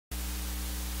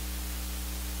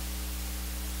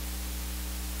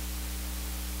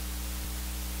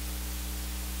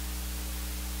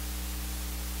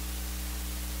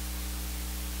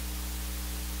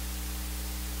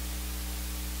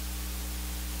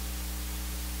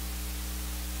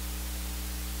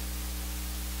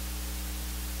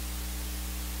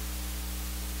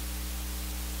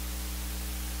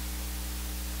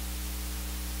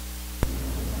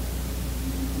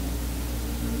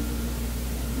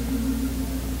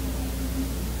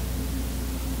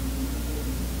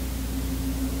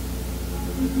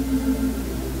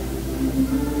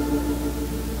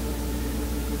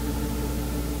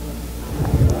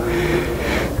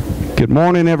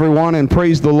morning, everyone, and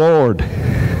praise the Lord.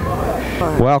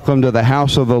 Welcome to the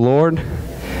house of the Lord.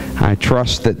 I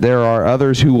trust that there are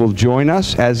others who will join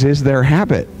us, as is their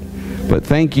habit. But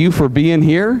thank you for being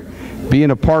here, being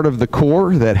a part of the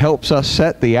core that helps us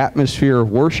set the atmosphere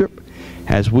of worship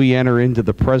as we enter into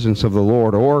the presence of the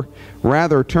Lord, or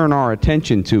rather turn our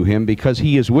attention to Him because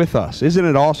He is with us. Isn't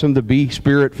it awesome to be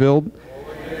Spirit-filled?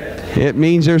 It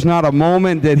means there's not a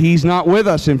moment that He's not with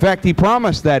us. In fact, He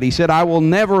promised that. He said, I will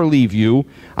never leave you.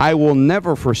 I will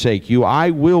never forsake you. I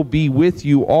will be with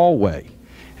you always.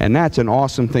 And that's an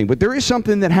awesome thing. But there is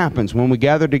something that happens when we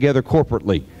gather together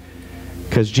corporately.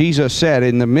 Because Jesus said,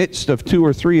 in the midst of 2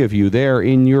 or 3 of you, there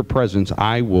in your presence,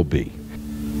 I will be.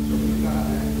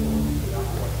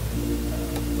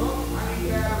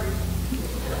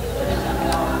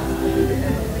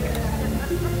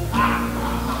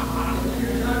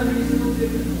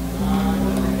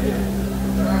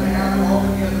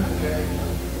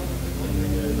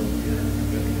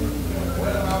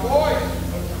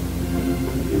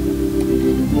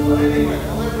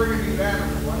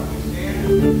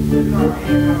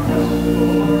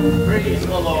 Praise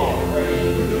the Lord.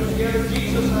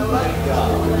 Jesus, I love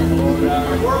God.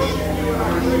 I worship you and I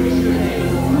praise your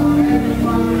name.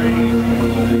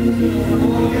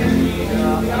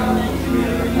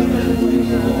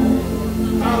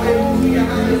 Hallelujah.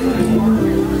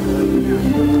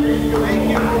 Thank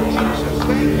you, Lord Jesus.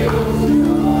 Thank you.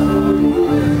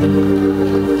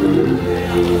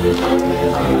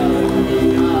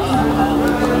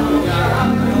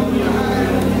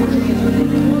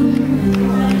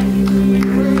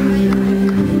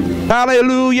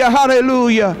 Hallelujah,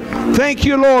 hallelujah. Thank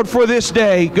you, Lord, for this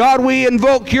day. God, we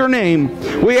invoke your name.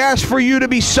 We ask for you to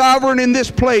be sovereign in this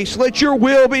place. Let your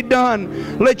will be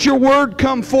done. Let your word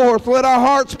come forth. Let our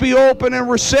hearts be open and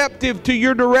receptive to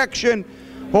your direction.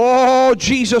 Oh,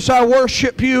 Jesus, I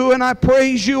worship you and I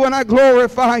praise you and I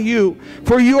glorify you.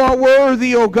 For you are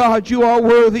worthy, O God. You are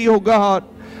worthy, O God.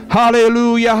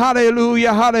 Hallelujah,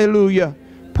 hallelujah, hallelujah.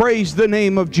 Praise the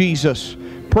name of Jesus.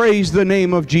 Praise the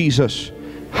name of Jesus.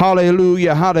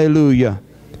 Hallelujah, hallelujah.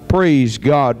 Praise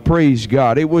God, praise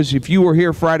God. It was, if you were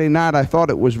here Friday night, I thought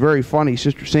it was very funny,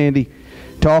 Sister Sandy,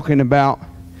 talking about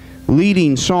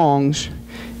leading songs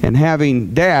and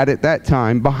having Dad at that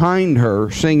time behind her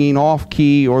singing off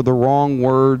key or the wrong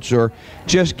words or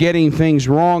just getting things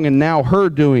wrong, and now her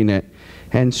doing it.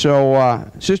 And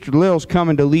so Sister Lil's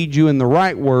coming to lead you in the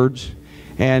right words,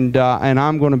 and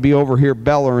I'm going to be over here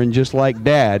bellowing just like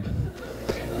Dad.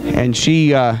 And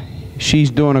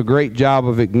she's doing a great job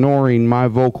of ignoring my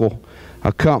vocal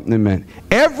accompaniment.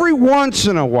 Every once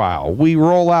in a while, we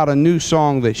roll out a new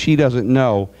song that she doesn't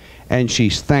know, and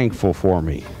she's thankful for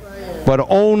me. But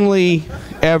only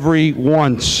every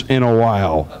once in a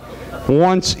while.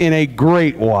 Once in a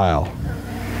great while.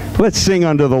 Let's sing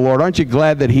unto the Lord. Aren't you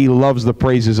glad that He loves the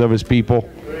praises of His people?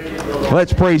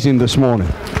 Let's praise Him this morning.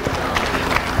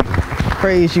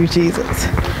 Praise you, Jesus.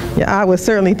 Yeah, I was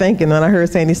certainly thinking when I heard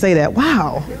Sandy say that,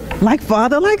 wow, like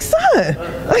father, like son.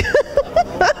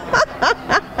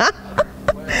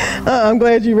 I'm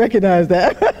glad you recognized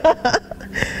that.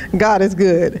 God is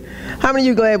good. How many of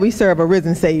you glad we serve a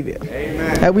risen Savior?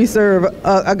 Amen. That we serve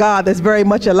a God that's very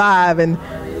much alive and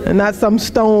not some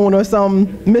stone or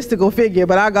some mystical figure,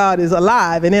 but our God is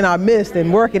alive and in our midst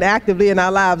and working actively in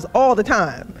our lives all the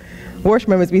time. Worship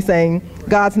members be saying,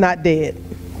 God's not dead.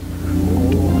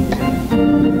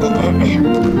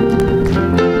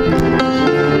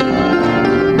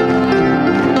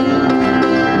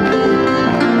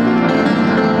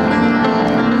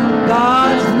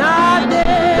 God's not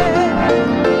dead,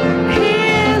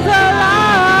 He's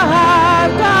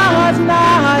alive. God's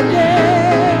not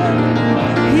dead,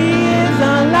 He is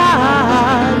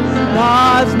alive.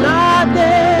 God's not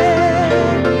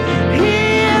dead,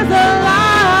 He is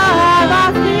alive.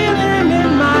 I feel Him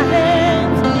in my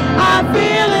hands, I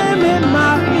feel Him in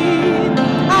my feet,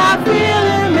 I feel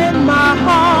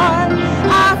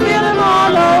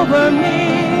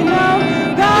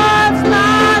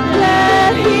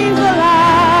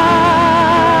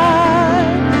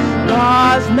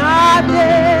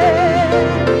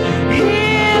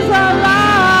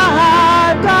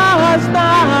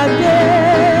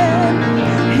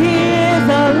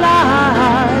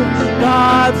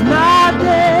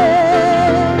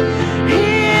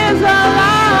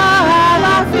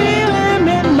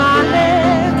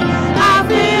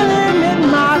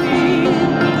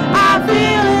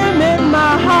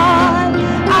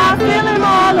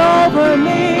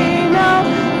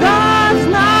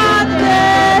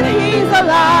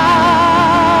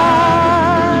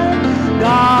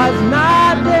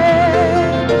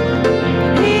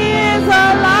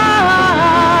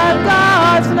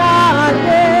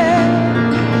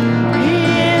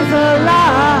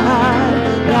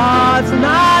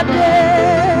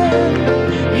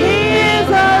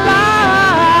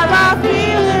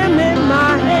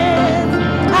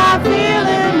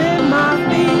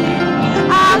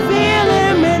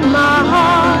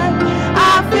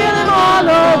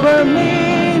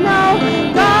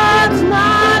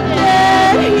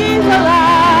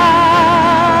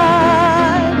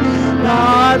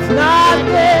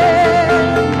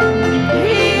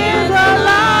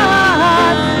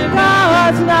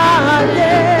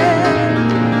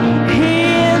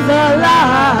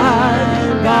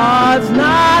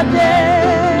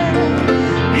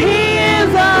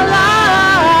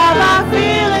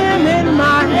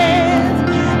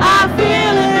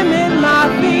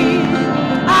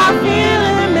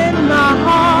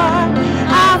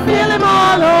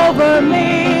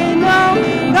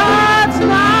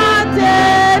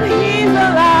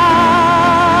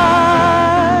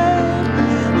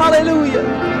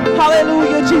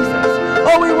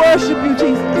Oh, we worship you,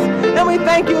 Jesus. And we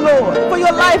thank you, Lord, for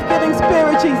your life-giving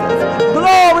spirit, Jesus.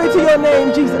 Glory to your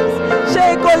name, Jesus.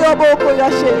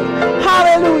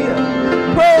 Hallelujah.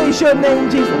 Praise your name,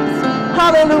 Jesus.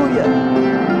 Hallelujah.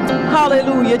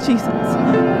 Hallelujah,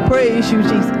 Jesus. Praise you,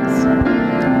 Jesus.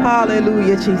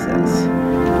 Hallelujah, Jesus.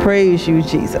 Praise you,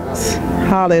 Jesus.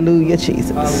 Hallelujah,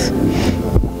 Jesus.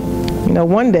 You know,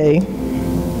 one day,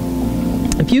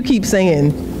 if you keep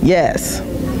saying yes,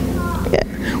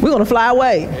 we're going to fly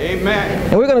away. Amen.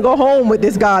 And we're going to go home with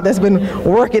this God that's been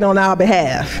working on our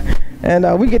behalf.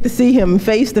 And we get to see him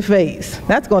face to face.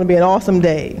 That's going to be an awesome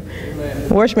day. Amen.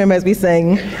 Worship him as we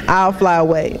sing, I'll Fly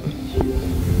Away.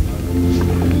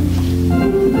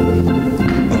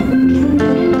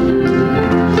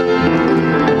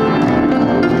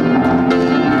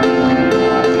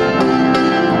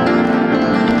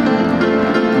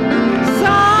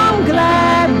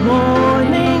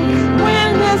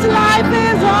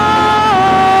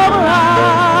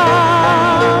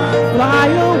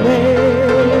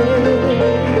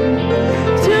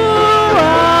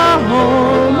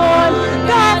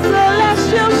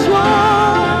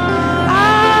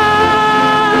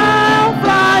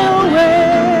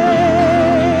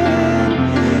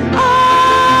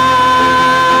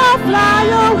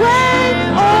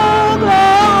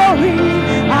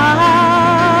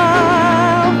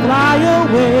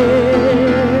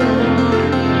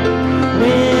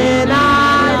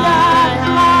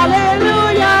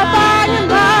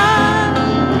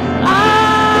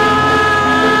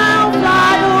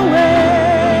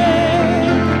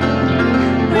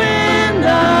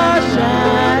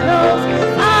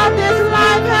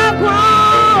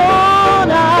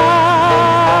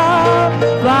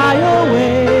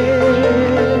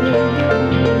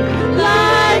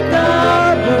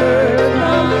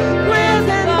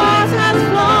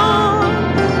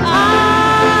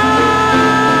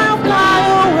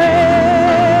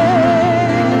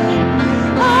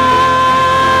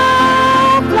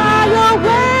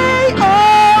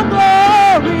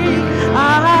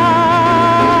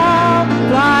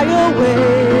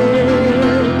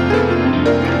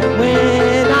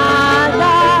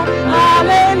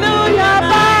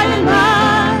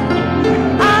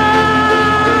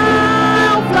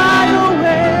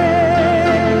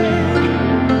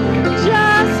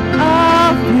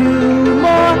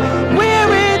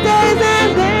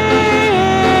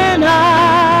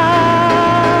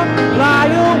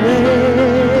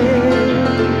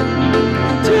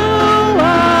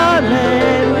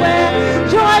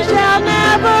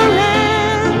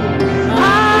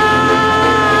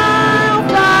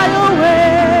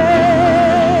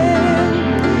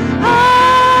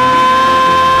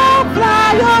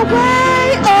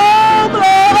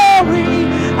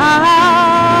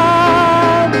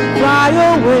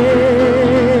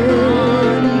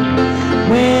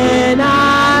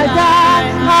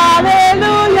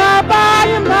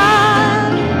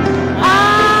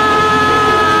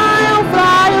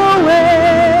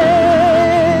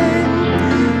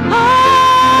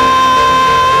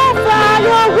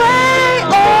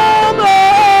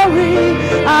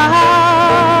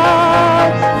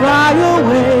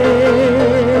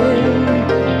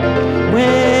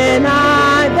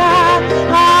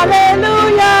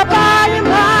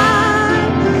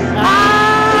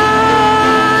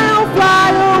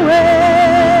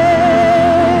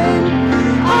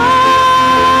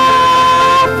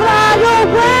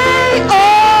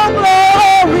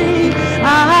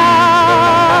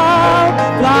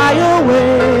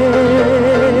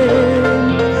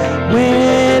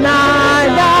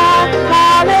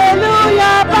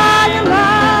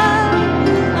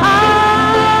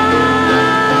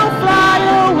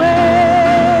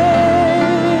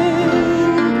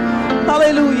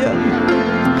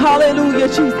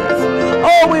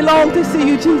 To see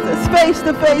you, Jesus, face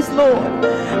to face, Lord.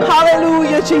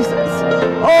 Hallelujah, Jesus.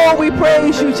 Oh, we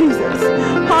praise you, Jesus.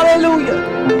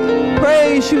 Hallelujah.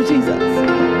 Praise you, Jesus.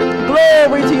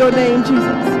 Glory to your name,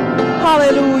 Jesus.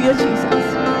 Hallelujah,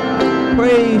 Jesus.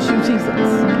 Praise you,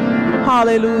 Jesus.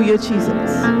 Hallelujah,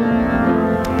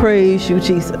 Jesus. Praise you,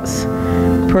 Jesus.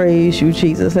 Praise you,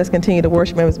 Jesus. Let's continue to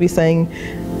worship him as we sing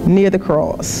Near the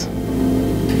Cross.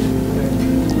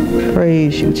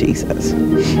 Praise you, Jesus.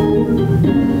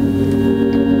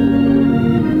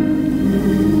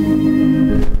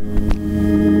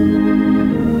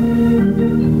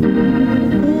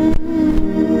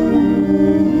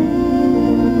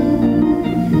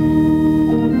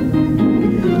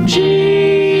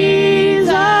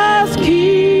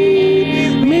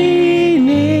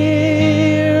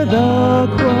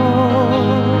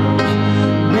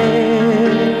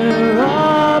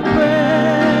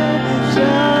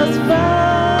 Just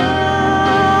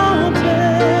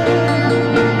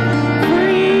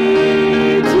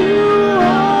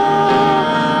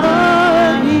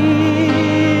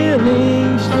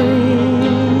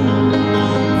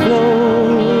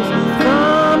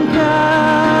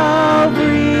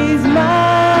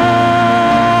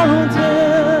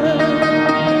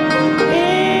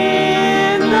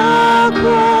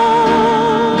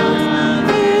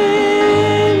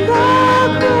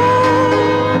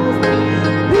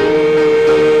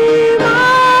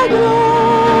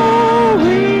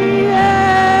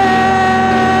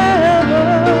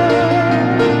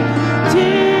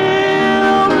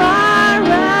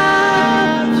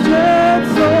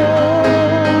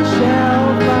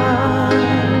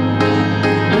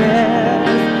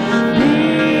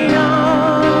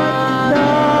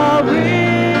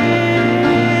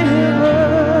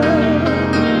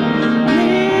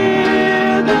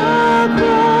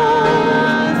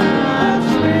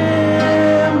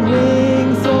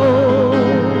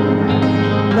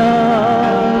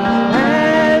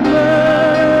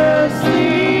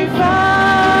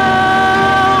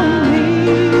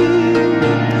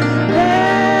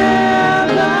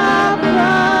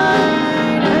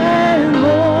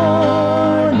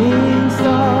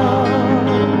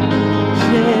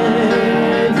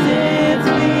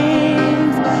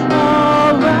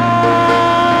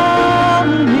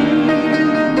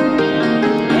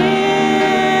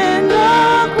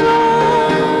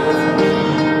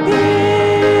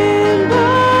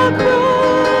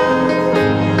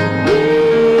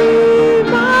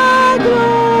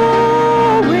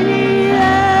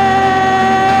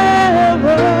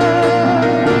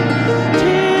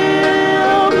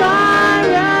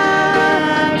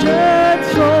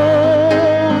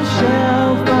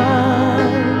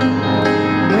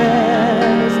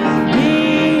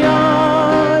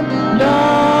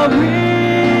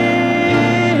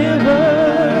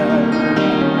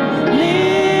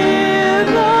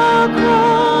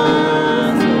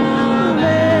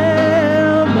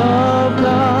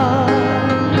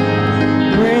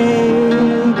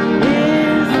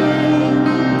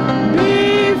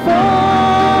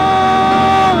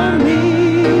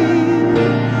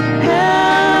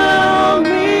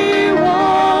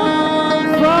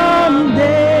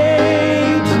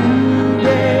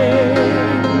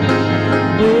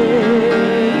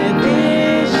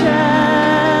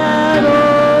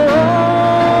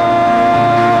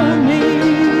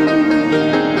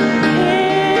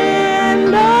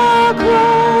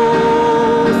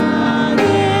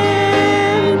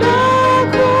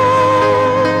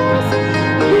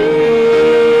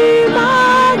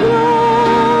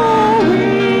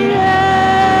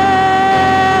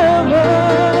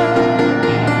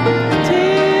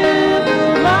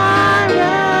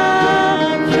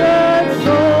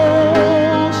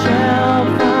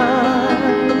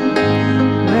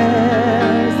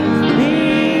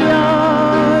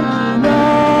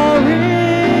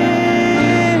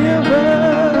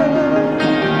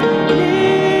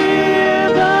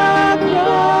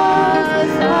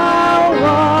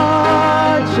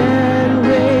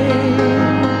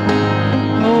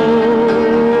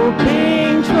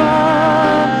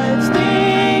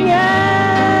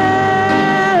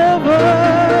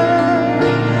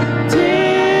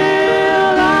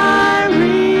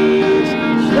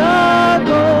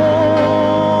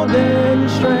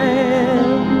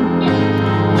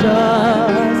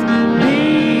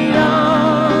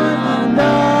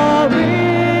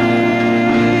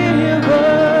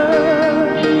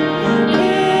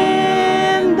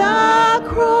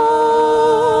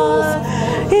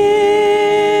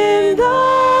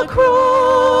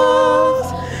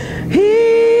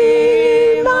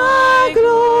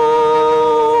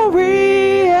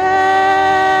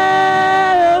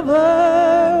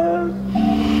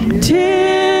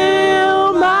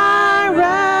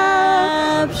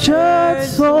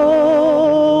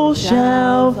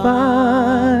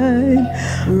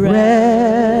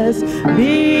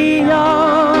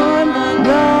beyond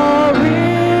the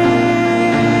river.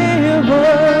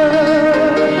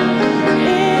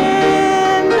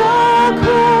 In the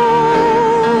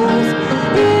cross,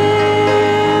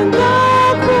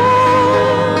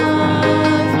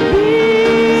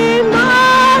 be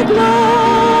my glory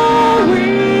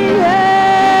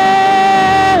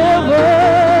ever,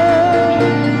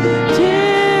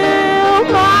 till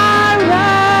my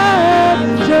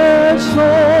raptured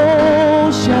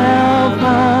soul shall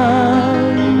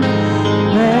find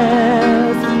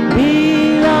rest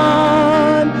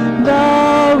beyond the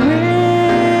river.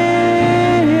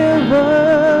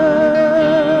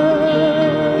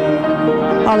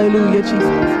 Hallelujah, Jesus.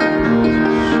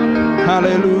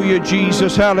 Hallelujah,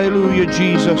 Jesus. Hallelujah,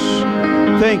 Jesus.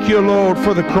 Thank you, Lord,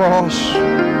 for the cross.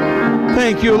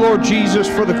 Thank you, Lord Jesus,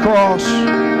 for the cross.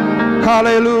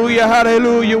 Hallelujah,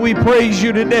 hallelujah. We praise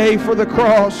you today for the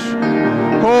cross.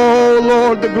 Oh,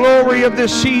 Lord, the glory of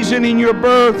this season in your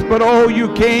birth, but oh,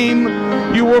 you came,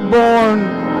 you were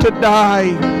born to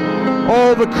die.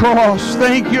 Oh, the cross.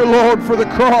 Thank you, Lord, for the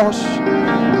cross.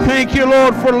 Thank you,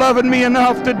 Lord, for loving me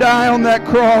enough to die on that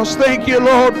cross. Thank you,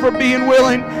 Lord, for being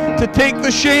willing to take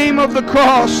the shame of the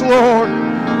cross, Lord.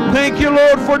 Thank you,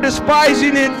 Lord, for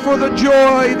despising it for the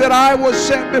joy that I was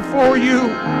set before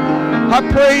you. I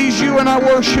praise you and I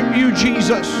worship you,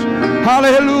 Jesus.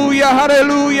 Hallelujah,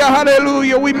 hallelujah,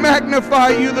 hallelujah. We magnify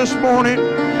you this morning.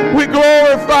 We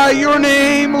glorify your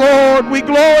name, Lord. We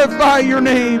glorify your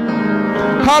name.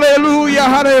 Hallelujah,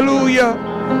 hallelujah.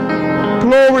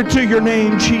 Glory to your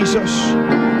name, Jesus.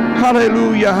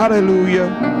 Hallelujah, hallelujah.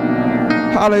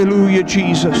 Hallelujah,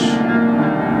 Jesus.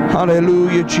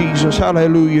 Hallelujah, Jesus.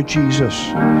 Hallelujah, Jesus.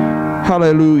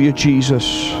 Hallelujah,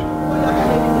 Jesus.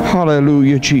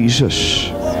 Hallelujah,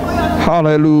 Jesus.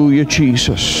 Hallelujah,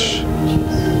 Jesus.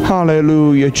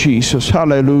 Hallelujah, Jesus.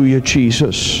 Hallelujah,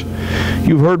 Jesus.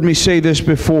 You've heard me say this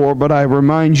before, but I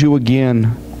remind you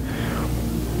again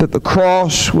that the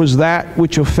cross was that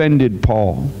which offended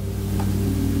Paul.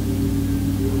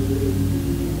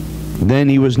 Then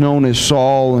he was known as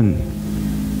Saul, and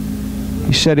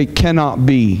he said it cannot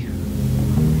be.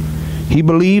 He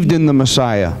believed in the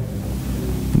Messiah,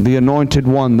 the anointed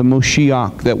one, the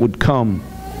Moshiach that would come.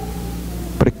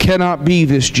 But it cannot be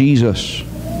this Jesus.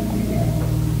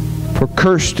 For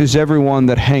cursed is everyone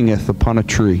that hangeth upon a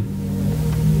tree.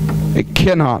 It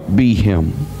cannot be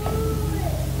him.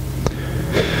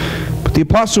 But the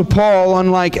Apostle Paul,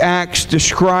 unlike Acts,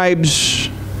 describes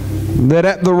that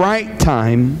at the right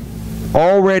time,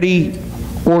 already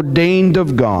ordained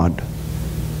of God,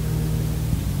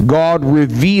 God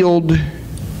revealed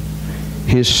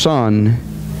his Son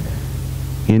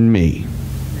in me.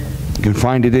 You can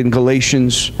find it in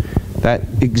Galatians, that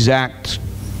exact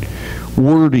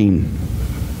wording.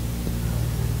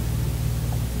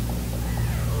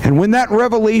 And when that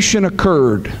revelation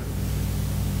occurred,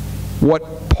 what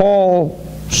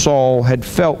Saul had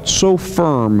felt so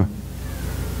firm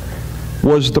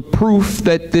was the proof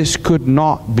that this could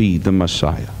not be the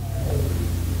Messiah,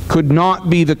 could not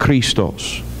be the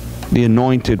Christos, the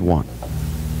anointed one.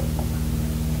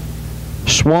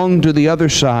 Swung to the other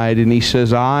side, and he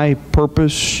says, I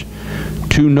purpose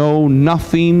to know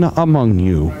nothing among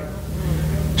you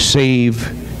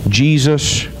save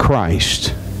Jesus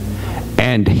Christ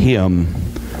and him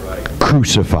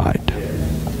crucified.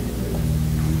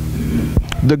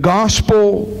 The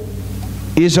gospel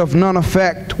is of none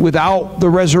effect without the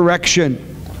resurrection.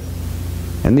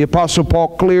 And the Apostle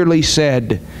Paul clearly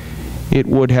said it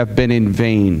would have been in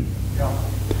vain.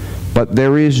 But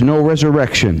there is no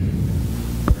resurrection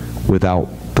without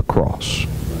the cross.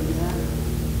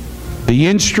 The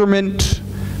instrument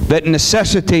that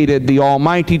necessitated the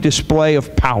almighty display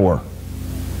of power,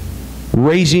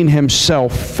 raising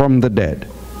himself from the dead.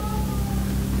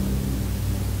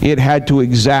 It had to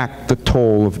exact the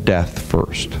toll of death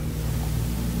first.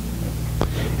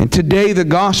 And today the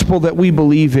gospel that we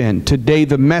believe in, today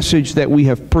the message that we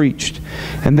have preached,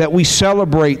 and that we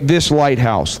celebrate this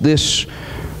lighthouse, this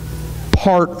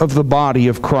part of the body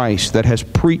of Christ that has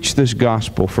preached this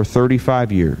gospel for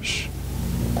 35 years.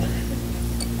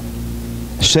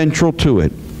 Central to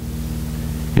it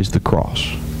is the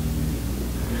cross.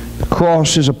 The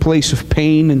cross is a place of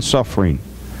pain and suffering.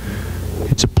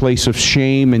 It's a place of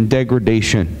shame and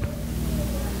degradation.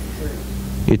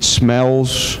 It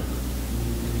smells.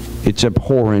 It's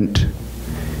abhorrent.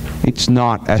 It's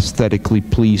not aesthetically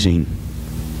pleasing.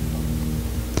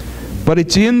 But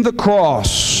it's in the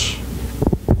cross.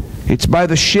 It's by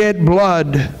the shed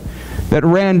blood that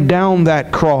ran down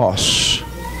that cross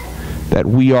that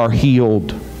we are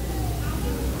healed.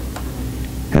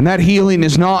 And that healing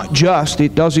is not just,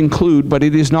 it does include, but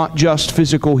it is not just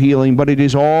physical healing, but it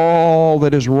is all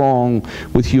that is wrong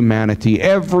with humanity.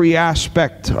 Every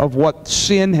aspect of what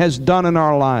sin has done in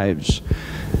our lives.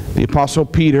 The Apostle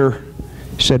Peter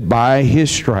said, by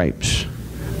His stripes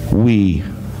we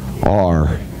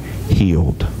are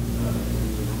healed.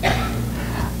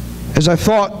 As I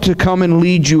thought to come and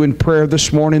lead you in prayer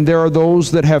this morning, there are those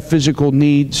that have physical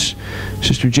needs.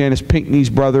 Sister Janice Pinckney's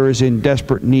brother is in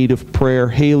desperate need of prayer.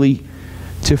 Haley,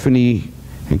 Tiffany,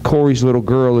 and Corey's little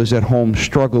girl is at home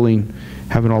struggling,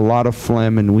 having a lot of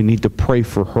phlegm, and we need to pray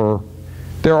for her.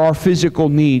 There are physical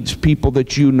needs, people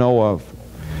that you know of.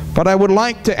 But I would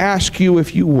like to ask you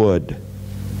if you would.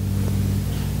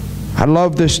 I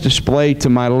love this display to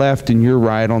my left and your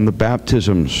right on the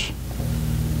baptisms.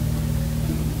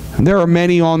 There are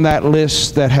many on that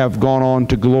list that have gone on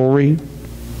to glory.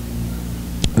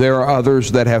 There are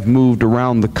others that have moved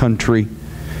around the country.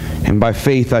 And by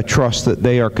faith, I trust that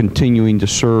they are continuing to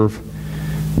serve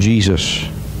Jesus.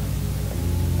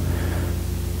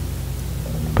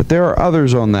 But there are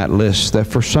others on that list that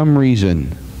for some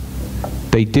reason,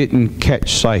 they didn't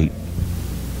catch sight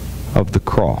of the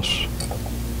cross.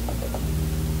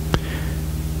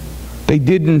 They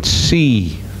didn't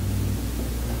see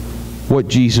what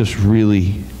Jesus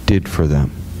really did for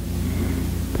them.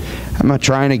 I'm not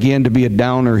trying again to be a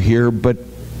downer here, but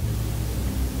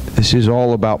this is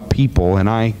all about people, and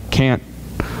I can't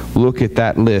look at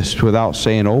that list without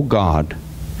saying, oh God,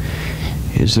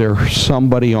 is there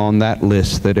somebody on that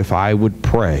list that if I would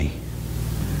pray,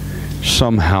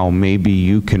 somehow maybe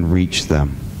you can reach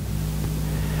them?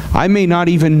 I may not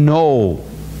even know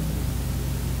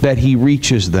that He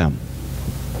reaches them.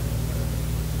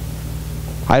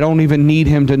 I don't even need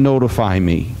Him to notify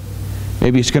me.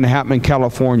 Maybe it's going to happen in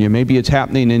California. Maybe it's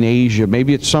happening in Asia.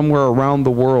 Maybe it's somewhere around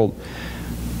the world.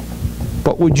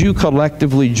 But would you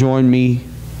collectively join me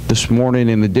this morning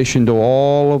in addition to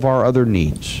all of our other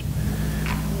needs?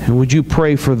 And would you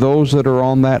pray for those that are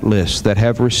on that list that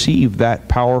have received that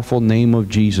powerful name of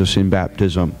Jesus in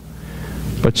baptism,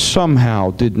 but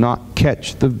somehow did not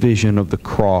catch the vision of the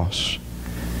cross?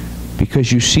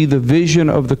 Because you see, the vision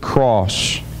of the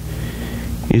cross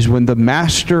is when the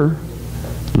Master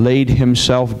laid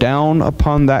Himself down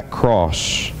upon that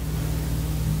cross.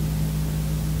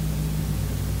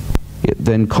 It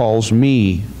then calls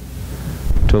me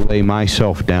to lay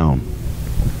myself down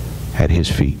at His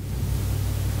feet.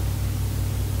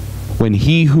 When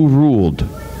He who ruled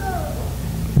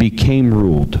became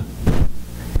ruled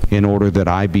in order that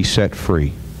I be set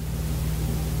free.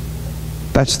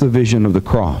 That's the vision of the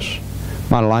cross.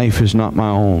 My life is not my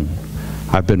own.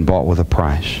 I've been bought with a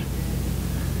price.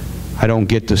 I don't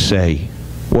get to say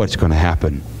what's going to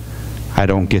happen. I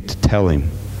don't get to tell Him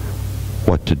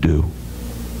what to do.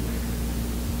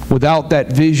 Without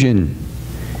that vision,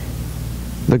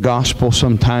 the gospel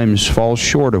sometimes falls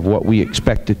short of what we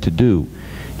expect it to do,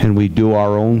 and we do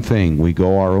our own thing. We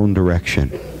go our own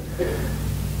direction.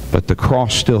 But the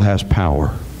cross still has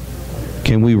power.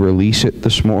 Can we release it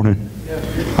this morning?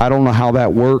 I don't know how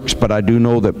that works, but I do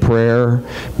know that prayer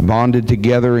bonded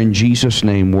together in Jesus'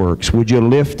 name works. Would you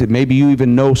lift it? Maybe you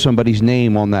even know somebody's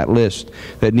name on that list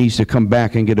that needs to come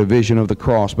back and get a vision of the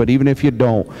cross. But even if you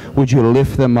don't, would you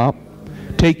lift them up?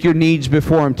 Take your needs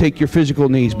before Him. Take your physical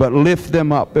needs, but lift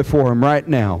them up before Him right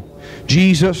now.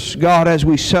 Jesus, God, as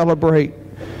we celebrate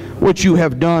what You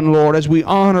have done, Lord, as we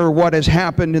honor what has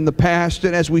happened in the past,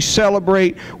 and as we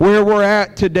celebrate where we're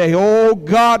at today, oh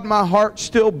God, my heart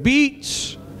still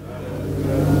beats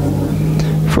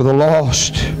for the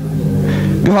lost.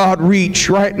 God, reach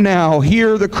right now.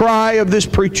 Hear the cry of this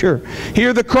preacher.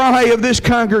 Hear the cry of this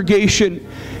congregation.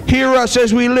 Hear us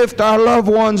as we lift our loved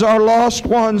ones, our lost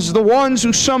ones, the ones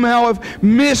who somehow have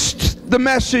missed the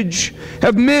message,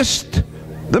 have missed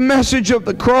the message of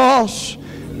the cross.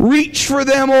 Reach for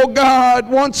them, oh God.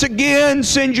 Once again,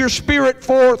 send Your Spirit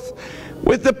forth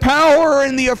with the power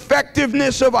and the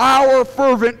effectiveness of our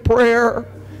fervent prayer.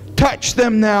 Touch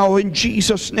them now in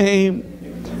Jesus'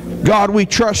 name. God, we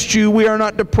trust You. We are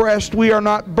not depressed. We are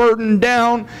not burdened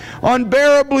down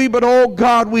unbearably, but oh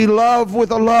God, we love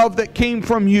with a love that came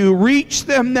from You. Reach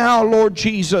them now, Lord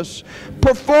Jesus.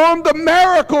 Perform the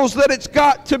miracles that it's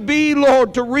got to be,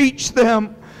 Lord, to reach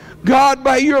them. God,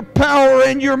 by Your power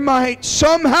and Your might,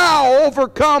 somehow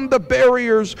overcome the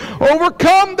barriers,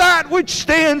 overcome that which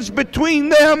stands between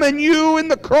them and You and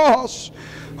the cross.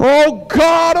 Oh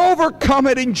God, overcome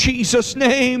it in Jesus'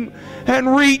 name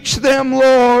and reach them,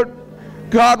 Lord.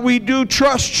 God, we do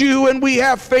trust you and we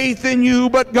have faith in you,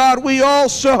 but God, we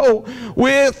also,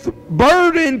 with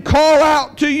burden, call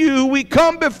out to you. We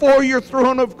come before your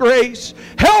throne of grace.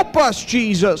 Help us,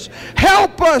 Jesus.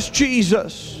 Help us,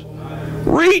 Jesus.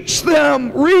 Reach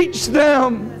them. Reach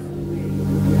them.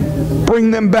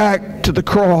 Bring them back to the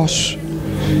cross.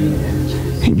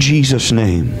 In Jesus'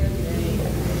 name.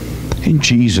 In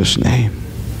Jesus' name.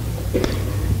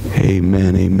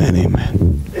 Amen, amen,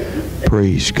 amen.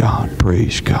 Praise God,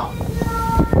 praise God.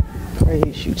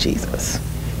 Praise you, Jesus.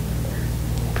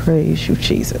 Praise you,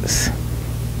 Jesus.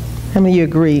 How many of you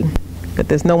agree that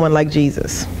there's no one like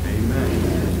Jesus?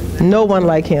 Amen. No one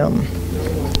like him.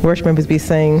 Worship members be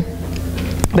saying,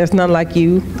 there's none like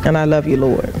you, and I love you,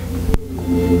 Lord.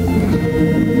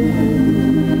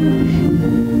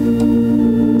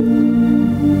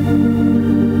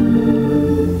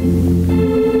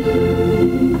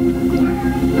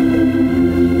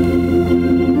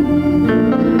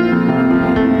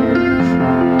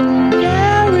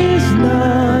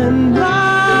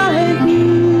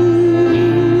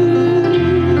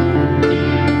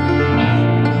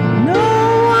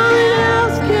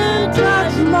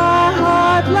 Touch my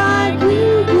heart like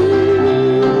you do.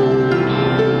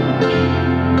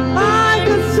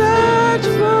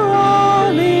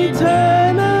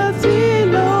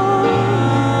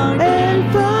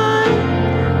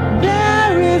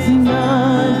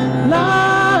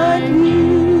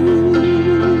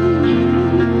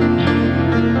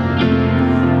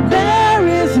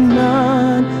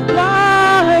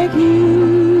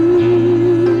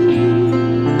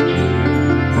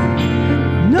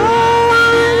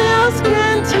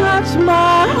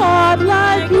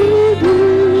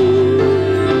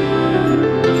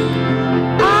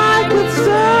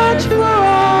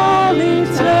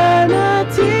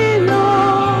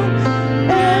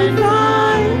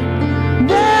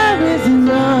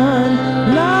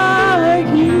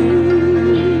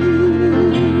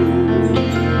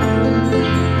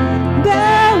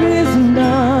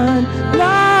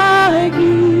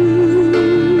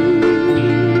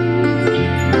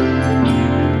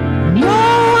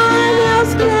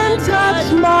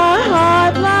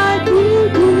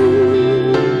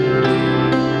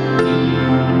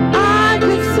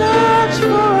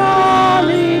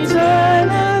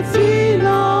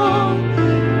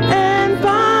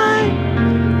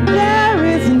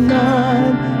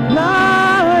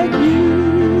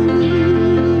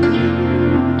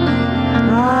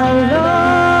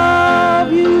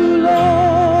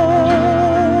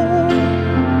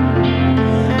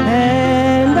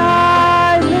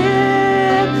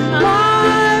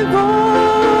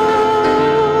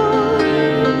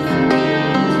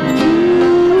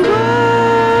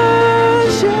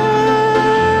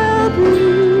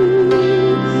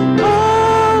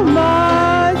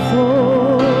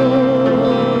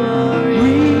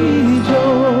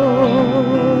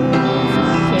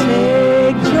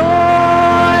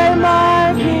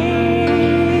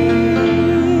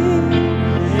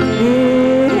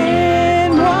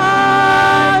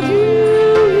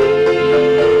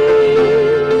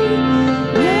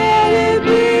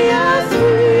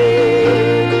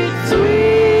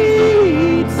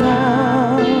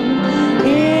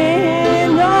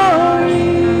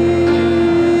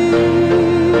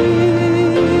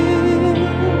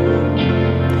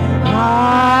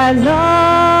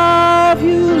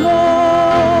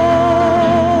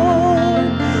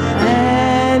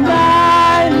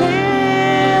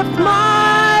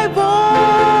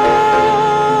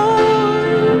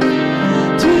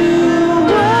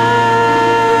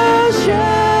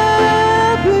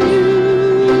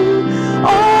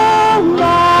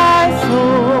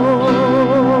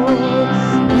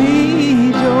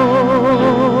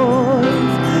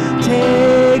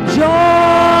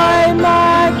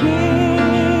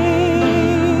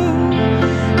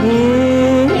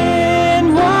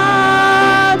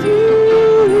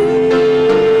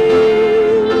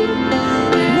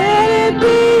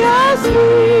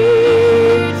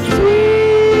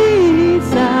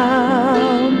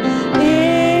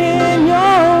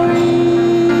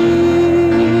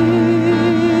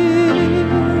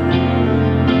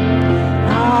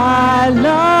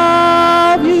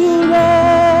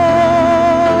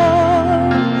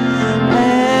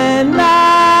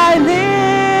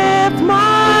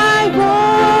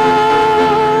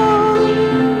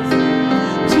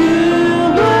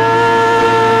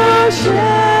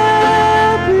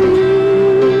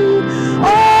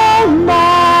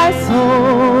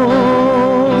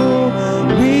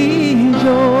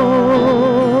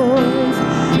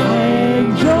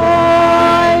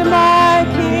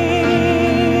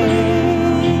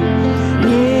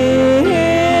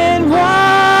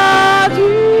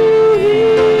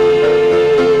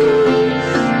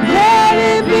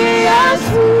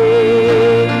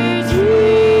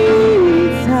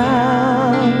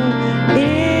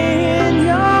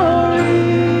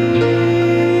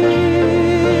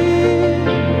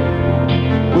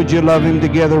 Would you love him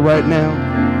together right now?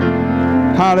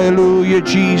 Hallelujah,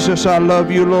 Jesus, I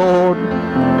love you, Lord.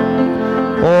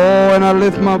 Oh, and I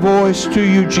lift my voice to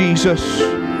you, Jesus,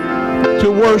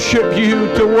 to worship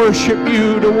you, to worship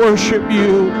you, to worship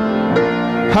you.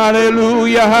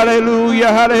 Hallelujah, hallelujah,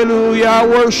 hallelujah. I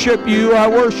worship you, I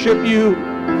worship you.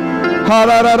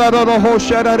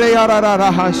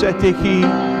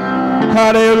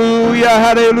 Hallelujah,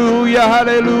 hallelujah,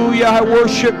 hallelujah. I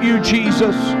worship you,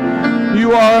 Jesus.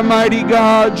 You are a mighty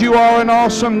God. You are an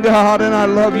awesome God, and I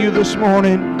love you this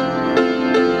morning.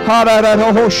 Hallelujah,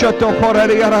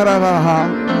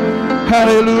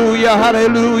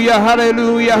 hallelujah,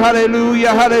 hallelujah,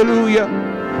 hallelujah, hallelujah.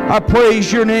 I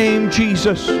praise your name,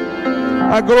 Jesus.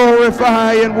 I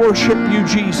glorify and worship you,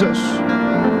 Jesus.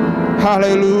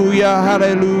 Hallelujah,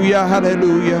 hallelujah,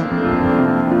 hallelujah.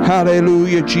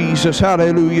 Hallelujah, Jesus.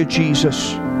 Hallelujah,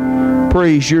 Jesus.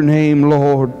 Praise your name,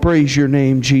 Lord. Praise your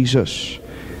name, Jesus.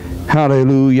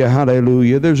 Hallelujah,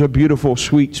 hallelujah. There's a beautiful,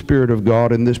 sweet Spirit of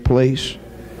God in this place.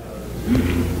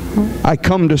 I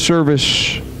come to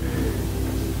service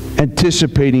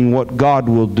anticipating what God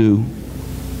will do.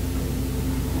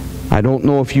 I don't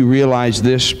know if you realize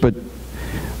this, but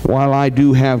while I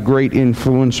do have great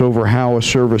influence over how a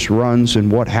service runs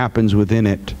and what happens within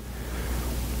it,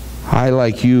 I,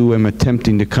 like you, am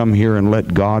attempting to come here and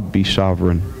let God be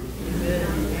sovereign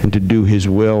and to do his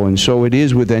will. And so it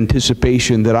is with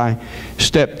anticipation that I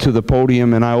step to the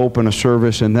podium and I open a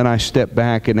service, and then I step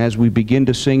back, and as we begin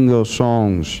to sing those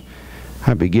songs,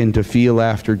 I begin to feel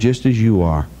after, just as you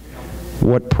are,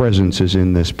 what presence is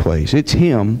in this place. It's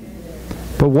him,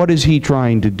 but what is he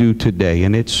trying to do today?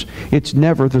 And it's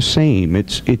never the same.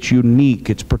 It's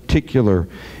unique, it's particular.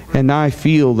 And I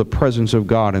feel the presence of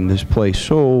God in this place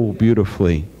so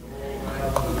beautifully.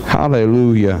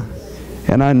 Hallelujah.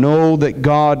 And I know that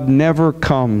God never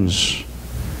comes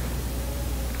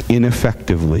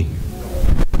ineffectively.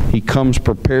 He comes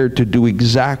prepared to do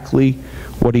exactly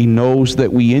what he knows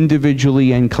that we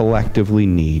individually and collectively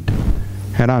need.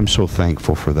 And I'm so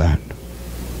thankful for that.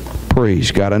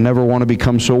 Praise God. I never want to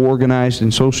become so organized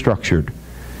and so structured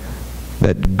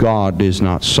that God is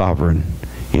not sovereign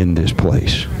in this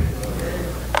place.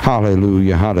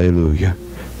 Hallelujah, hallelujah.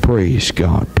 Praise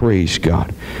God, praise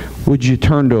God. Would you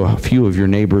turn to a few of your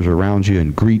neighbors around you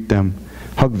and greet them,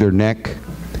 hug their neck?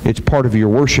 It's part of your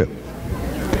worship.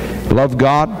 Love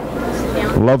God,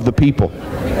 love the people.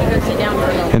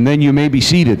 And then you may be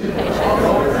seated.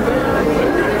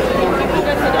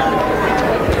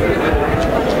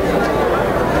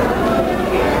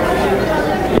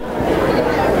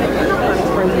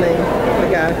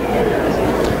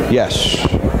 Yes.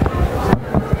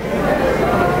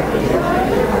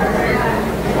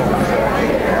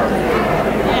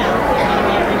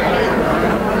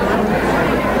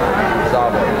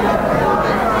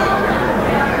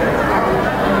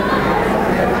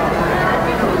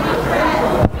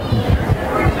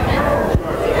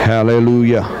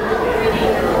 Hallelujah.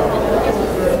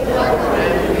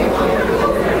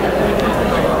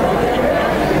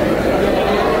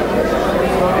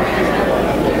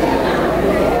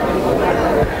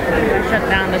 Shut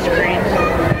down the screen.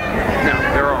 No,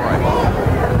 they're all right.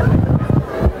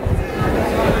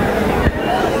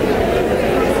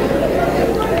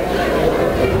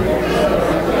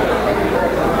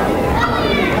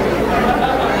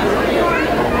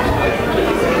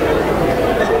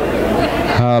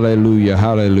 Hallelujah,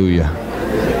 hallelujah.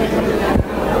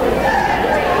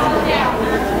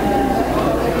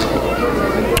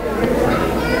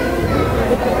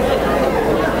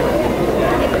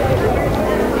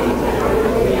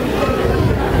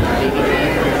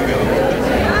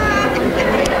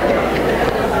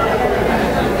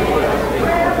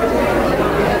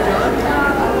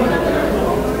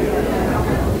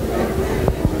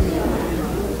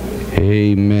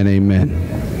 Amen, amen.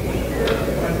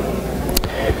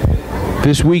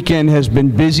 This weekend has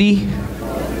been busy,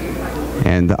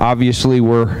 and obviously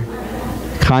we're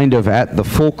kind of at the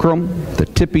fulcrum, the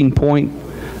tipping point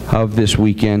of this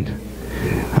weekend.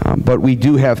 But we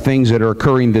do have things that are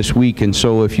occurring this week, and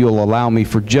so if you'll allow me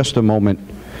for just a moment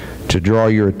to draw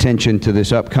your attention to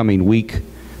this upcoming week,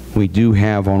 we do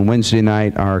have on Wednesday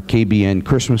night our KBN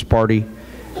Christmas party,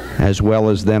 as well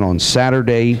as then on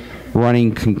Saturday,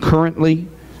 running concurrently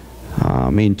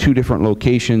in two different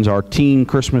locations, our teen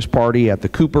Christmas party at the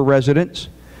Cooper residence.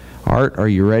 Art, are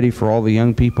you ready for all the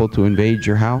young people to invade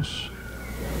your house?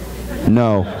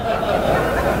 No.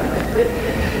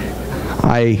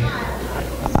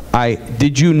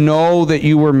 Did you know that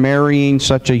you were marrying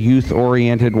such a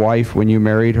youth-oriented wife when you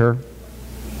married her?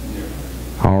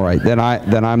 All right, then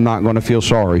I'm not going to feel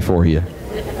sorry for you.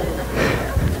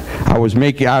 I was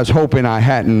hoping I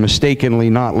hadn't mistakenly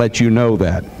not let you know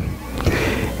that.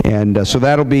 And so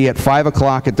that'll be at 5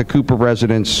 o'clock at the Cooper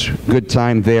residence. Good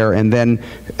time there. And then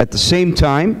at the same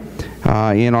time,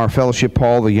 in our fellowship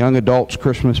hall, the young adults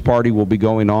Christmas party will be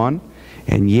going on.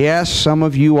 And yes, some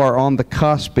of you are on the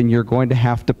cusp and you're going to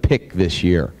have to pick this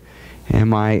year.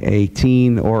 Am I a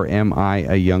teen or am I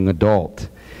a young adult?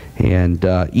 And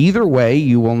either way,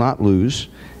 you will not lose.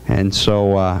 And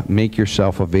so make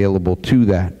yourself available to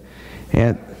that.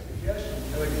 And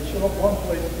show up one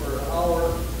place for an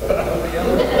hour, the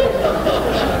other.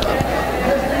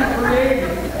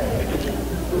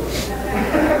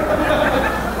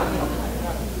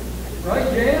 Right,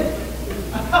 Jan?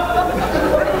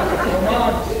 Come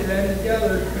on, stand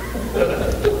together.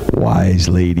 Wise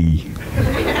lady.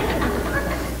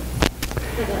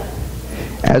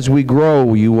 As we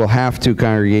grow, you will have to,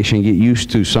 congregation, get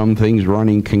used to some things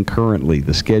running concurrently.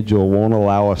 The schedule won't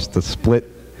allow us to split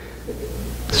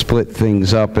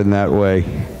things up in that way.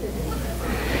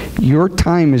 Your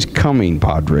time is coming,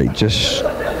 Padre. Just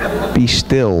be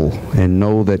still and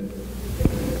know that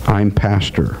I'm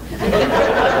pastor.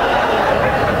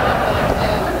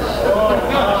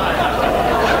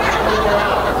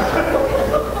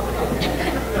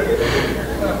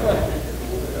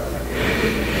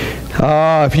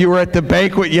 If you were at the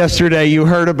banquet yesterday, you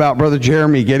heard about Brother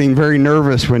Jeremy getting very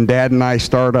nervous when Dad and I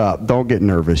start up. Don't get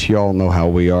nervous. You all know how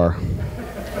we are.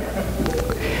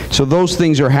 So those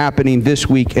things are happening this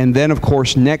week. And then, of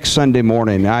course, next Sunday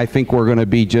morning, I think we're going to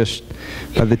be just,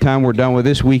 by the time we're done with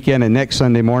this weekend and next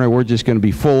Sunday morning, we're just going to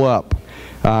be full up,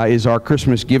 is our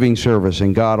Christmas giving service.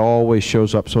 And God always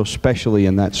shows up so specially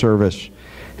in that service.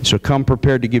 And so come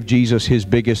prepared to give Jesus his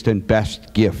biggest and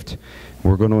best gift.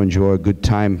 We're going to enjoy a good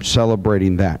time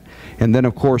celebrating that. And then,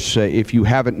 of course, if you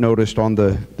haven't noticed on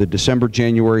the December,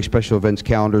 January special events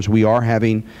calendars, we are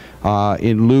having,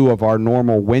 in lieu of our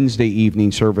normal Wednesday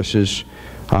evening services,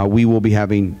 we will be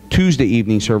having Tuesday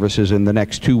evening services in the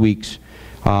next 2 weeks,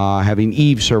 having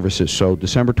Eve services. So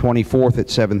December 24th at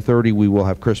 7:30, we will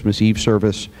have Christmas Eve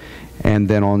service. And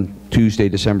then on Tuesday,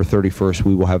 December 31st,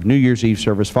 we will have New Year's Eve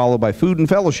service, followed by food and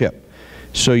fellowship.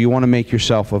 So you want to make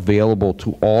yourself available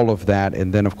to all of that,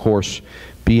 and then, of course,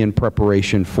 be in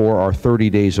preparation for our 30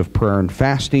 days of prayer and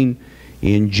fasting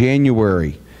in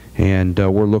January. And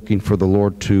we're looking for the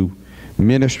Lord to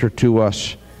minister to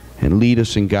us and lead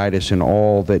us and guide us in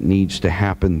all that needs to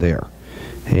happen there.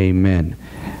 Amen.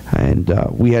 And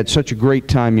we had such a great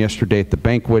time yesterday at the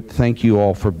banquet. Thank you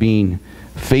all for being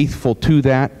faithful to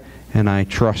that, and I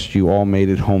trust you all made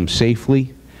it home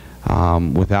safely.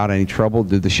 Without any trouble.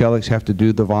 Did the Shellicks have to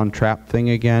do the Von Trapp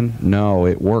thing again? No,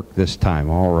 it worked this time.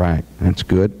 All right, that's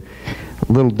good.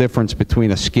 A little difference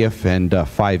between a skiff and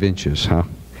 5 inches, huh?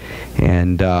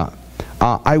 And my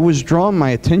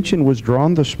attention was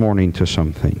drawn this morning to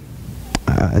something.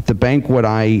 At the banquet,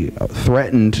 I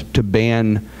threatened to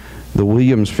ban the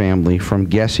Williams family from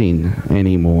guessing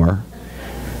anymore,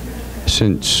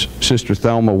 since Sister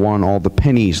Thelma won all the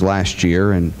pennies last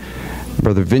year, and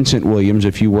Brother Vincent Williams,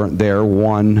 if you weren't there,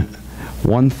 won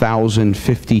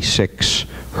 1,056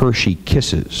 Hershey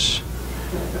Kisses.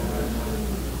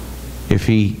 If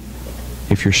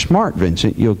you're smart,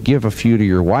 Vincent, you'll give a few to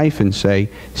your wife and say,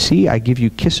 "See, I give you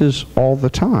kisses all the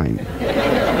time."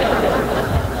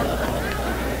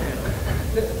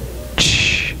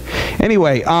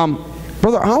 Anyway,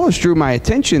 Brother Hollis drew my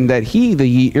attention that he, the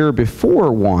year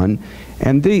before, won.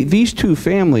 And these two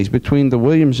families, between the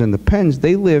Williams and the Penns,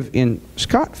 they live in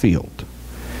Scottfield.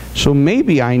 So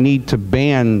maybe I need to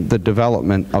ban the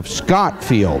development of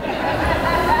Scottfield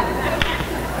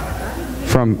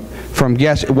from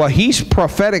guessing. Well, he's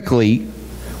prophetically,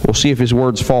 we'll see if his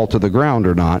words fall to the ground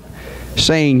or not,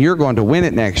 saying you're going to win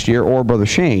it next year, or Brother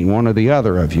Shane, one or the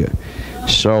other of you.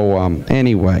 So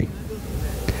anyway,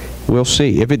 we'll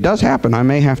see. If it does happen, I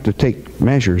may have to take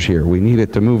measures here. We need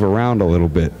it to move around a little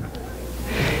bit.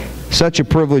 Such a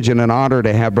privilege and an honor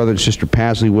to have Brother and Sister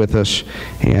Pasley with us,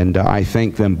 and I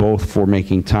thank them both for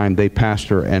making time. They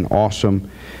pastor an awesome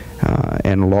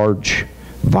and large,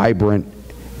 vibrant,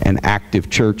 and active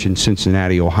church in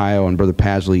Cincinnati, Ohio, and Brother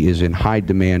Pasley is in high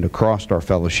demand across our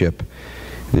fellowship.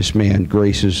 This man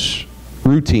graces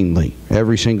routinely,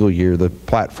 every single year, the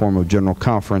platform of General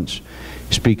Conference,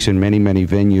 speaks in many, many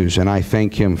venues, and I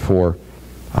thank him for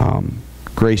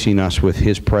gracing us with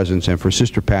his presence, and for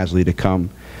Sister Pasley to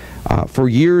come. For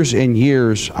years and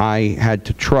years, I had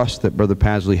to trust that Brother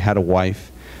Pasley had a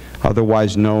wife,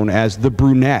 otherwise known as the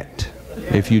brunette,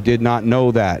 if you did not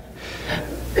know that.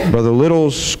 Brother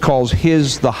Littles calls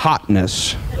his the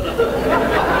hotness.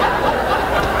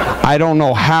 I don't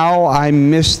know how I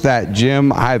missed that,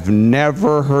 Jim. I've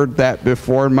never heard that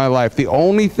before in my life. The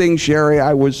only thing, Sherry,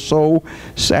 I was so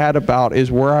sad about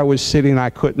is where I was sitting,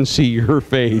 I couldn't see your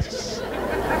face.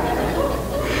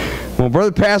 Well,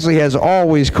 Brother Pasley has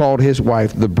always called his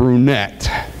wife the brunette.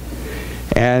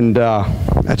 And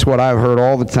that's what I've heard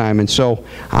all the time. And so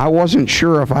I wasn't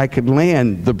sure if I could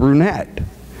land the brunette.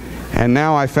 And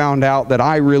now I found out that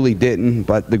I really didn't,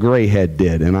 but the gray head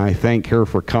did. And I thank her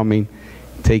for coming,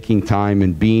 taking time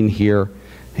and being here.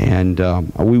 And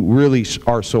we really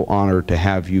are so honored to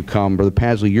have you come. Brother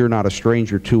Pasley, you're not a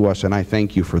stranger to us, and I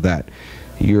thank you for that.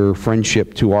 Your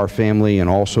friendship to our family and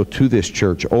also to this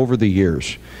church over the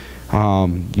years.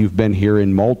 You've been here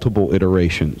in multiple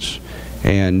iterations.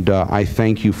 And I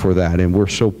thank you for that. And we're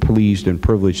so pleased and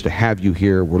privileged to have you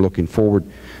here. We're looking forward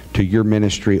to your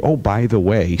ministry. Oh, by the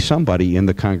way, somebody in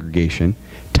the congregation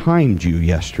timed you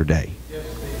yesterday.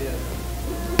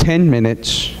 10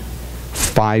 minutes,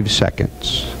 5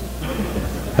 seconds.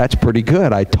 That's pretty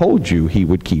good. I told you he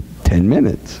would keep 10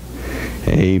 minutes.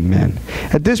 Amen.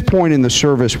 At this point in the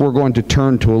service, we're going to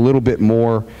turn to a little bit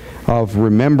more of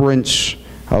remembrance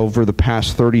over the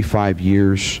past 35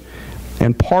 years.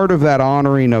 And part of that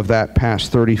honoring of that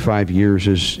past 35 years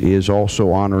is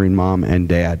also honoring Mom and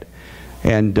Dad.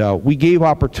 And we gave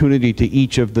opportunity to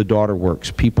each of the daughter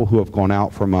works, people who have gone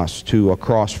out from us, to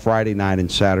across Friday night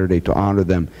and Saturday to honor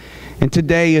them. And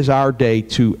today is our day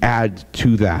to add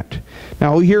to that.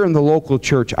 Now, here in the local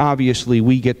church, obviously,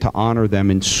 we get to honor them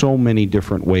in so many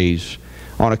different ways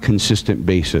on a consistent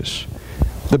basis.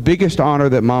 The biggest honor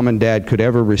that Mom and Dad could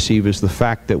ever receive is the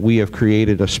fact that we have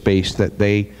created a space that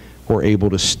they were able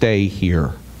to stay here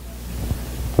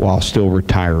while still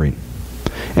retiring.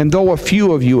 And though a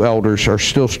few of you elders are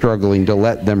still struggling to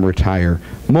let them retire,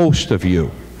 most of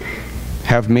you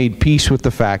have made peace with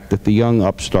the fact that the young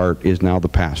upstart is now the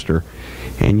pastor,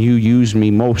 and you use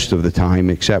me most of the time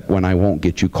except when I won't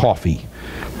get you coffee.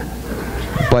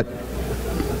 But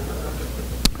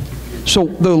so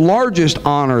the largest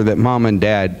honor that Mom and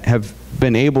Dad have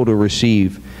been able to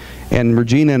receive, and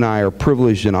Regina and I are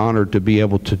privileged and honored to be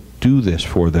able to do this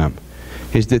for them,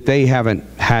 is that they haven't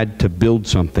had to build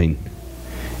something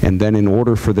and then in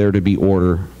order for there to be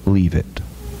order, leave it.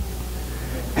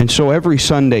 And so every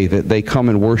Sunday that they come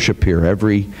and worship here,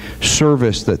 every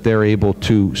service that they're able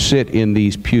to sit in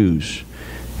these pews,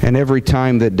 and every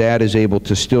time that Dad is able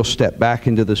to still step back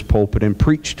into this pulpit and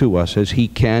preach to us as he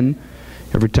can,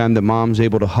 every time that Mom's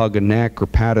able to hug a neck or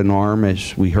pat an arm,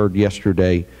 as we heard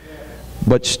yesterday,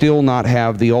 but still not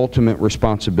have the ultimate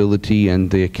responsibility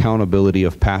and the accountability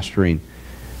of pastoring,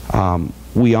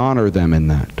 we honor them in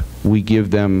that. We give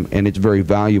them, and it's very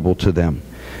valuable to them.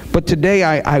 But today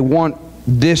I want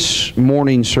this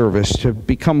morning service to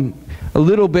become a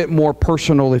little bit more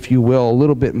personal, if you will, a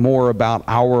little bit more about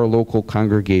our local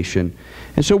congregation.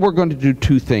 And so we're going to do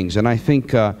two things. And I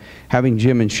think having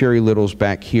Jim and Sherry Littles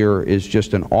back here is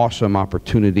just an awesome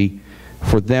opportunity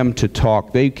for them to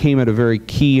talk. They came at a very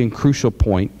key and crucial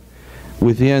point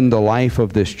within the life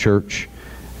of this church.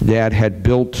 Dad had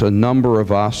built a number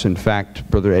of us. In fact,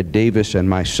 Brother Ed Davis and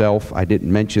myself, I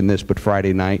didn't mention this, but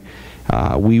Friday night,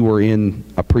 we were in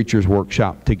a preacher's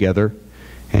workshop together,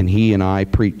 and he and I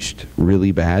preached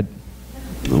really bad.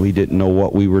 We didn't know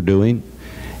what we were doing.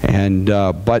 And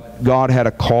but God had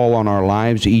a call on our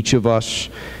lives, each of us,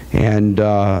 and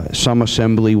some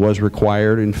assembly was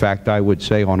required. In fact, I would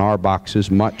say on our boxes,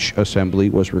 much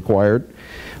assembly was required.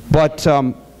 But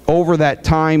over that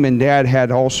time, and Dad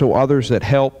had also others that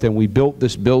helped, and we built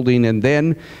this building. And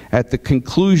then at the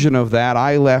conclusion of that,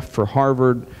 I left for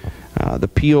Harvard. The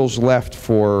Peels left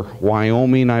for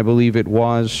Wyoming, I believe it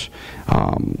was.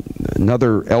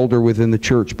 Another elder within the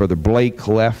church, Brother Blake,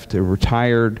 left,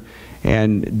 retired.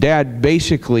 And Dad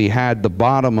basically had the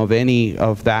bottom of any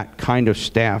of that kind of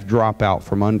staff drop out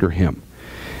from under him.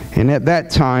 And at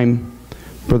that time,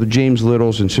 Brother James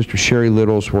Littles and Sister Sherry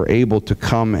Littles were able to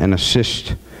come and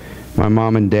assist my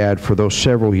mom and dad for those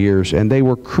several years, and they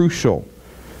were crucial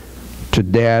to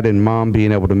Dad and Mom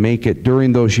being able to make it.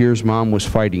 During those years, Mom was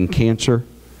fighting cancer,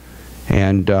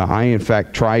 and I, in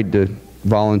fact, tried to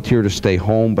volunteer to stay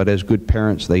home, but as good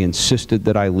parents, they insisted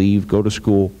that I leave, go to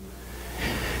school.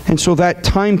 And so that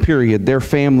time period, their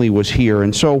family was here.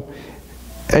 And so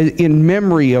in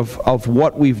memory of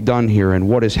what we've done here and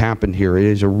what has happened here, it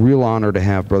is a real honor to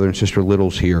have Brother and Sister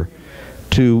Littles here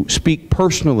to speak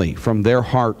personally from their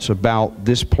hearts about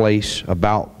this place,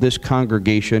 about this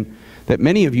congregation that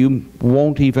many of you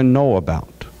won't even know about.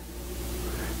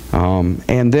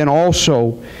 And then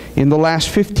also, in the last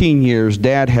 15 years,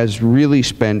 Dad has really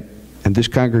spent, and this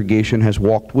congregation has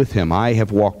walked with him. I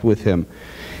have walked with him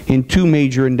in two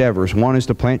major endeavors. One is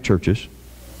to plant churches,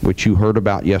 which you heard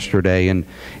about yesterday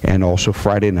and also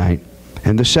Friday night.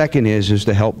 And the second is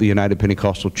to help the United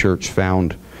Pentecostal Church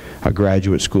found a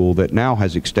graduate school that now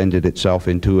has extended itself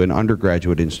into an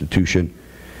undergraduate institution.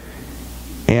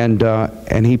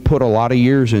 And he put a lot of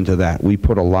years into that. We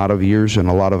put a lot of years and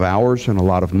a lot of hours and a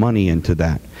lot of money into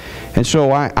that. And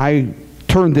so I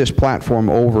turned this platform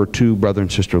over to Brother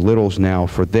and Sister Littles now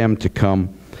for them to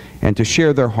come and to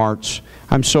share their hearts.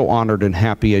 I'm so honored and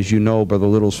happy. As you know, Brother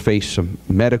Littles faced some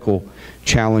medical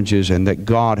challenges, and that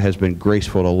God has been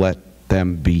graceful to let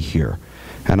them be here.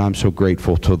 And I'm so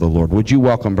grateful to the Lord. Would you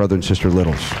welcome Brother and Sister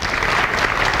Littles?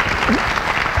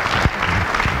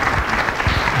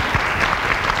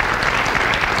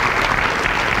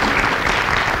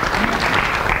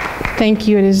 Thank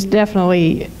you. It is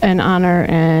definitely an honor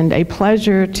and a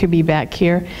pleasure to be back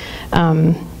here.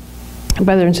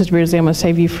 Brother and Sister Beardsley, I'm going to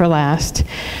save you for last.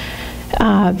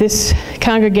 This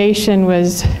congregation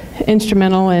was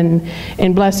instrumental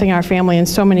in blessing our family in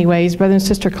so many ways. Brother and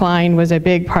Sister Klein was a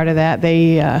big part of that.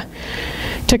 They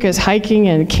took us hiking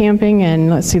and camping,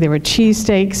 and let's see, there were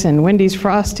cheesesteaks and Wendy's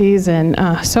Frosties,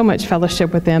 and so much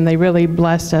fellowship with them. They really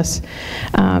blessed us.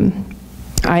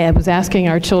 I was asking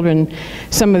our children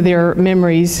some of their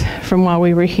memories from while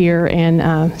we were here,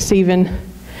 and Stephen,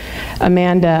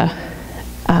 Amanda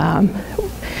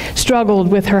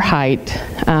struggled with her height.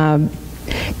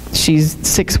 She's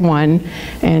 6'1",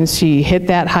 and she hit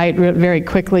that height very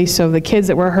quickly, so the kids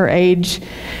that were her age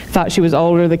thought she was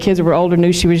older. The kids that were older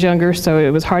knew she was younger, so it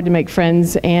was hard to make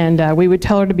friends, and we would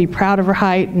tell her to be proud of her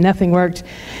height. Nothing worked.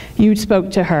 You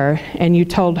spoke to her, and you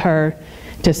told her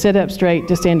to sit up straight,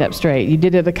 to stand up straight. You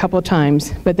did it a couple of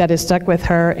times, but that has stuck with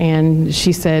her, and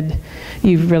she said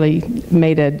you've really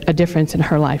made a difference in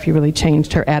her life. You really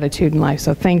changed her attitude in life,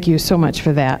 so thank you so much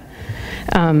for that.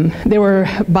 There were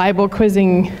Bible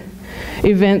quizzing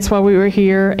events while we were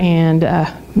here, and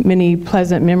many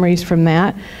pleasant memories from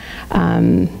that.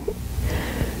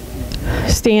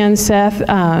 Stan,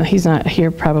 Seth, he's not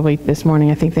here probably this morning.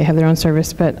 I think they have their own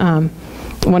service, but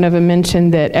one of them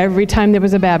mentioned that every time there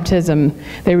was a baptism,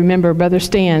 they remember Brother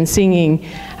Stan singing,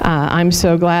 "I'm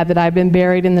so glad that I've been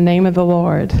buried in the name of the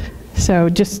Lord." So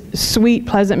just sweet,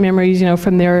 pleasant memories, you know,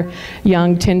 from their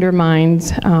young, tender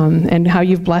minds, and how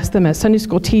you've blessed them as Sunday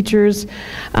school teachers.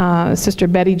 Sister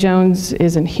Betty Jones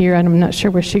isn't here, and I'm not sure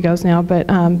where she goes now, but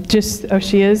oh,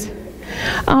 she is?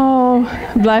 Oh,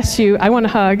 bless you. I want a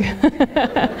hug.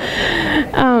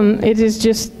 It is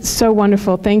just so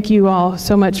wonderful. Thank you all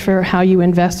so much for how you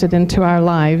invested into our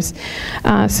lives.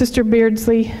 Sister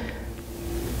Beardsley.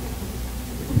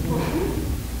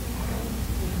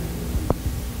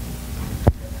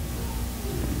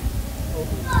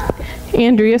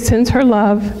 Andrea sends her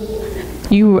love.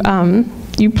 You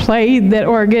played that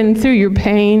organ through your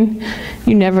pain.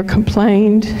 You never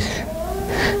complained.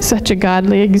 Such a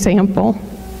godly example.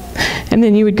 And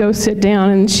then you would go sit down,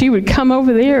 and she would come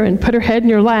over there and put her head in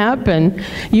your lap, and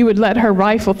you would let her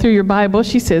rifle through your Bible.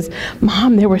 She says,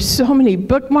 "Mom, there were so many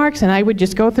bookmarks," and I would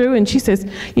just go through, and she says,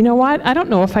 "You know what? I don't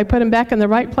know if I put them back in the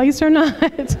right place or not."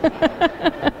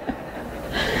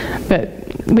 But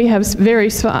we have very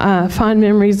fond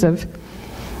memories of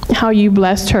how you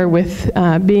blessed her with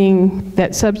being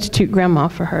that substitute grandma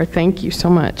for her. Thank you so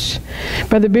much.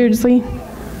 Brother Beardsley,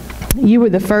 you were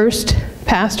the first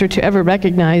pastor to ever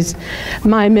recognize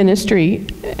my ministry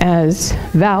as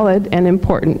valid and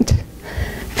important.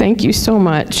 Thank you so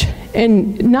much.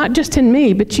 And not just in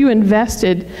me, but you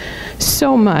invested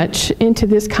so much into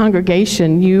this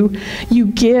congregation. You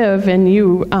give, and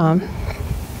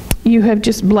you have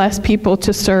just blessed people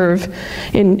to serve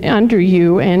under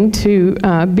you, and to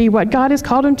be what God has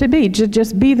called them to be, to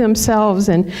just be themselves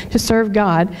and to serve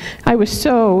God. I was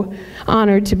so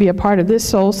honored to be a part of this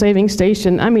soul-saving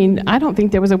station. I mean, I don't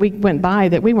think there was a week went by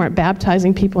that we weren't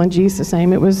baptizing people in Jesus'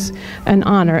 name. It was an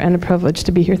honor and a privilege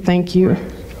to be here. Thank you.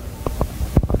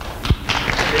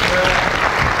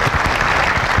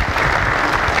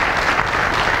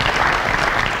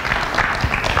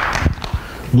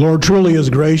 The Lord truly is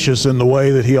gracious in the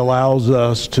way that He allows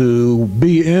us to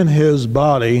be in His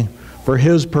body for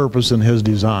His purpose and His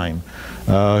design.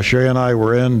 Sherry and I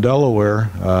were in Delaware,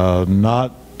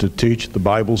 not to teach the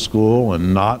Bible school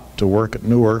and not to work at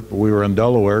Newark, but we were in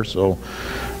Delaware so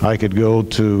I could go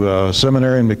to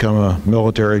seminary and become a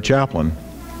military chaplain.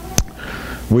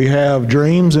 We have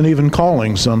dreams and even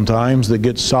callings sometimes that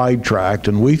get sidetracked,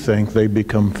 and we think they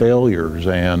become failures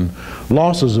and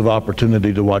losses of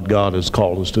opportunity to what God has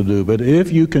called us to do. But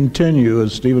if you continue,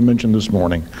 as Stephen mentioned this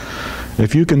morning,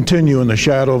 if you continue in the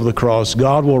shadow of the cross,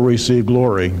 God will receive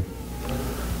glory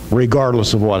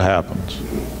regardless of what happens.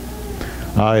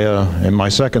 In my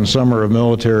second summer of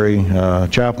military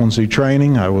chaplaincy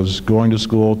training, I was going to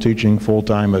school teaching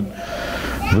full-time at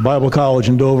the Bible College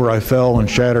in Dover. I fell and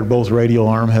shattered both radial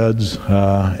arm heads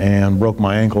and broke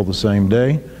my ankle the same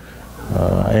day.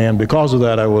 And because of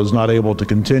that, I was not able to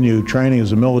continue training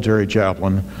as a military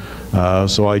chaplain,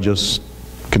 so I just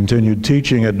continued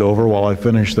teaching at Dover while I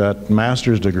finished that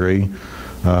master's degree.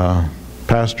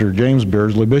 Pastor James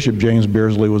Beardsley, Bishop James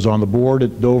Beardsley, was on the board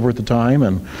at Dover at the time,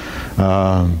 and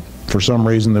for some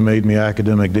reason they made me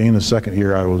academic dean the second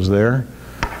year I was there,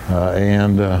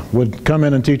 and would come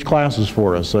in and teach classes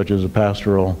for us, such as a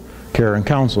pastoral care and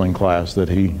counseling class that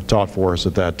he taught for us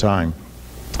at that time.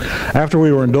 After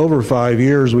we were in Dover 5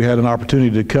 years, we had an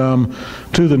opportunity to come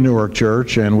to the Newark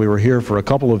church, and we were here for a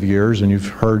couple of years, and you've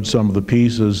heard some of the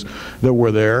pieces that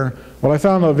were there. What I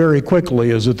found out very quickly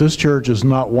is that this church is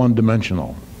not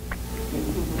one-dimensional.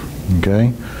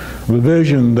 Okay? The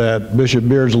vision that Bishop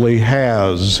Beardsley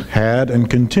has had and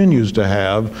continues to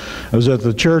have is that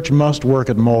the church must work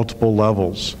at multiple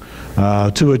levels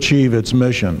to achieve its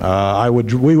mission.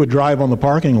 We would drive on the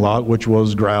parking lot, which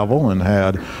was gravel and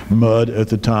had mud at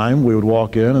the time. We would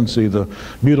walk in and see the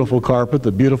beautiful carpet,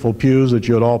 the beautiful pews that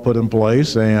you had all put in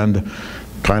place, and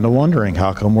kind of wondering,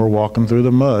 how come we're walking through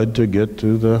the mud to get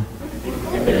to the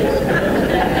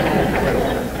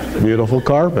beautiful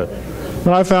carpet?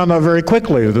 And I found out very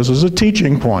quickly that this is a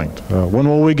teaching point. When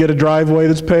will we get a driveway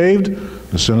that's paved?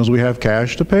 As soon as we have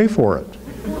cash to pay for it.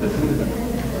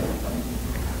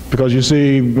 Because you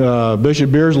see,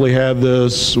 Bishop Beardsley had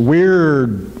this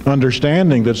weird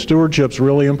understanding that stewardship's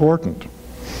really important.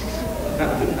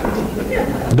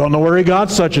 Don't know where he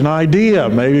got such an idea,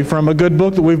 maybe from a good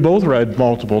book that we've both read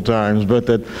multiple times, but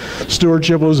that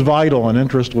stewardship was vital and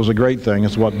interest was a great thing.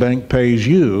 It's what bank pays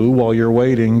you while you're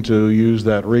waiting to use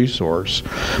that resource.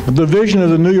 But the vision of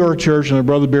the New York church and of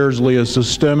Brother Beardsley is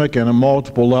systemic and at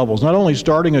multiple levels. Not only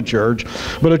starting a church,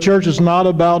 but a church is not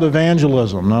about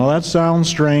evangelism. Now that sounds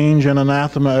strange and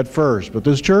anathema at first, but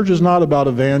this church is not about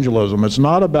evangelism. It's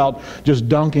not about just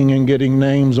dunking and getting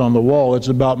names on the wall. It's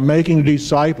about making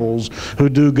disciples who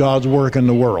do God's work in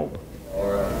the world.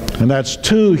 And that's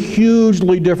two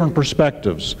hugely different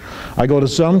perspectives. I go to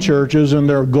some churches and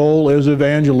their goal is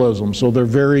evangelism, so they're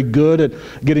very good at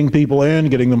getting people in,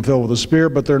 getting them filled with the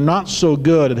Spirit, but they're not so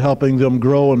good at helping them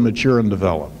grow and mature and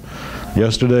develop.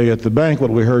 Yesterday at the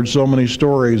banquet, we heard so many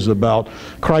stories about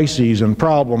crises and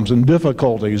problems and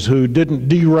difficulties who didn't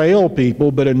derail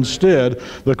people, but instead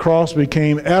the cross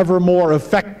became ever more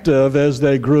effective as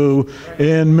they grew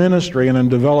in ministry and in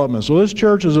development. So this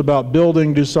church is about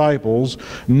building disciples,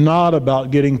 not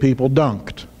about getting people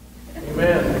dunked.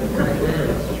 Amen.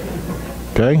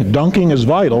 Okay, dunking is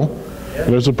vital.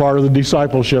 It's a part of the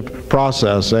discipleship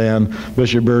process, and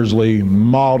Bishop Beardsley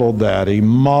modeled that. He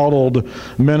modeled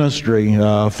ministry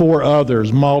for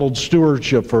others, modeled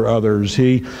stewardship for others.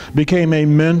 He became a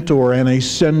mentor and a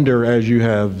sender, as you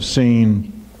have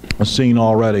seen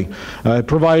already. It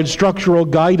provided structural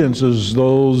guidance as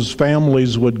those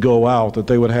families would go out, that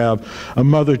they would have a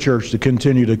mother church to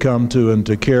continue to come to and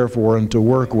to care for and to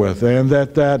work with, and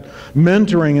that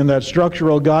mentoring and that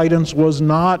structural guidance was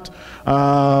not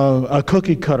a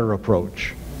cookie cutter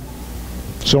approach.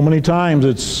 So many times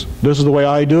this is the way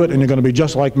I do it and you're going to be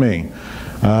just like me.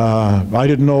 I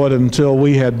didn't know it until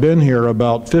we had been here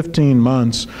about 15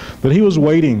 months that he was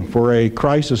waiting for a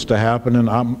crisis to happen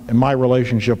in my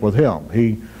relationship with him.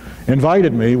 He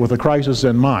invited me with a crisis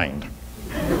in mind.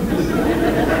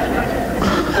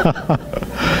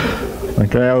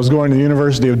 Okay, I was going to the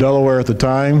University of Delaware at the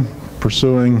time,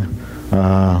 pursuing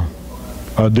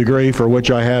a degree for which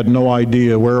I had no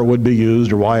idea where it would be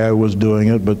used or why I was doing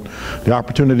it, but the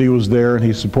opportunity was there and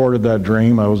he supported that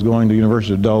dream. I was going to the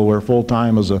University of Delaware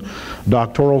full-time as a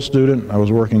doctoral student. I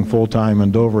was working full-time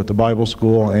in Dover at the Bible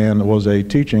school and was a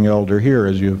teaching elder here,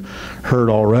 as you've heard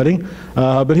already.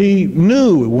 But he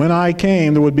knew when I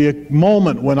came there would be a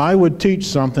moment when I would teach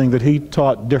something that he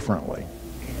taught differently.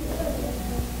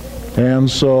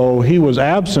 And so he was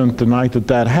absent the night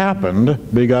that happened,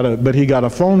 but he got a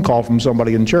phone call from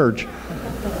somebody in church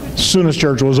as soon as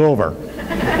church was over.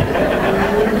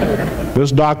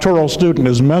 This doctoral student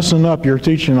is messing up your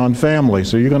teaching on family,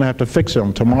 so you're going to have to fix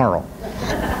him tomorrow.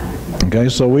 Okay,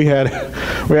 so we had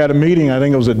a meeting, I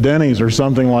think it was at Denny's or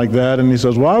something like that, and he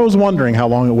says, well, I was wondering how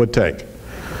long it would take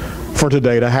for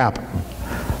today to happen.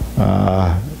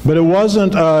 But it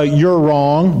wasn't, you're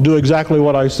wrong, do exactly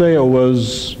what I say. It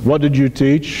was, what did you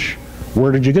teach?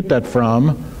 Where did you get that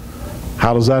from?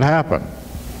 How does that happen?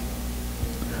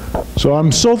 So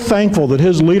I'm so thankful that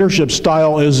his leadership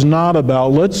style is not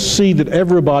about, let's see that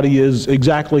everybody is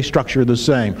exactly structured the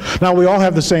same. Now, we all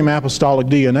have the same apostolic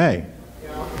DNA.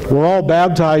 We're all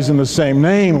baptized in the same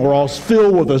name. We're all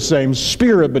filled with the same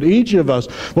Spirit, but each of us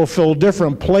will fill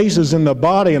different places in the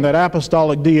body, and that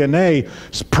apostolic DNA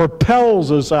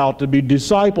propels us out to be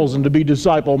disciples and to be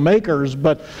disciple makers.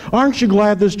 But aren't you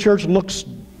glad this church looks,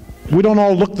 we don't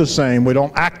all look the same. We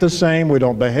don't act the same. We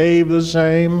don't behave the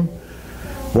same.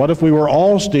 What if we were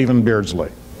all Stephen Beardsley?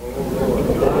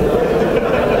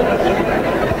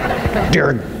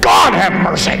 Dear God, have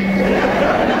mercy.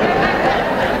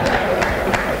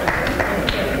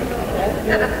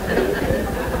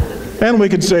 And we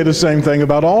could say the same thing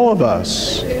about all of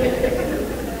us.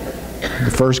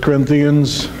 The 1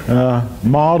 Corinthians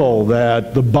model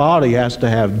that the body has to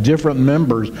have different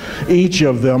members, each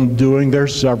of them doing their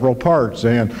several parts.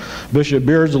 And Bishop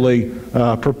Beardsley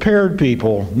prepared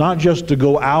people not just to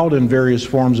go out in various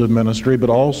forms of ministry,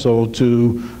 but also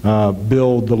to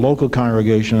build the local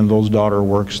congregation and those daughter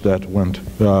works that went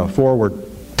forward.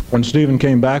 When Stephen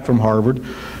came back from Harvard,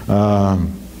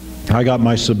 I got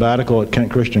my sabbatical at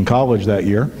Kent Christian College that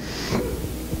year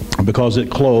because it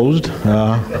closed.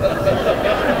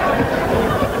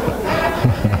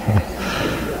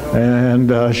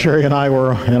 And Sherry and I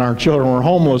and our children were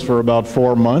homeless for about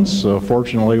 4 months.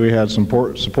 Fortunately, we had some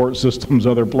support systems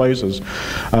other places.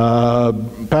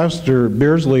 Pastor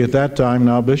Beardsley at that time,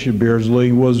 now Bishop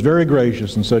Beardsley, was very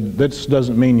gracious and said, "This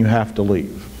doesn't mean you have to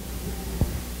leave.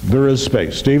 There is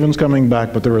space. Stephen's coming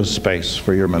back, but there is space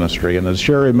for your ministry." And as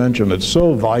Sherry mentioned, it's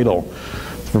so vital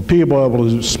for people able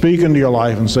to speak into your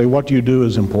life and say, what you do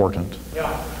is important.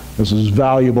 Yeah. This is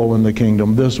valuable in the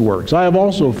kingdom. This works. I have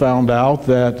also found out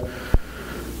that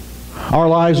our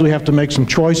lives, we have to make some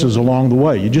choices along the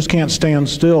way. You just can't stand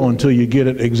still until you get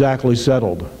it exactly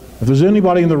settled. If there's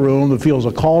anybody in the room that feels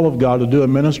a call of God to do a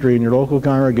ministry in your local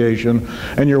congregation,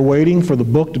 and you're waiting for the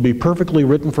book to be perfectly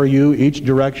written for you, each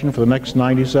direction for the next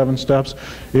 97 steps,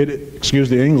 excuse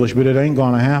the English, but it ain't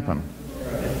going to happen.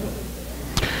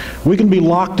 We can be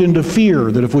locked into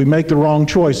fear that if we make the wrong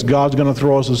choice, God's going to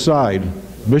throw us aside.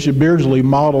 Bishop Beardsley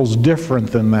models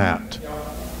different than that.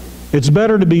 It's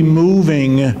better to be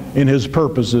moving in His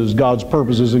purposes, God's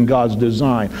purposes and God's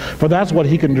design. For that's what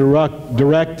He can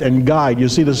direct and guide. You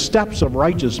see, the steps of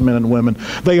righteous men and women,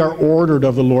 they are ordered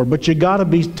of the Lord, but you got to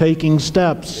be taking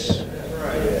steps.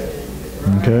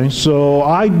 Okay, so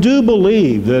I do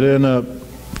believe that in a,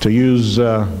 to use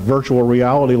virtual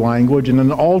reality language, in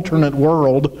an alternate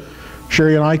world,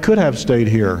 Sherry and I could have stayed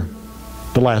here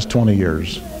the last 20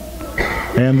 years.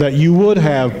 And that you would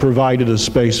have provided a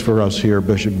space for us here,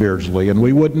 Bishop Beardsley, and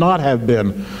we would not have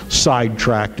been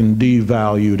sidetracked and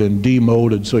devalued and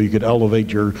demoted so you could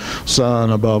elevate your son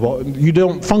above all. You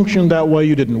don't function that way.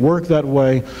 You didn't work that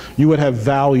way. You would have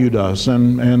valued us,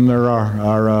 and there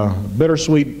are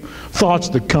bittersweet thoughts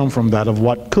that come from that of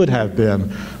what could have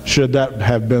been, should that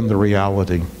have been the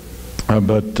reality.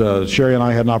 But Sherry and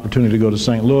I had an opportunity to go to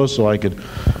St. Louis so I could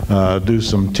do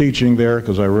some teaching there,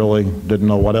 because I really didn't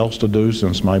know what else to do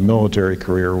since my military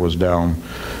career was down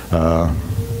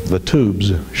the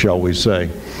tubes, shall we say.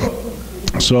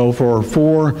 So for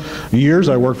 4 years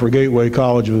I worked for Gateway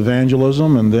College of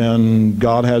Evangelism, and then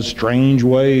God has strange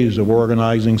ways of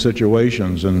organizing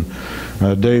situations. And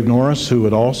Dave Norris, who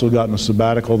had also gotten a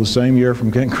sabbatical the same year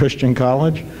from Kent Christian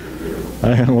College,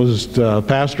 and was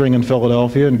pastoring in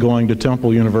Philadelphia and going to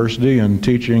Temple University and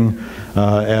teaching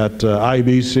at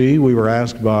IBC. We were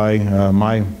asked by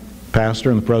my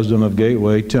pastor and the president of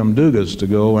Gateway, Tim Dugas, to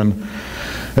go and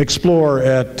explore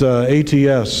at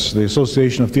ATS, the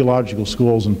Association of Theological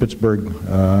Schools in Pittsburgh,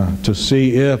 to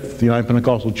see if the United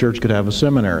Pentecostal Church could have a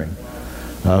seminary.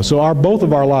 So both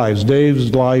of our lives,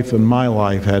 Dave's life and my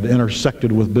life, had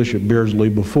intersected with Bishop Beardsley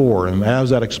before. And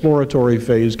as that exploratory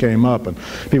phase came up and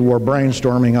people were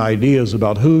brainstorming ideas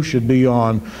about who should be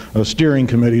on steering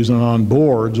committees and on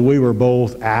boards, we were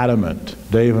both adamant.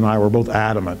 Dave and I were both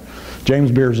adamant. James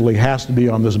Beardsley has to be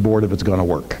on this board if it's going to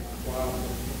work.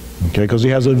 Okay, because he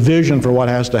has a vision for what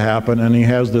has to happen, and he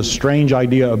has this strange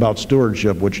idea about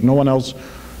stewardship, which no one else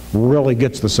really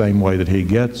gets the same way that he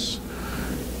gets.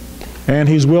 And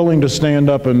he's willing to stand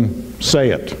up and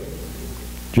say it.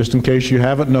 Just in case you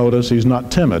haven't noticed, he's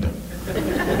not timid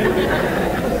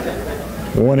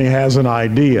when he has an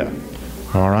idea.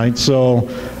 All right, so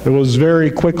it was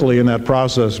very quickly in that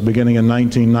process, beginning in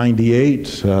 1998,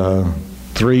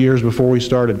 3 years before we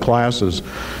started classes.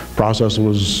 Process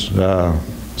was,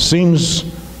 seems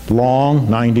long,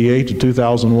 98 to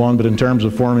 2001, but in terms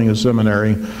of forming a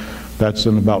seminary, that's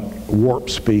in about warp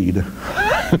speed.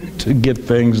 To get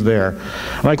things there.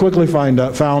 And I quickly found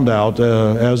out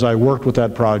as I worked with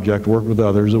that project, worked with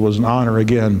others, it was an honor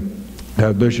again to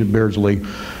have Bishop Beardsley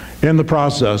in the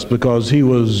process, because he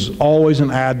was always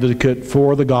an advocate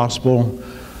for the gospel,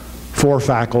 for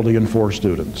faculty and for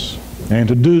students. And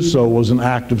to do so was an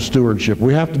act of stewardship.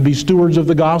 We have to be stewards of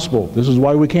the gospel. This is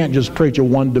why we can't just preach a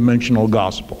one-dimensional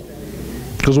gospel,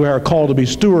 because we are called to be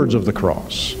stewards of the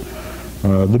cross.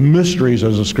 The mysteries,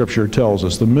 as the scripture tells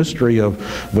us, the mystery of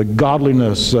the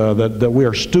godliness, that we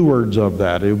are stewards of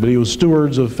that. But he was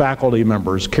stewards of faculty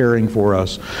members caring for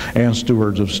us and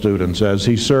stewards of students, as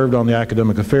he served on the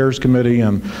Academic Affairs Committee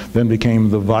and then became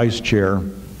the vice chair,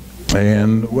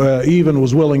 and even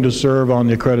was willing to serve on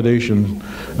the accreditation,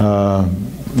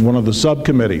 one of the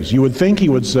subcommittees. You would think he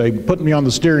would say, put me on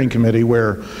the steering committee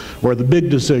where the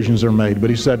big decisions are made, but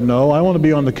he said, no, I want to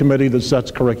be on the committee that sets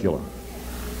curriculum.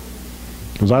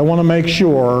 Because I want to make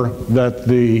sure that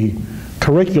the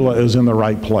curricula is in the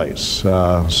right place.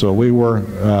 So we were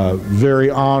very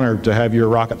honored to have your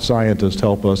rocket scientist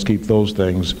help us keep those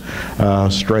things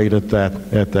straight at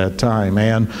that time.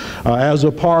 And as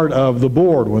a part of the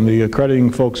board, when the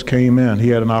accrediting folks came in, he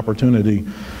had an opportunity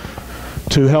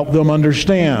to help them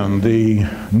understand the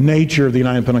nature of the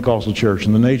United Pentecostal Church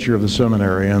and the nature of the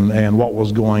seminary and what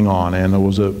was going on. And it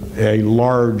was a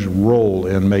large role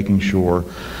in making sure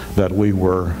that we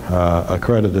were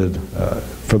accredited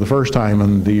for the first time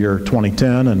in the year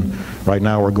 2010, and right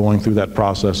now we're going through that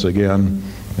process again.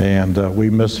 And we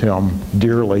miss him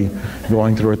dearly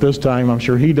going through it this time. I'm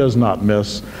sure he does not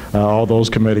miss all those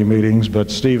committee meetings, but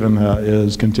Stephen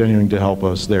is continuing to help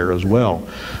us there as well.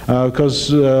 Because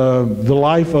the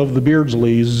life of the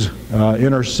Beardsleys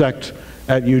intersect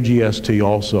at UGST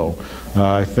also.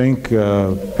 I think,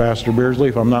 Pastor Beardsley,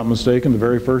 if I'm not mistaken, the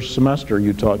very first semester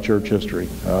you taught church history.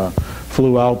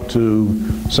 Flew out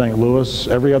to St. Louis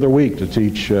every other week to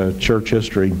teach church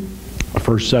history, the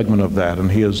first segment of that,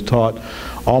 and he has taught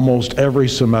almost every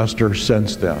semester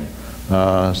since then.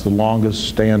 It's the longest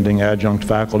standing adjunct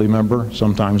faculty member,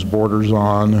 sometimes borders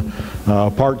on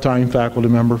part-time faculty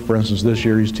member. For instance, this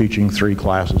year he's teaching 3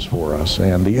 classes for us,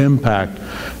 and the impact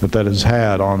that has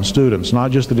had on students,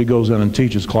 not just that he goes in and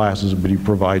teaches classes, but he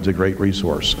provides a great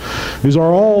resource. These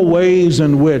are all ways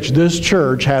in which this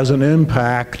church has an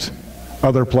impact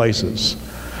other places.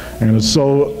 And it's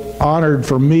so honored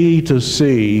for me to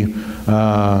see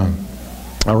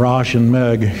Arash and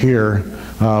Meg here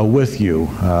with you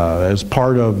as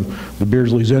part of the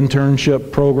Beardsleys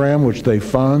internship program, which they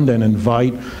fund and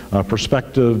invite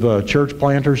prospective church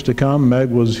planters to come.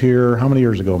 Meg was here, how many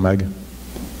years ago, Meg?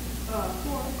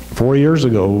 4 years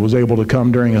ago, was able to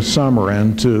come during a summer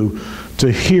and to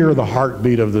hear the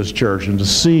heartbeat of this church and to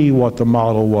see what the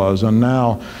model was. And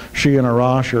now she and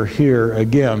Arash are here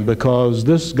again because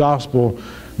this gospel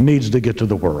needs to get to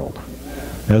the world.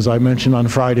 As I mentioned on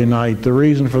Friday night, the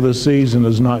reason for this season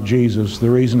is not Jesus. The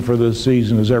reason for this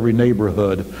season is every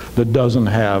neighborhood that doesn't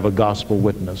have a gospel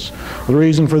witness. The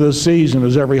reason for this season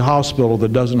is every hospital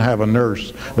that doesn't have a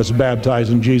nurse that's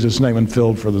baptized in Jesus' name and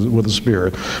filled with the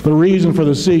Spirit. The reason for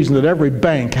the season that every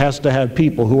bank has to have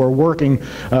people who are working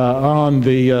on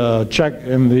the check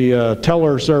and the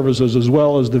teller services as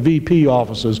well as the VP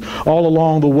offices. All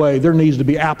along the way, there needs to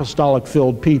be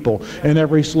apostolic-filled people in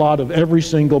every slot of every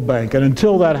single bank. And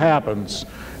until that happens,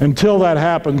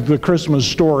 the Christmas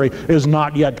story is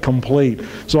not yet complete.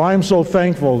 So I'm so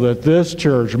thankful that this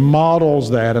church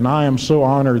models that, and I am so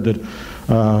honored that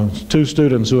 2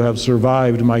 students who have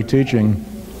survived my teaching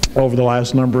over the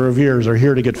last number of years are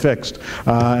here to get fixed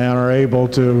and are able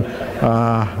to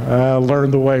learn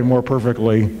the way more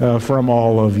perfectly from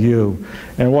all of you.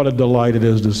 And what a delight it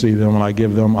is to see them, and I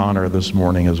give them honor this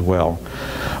morning as well.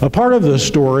 A part of this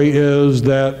story is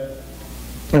that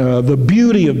the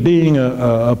beauty of being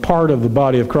a part of the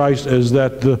body of Christ is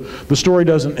that the story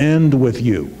doesn't end with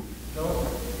you.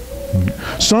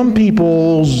 Some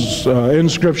people's, in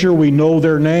Scripture, we know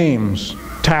their names.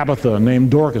 Tabitha,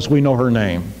 named Dorcas, we know her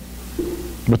name.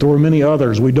 But there were many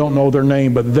others, we don't know their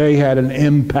name, but they had an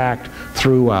impact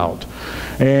throughout.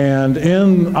 And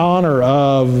in honor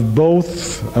of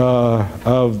both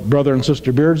of Brother and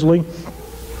Sister Beardsley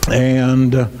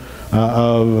and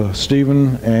of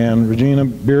Stephen and Regina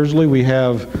Beardsley, we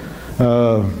have,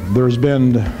 there's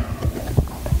been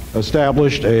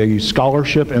established a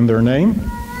scholarship in their name.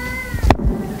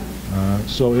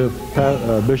 So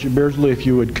if Bishop Beardsley, if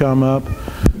you would come up,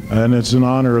 and it's in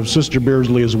honor of Sister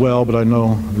Beardsley as well, but I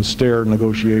know the stair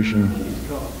negotiation.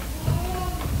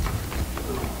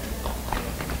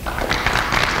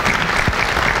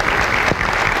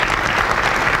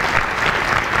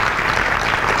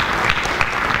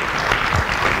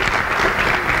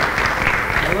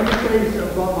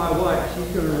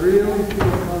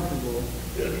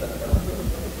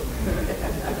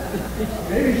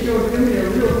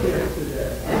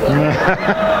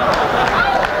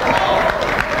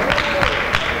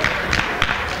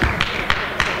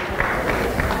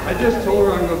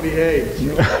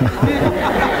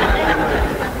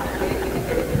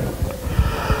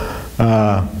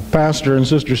 Pastor and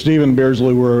Sister Stephen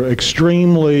Beardsley were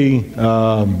extremely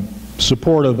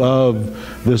supportive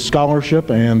of this scholarship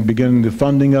and beginning the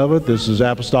funding of it. This is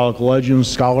Apostolic Legends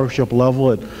scholarship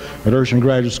level at Urshan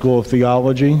Graduate School of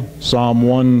Theology. Psalm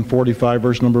 145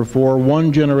 verse number 4,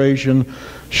 one generation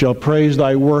shall praise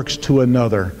thy works to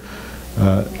another.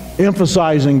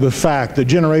 Emphasizing the fact that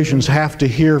generations have to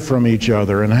hear from each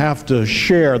other and have to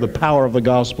share the power of the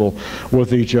gospel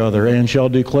with each other, and shall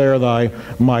declare thy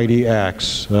mighty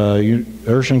acts.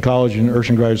 Urshan College and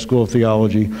Urshan Graduate School of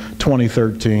Theology,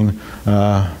 2013.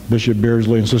 Bishop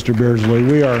Beardsley and Sister Beardsley,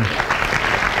 we are...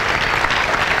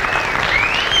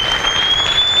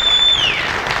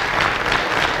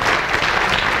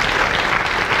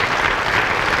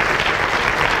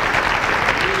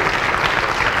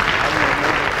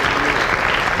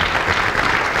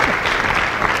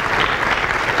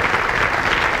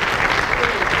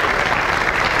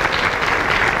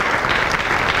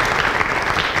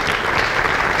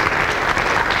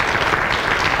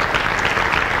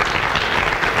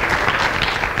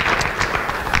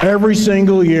 Every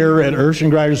single year at Urshan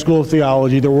Graduate School of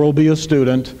Theology, there will be a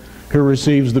student who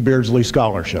receives the Beardsley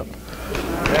Scholarship.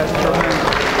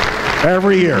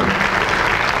 Every year.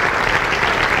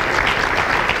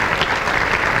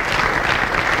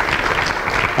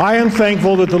 I am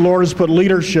thankful that the Lord has put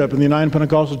leadership in the United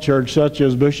Pentecostal Church, such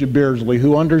as Bishop Beardsley,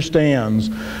 who understands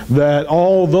that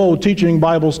although teaching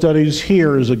Bible studies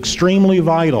here is extremely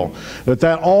vital,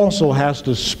 that also has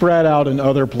to spread out in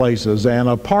other places. And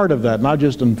a part of that, not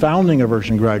just in founding of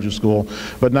Urshan Graduate School,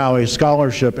 but now a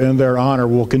scholarship in their honor,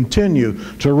 will continue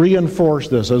to reinforce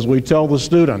this as we tell the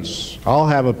students. I'll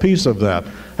have a piece of that.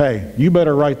 Hey, you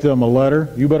better write them a letter.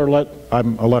 You better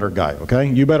I'm a letter guy, okay?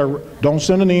 You better, don't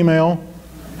send an email.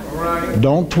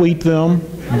 Don't tweet them.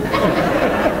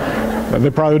 They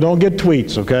probably don't get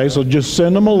tweets, okay? So just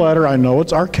send them a letter. I know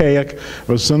it's archaic,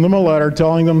 but send them a letter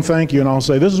telling them thank you, and I'll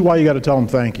say, this is why you got to tell them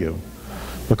thank you.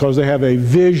 Because they have a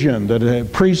vision that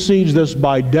precedes this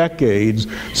by decades,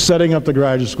 setting up the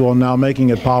graduate school and now making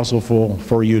it possible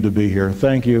for you to be here.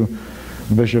 Thank you,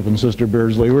 Bishop and Sister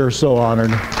Beardsley. We're so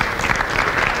honored.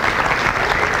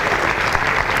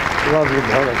 Love you,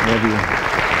 brother. Love you.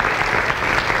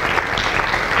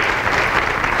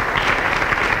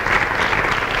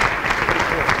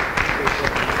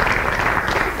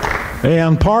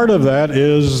 And part of that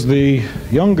is the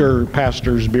younger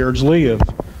pastors, Beardsley. If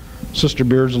Sister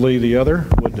Beardsley, the other,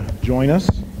 would join us.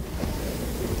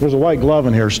 There's a white glove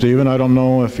in here, Stephen. I don't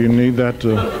know if you need that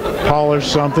to polish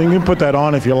something. You can put that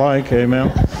on if you like.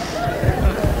 Amen.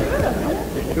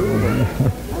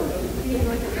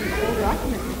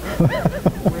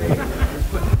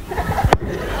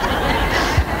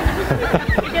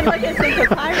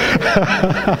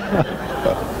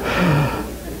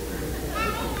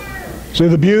 See,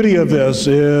 the beauty of this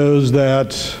is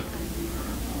that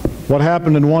what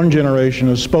happened in one generation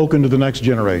is spoken to the next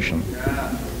generation.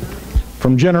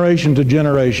 From generation to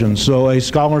generation. So a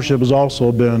scholarship has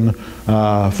also been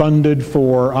funded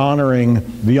for honoring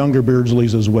the younger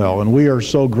Beardsleys as well. And we are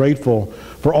so grateful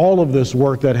for all of this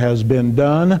work that has been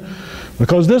done,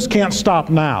 because this can't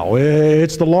stop now.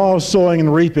 It's the law of sowing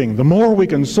and reaping. The more we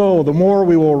can sow, the more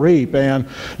we will reap. And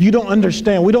you don't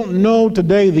understand. We don't know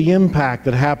today the impact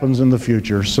that happens in the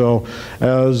future. So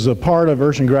as a part of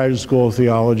Urshan Graduate School of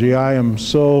Theology, I am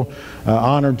so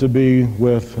honored to be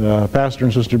with Pastor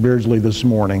and Sister Beardsley this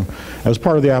morning as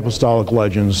part of the Apostolic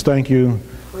Legends. Thank you,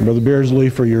 Brother Beardsley,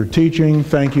 for your teaching.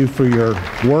 Thank you for your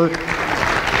work.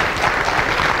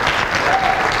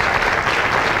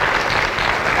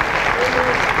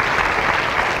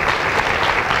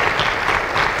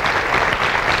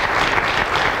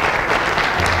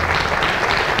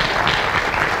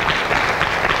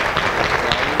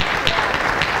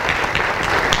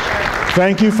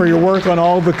 Thank you for your work on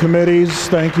all the committees.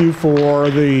 Thank you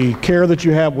for the care that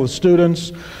you have with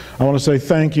students. I want to say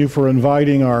thank you for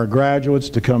inviting our graduates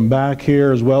to come back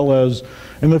here, as well as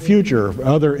in the future,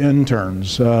 other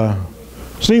interns.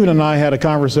 Stephen and I had a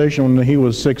conversation when he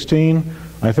was 16.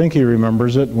 I think he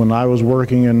remembers it, when I was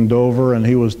working in Dover and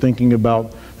he was thinking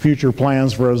about future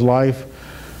plans for his life.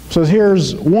 So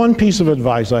here's one piece of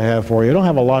advice I have for you. I don't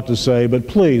have a lot to say, but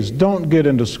please don't get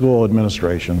into school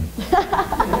administration.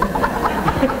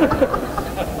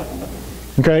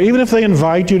 Okay, even if they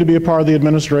invite you to be a part of the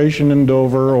administration in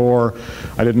Dover, or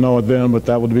I didn't know it then, but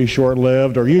that would be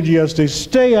short-lived, or UGSD,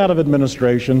 stay out of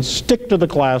administration, stick to the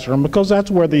classroom, because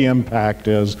that's where the impact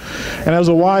is. And as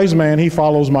a wise man, he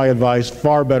follows my advice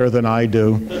far better than I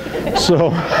do.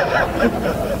 So,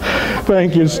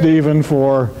 thank you, Stephen,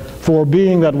 for for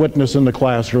being that witness in the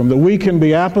classroom, that we can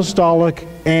be apostolic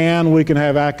and we can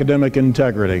have academic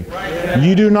integrity.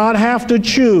 You do not have to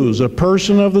choose a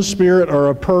person of the Spirit or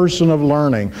a person of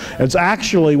learning. It's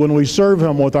actually when we serve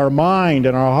Him with our mind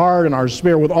and our heart and our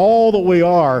spirit, with all that we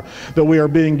are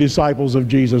being disciples of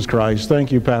Jesus Christ.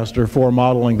 Thank you, Pastor, for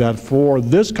modeling that for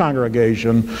this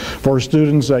congregation, for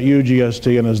students at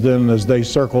UGST, and as they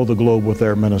circle the globe with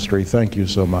their ministry. Thank you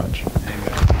so much.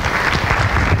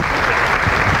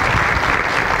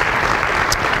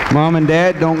 Mom and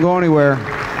Dad, don't go anywhere.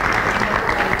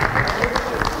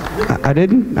 I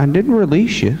didn't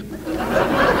release you.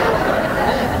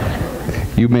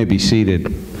 You may be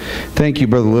seated. Thank you,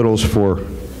 Brother Littles, for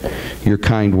your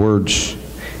kind words.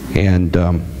 And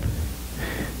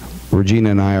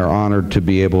Regina and I are honored to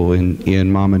be able, in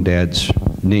Mom and Dad's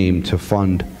name, to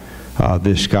fund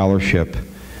this scholarship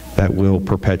that will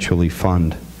perpetually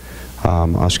fund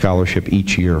a scholarship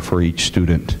each year for each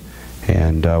student.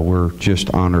 And we're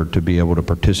just honored to be able to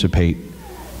participate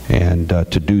and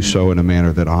to do so in a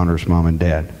manner that honors Mom and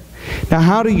Dad. Now,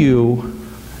 how do you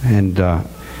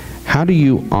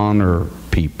honor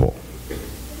people?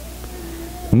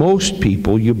 Most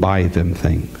people, you buy them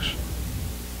things.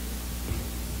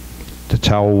 That's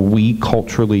how we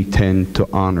culturally tend to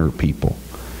honor people.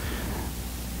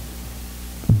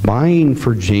 Buying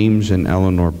for James and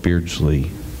Eleanor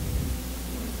Beardsley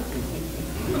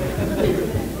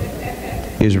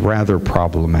is rather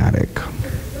problematic.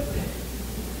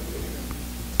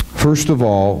 First of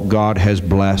all, God has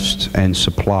blessed and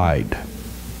supplied.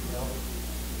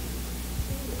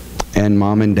 And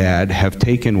Mom and Dad have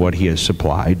taken what He has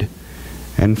supplied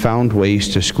and found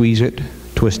ways to squeeze it,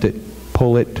 twist it,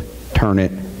 pull it, turn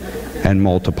it, and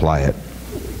multiply it.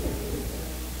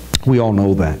 We all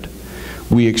know that.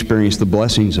 We experience the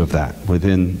blessings of that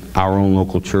within our own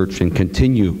local church and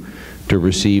continue to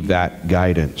receive that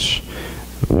guidance.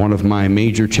 One of my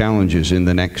major challenges in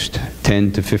the next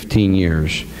 10 to 15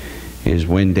 years is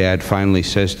when Dad finally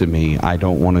says to me, I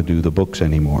don't want to do the books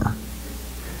anymore.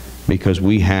 Because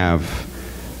we have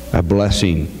a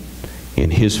blessing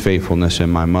in his faithfulness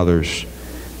and my mother's,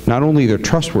 not only their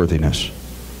trustworthiness,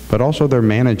 but also their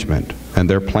management and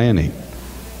their planning.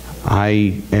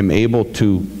 I am able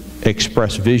to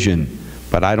express vision,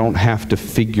 but I don't have to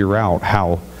figure out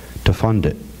how to fund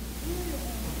it.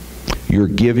 Your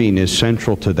giving is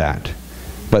central to that,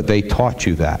 but they taught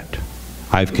you that.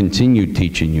 I've continued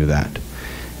teaching you that.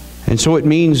 And so it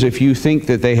means if you think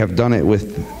that they have done it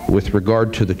with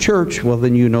regard to the church, well,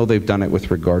 then you know they've done it with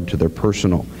regard to their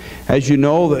personal. As you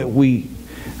know, that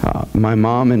my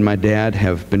mom and my dad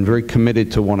have been very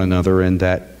committed to one another, and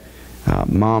that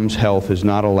Mom's health has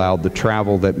not allowed the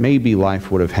travel that maybe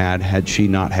life would have had she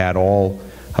not had all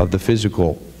of the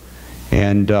physical.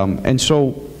 And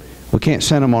so we can't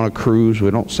send them on a cruise.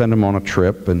 We don't send them on a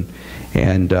trip. And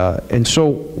so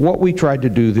what we tried to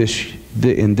do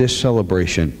in this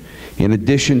celebration, in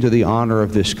addition to the honor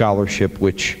of this scholarship,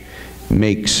 which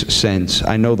makes sense.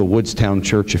 I know the Woodstown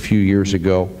Church a few years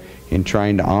ago, in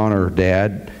trying to honor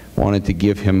Dad, wanted to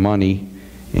give him money,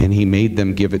 and he made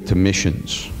them give it to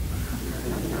missions.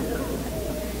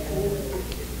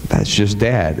 That's just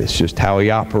Dad. It's just how he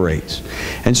operates.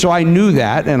 And so I knew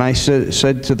that, and I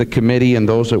said to the committee and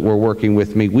those that were working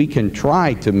with me, we can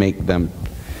try to make them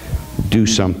do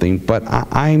something, but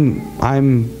I know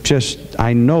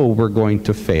we're going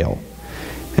to fail.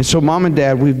 And so Mom and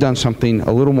Dad, we've done something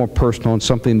a little more personal and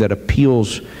something that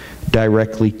appeals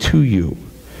directly to you.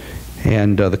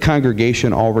 And the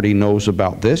congregation already knows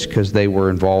about this because they were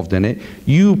involved in it.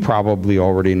 You probably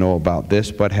already know about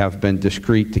this, but have been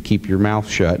discreet to keep your mouth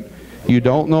shut. You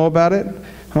don't know about it?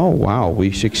 Oh, wow,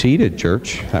 we succeeded,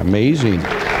 church. Amazing.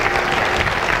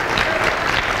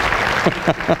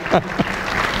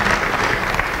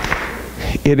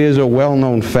 It is a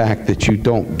well-known fact that you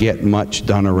don't get much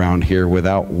done around here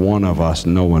without one of us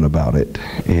knowing about it.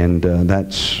 And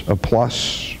that's a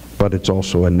plus, but it's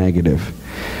also a negative.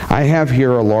 I have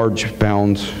here a large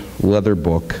bound leather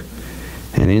book,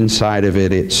 and inside of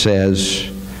it, it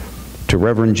says, to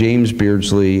Reverend James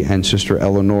Beardsley and Sister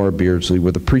Eleanor Beardsley,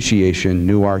 with appreciation,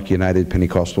 Newark United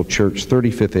Pentecostal Church,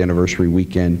 35th Anniversary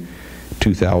Weekend,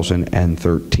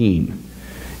 2013.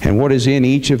 And what is in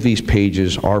each of these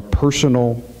pages are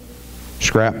personal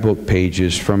scrapbook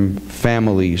pages from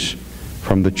families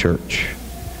from the church.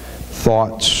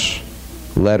 Thoughts,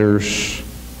 letters,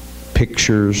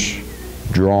 pictures,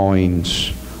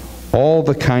 drawings, all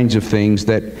the kinds of things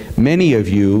that many of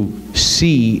you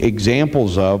see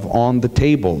examples of on the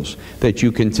tables that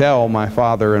you can tell my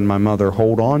father and my mother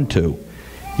hold on to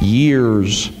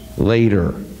years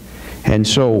later. And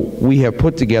so we have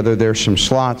put together, there's some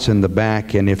slots in the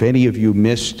back, and if any of you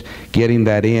missed getting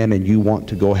that in and you want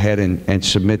to go ahead and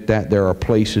submit that, there are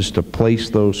places to place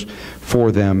those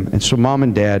for them. And so Mom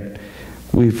and Dad,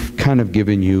 we've kind of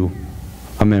given you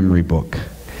a memory book.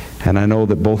 And I know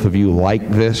that both of you like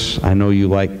this. I know you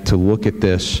like to look at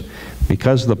this,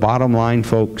 because the bottom line,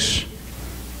 folks,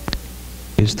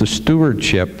 is the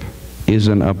stewardship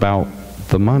isn't about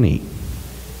the money.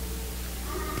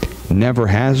 Never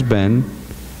has been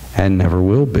and never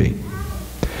will be.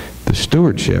 The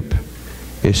stewardship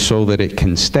is so that it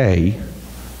can stay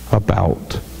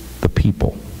about the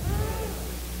people.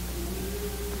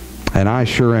 And I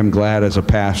sure am glad as a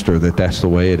pastor that that's the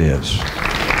way it is.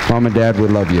 Mom and Dad, we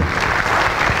love you. You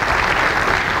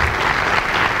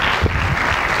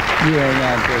hang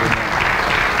on for a minute.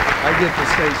 I get to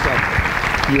say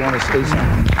something. You want to say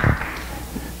something?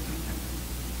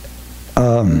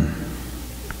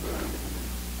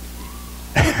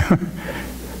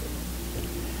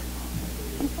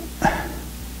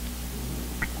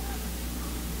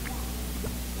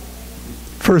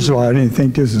 First of all, I didn't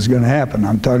think this was going to happen.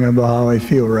 I'm talking about how I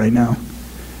feel right now.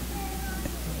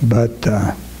 But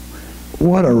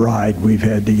what a ride we've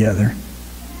had together.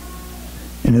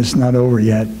 And it's not over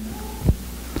yet.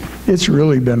 It's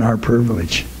really been our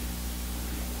privilege.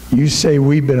 You say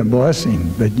we've been a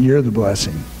blessing, but you're the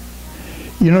blessing.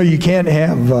 You know, you can't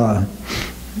have,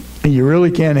 you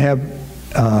really can't have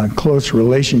close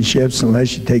relationships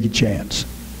unless you take a chance.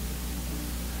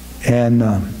 And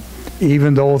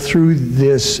even though through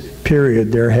this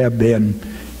period there have been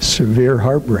severe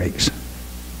heartbreaks,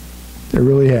 there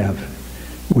really have.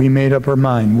 We made up our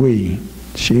mind,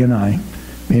 she and I,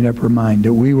 made up our mind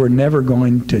that we were never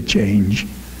going to change,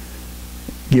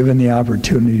 given the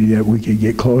opportunity that we could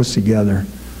get close together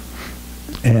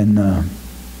and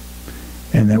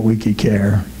that we could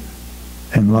care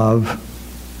and love.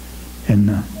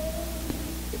 And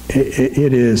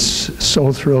it is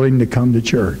so thrilling to come to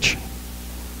church.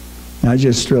 Not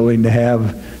just thrilling to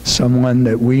have someone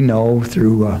that we know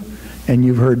through, and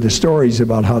you've heard the stories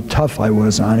about how tough I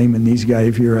was on him, and these guys,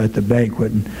 if you're at the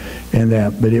banquet and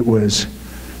that, but it was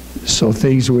so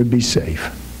things would be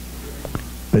safe.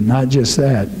 But not just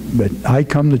that, but I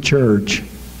come to church,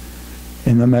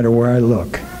 and no matter where I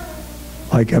look,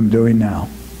 like I'm doing now,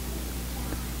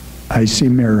 I see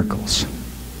miracles.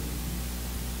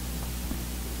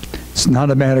 It's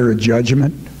not a matter of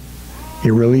judgment.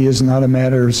 It really is not a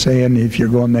matter of saying if you're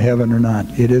going to heaven or not.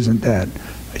 It isn't that.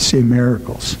 I see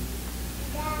miracles.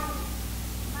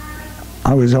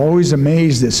 I was always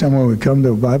amazed that someone would come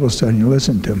to a Bible study and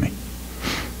listen to me.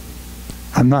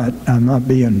 I'm not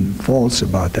being false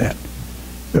about that.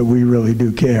 But we really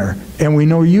do care. And we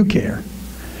know you care.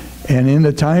 And in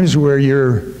the times where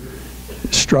you're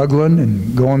struggling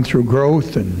and going through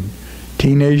growth and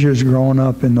teenagers growing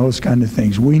up and those kind of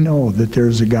things, we know that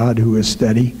there's a God who is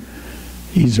steady.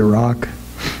 He's a rock,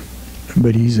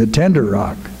 but he's a tender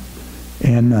rock.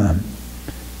 And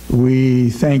we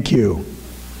thank you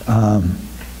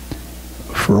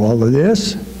for all of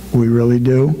this. We really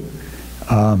do.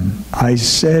 I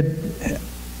said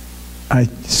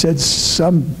to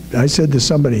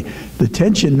somebody, the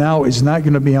tension now is not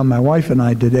going to be on my wife and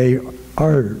I today,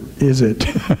 or is it?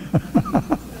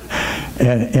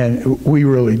 and we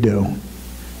really do.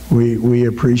 We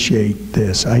appreciate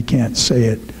this. I can't say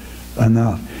it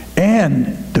enough.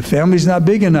 And the family's not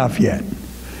big enough yet.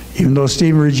 Even though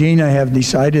Steve and Regina have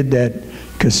decided that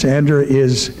Cassandra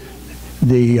is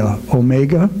the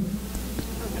Omega,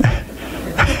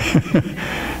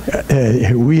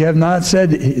 we have not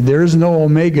said there is no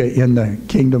Omega in the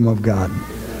kingdom of God.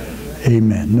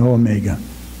 Amen. No Omega.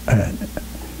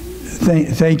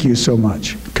 Thank you so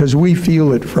much, because we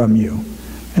feel it from you,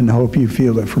 and hope you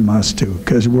feel it from us too,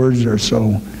 because words are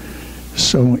so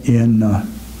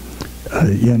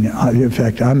in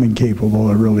fact, I'm incapable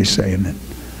of really saying it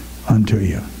unto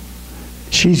you.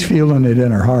 She's feeling it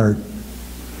in her heart.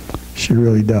 She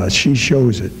really does. She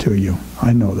shows it to you.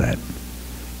 I know that.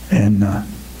 And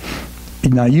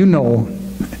now you know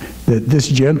that this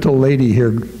gentle lady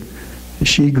here,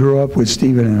 she grew up with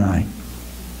Stephen and I.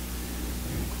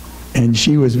 And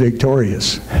she was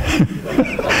victorious.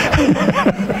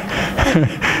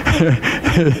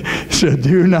 So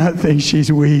do not think she's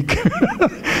weak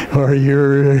or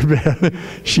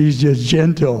she's just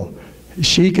gentle.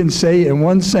 She can say in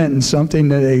one sentence something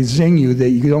that they zing you that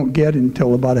you don't get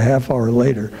until about a half hour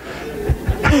later.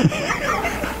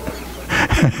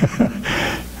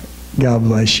 God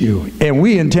bless you. And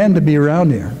we intend to be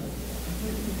around here.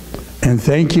 And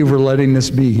thank you for letting us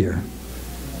be here.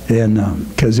 And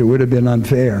because it would have been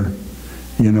unfair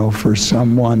you know, for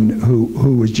someone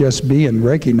who was just being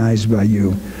recognized by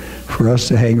you, for us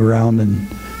to hang around and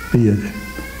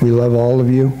we love all of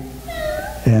you.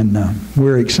 And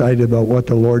we're excited about what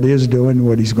the Lord is doing,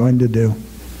 what He's going to do.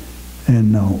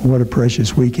 And what a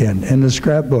precious weekend. And the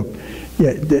scrapbook,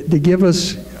 yeah, to give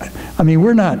us, I mean,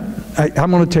 we're not,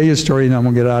 I'm going to tell you a story and I'm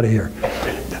going to get out of here.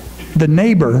 The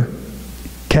neighbor,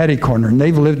 Catty Corner, and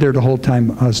they've lived there the whole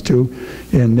time, us two,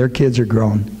 and their kids are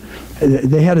grown.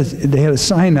 They had a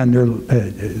sign on their,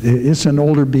 it's an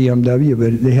older BMW,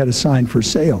 but they had a sign for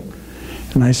sale.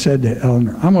 And I said to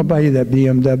Eleanor, I'm going to buy you that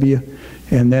BMW,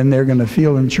 and then they're going to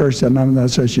feel in church that I'm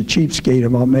not such a cheapskate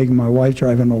about making my wife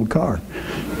drive an old car.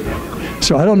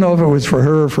 So I don't know if it was for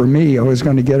her or for me. I was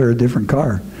going to get her a different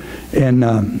car. And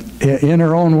in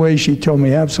her own way, she told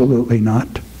me absolutely not.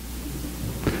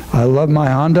 I love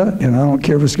my Honda, and I don't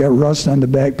care if it's got rust on the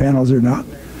back panels or not.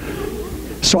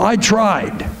 So I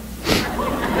tried.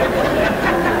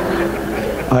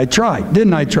 I tried.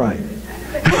 Didn't I try?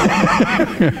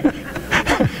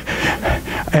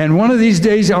 And one of these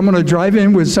days, I'm going to drive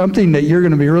in with something that you're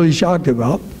going to be really shocked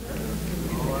about.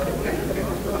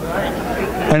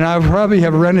 And I probably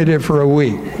have rented it for a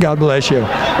week. God bless you.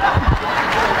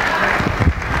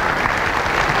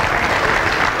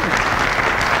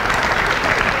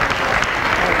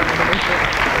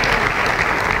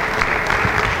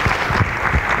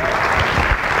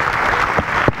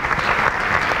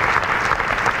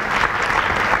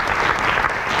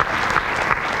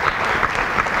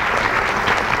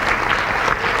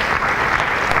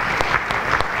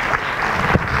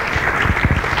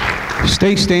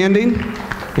 Stay standing.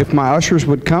 If my ushers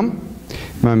would come,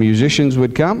 my musicians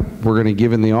would come, we're going to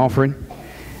give in the offering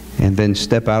and then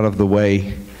step out of the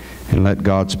way and let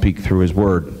God speak through His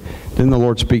Word. Didn't the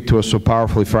Lord speak to us so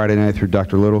powerfully Friday night through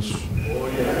Dr. Littles?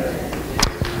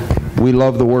 We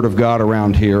love the Word of God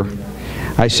around here.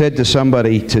 I said to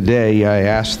somebody today, I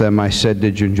asked them, I said,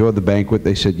 did you enjoy the banquet?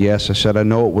 They said, yes. I said, I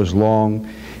know it was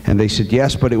long. And they said,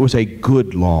 yes, but it was a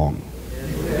good long.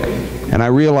 And I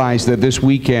realized that this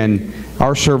weekend,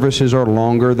 our services are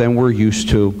longer than we're used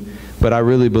to, but I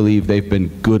really believe they've been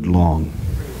good long.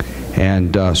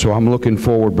 And so I'm looking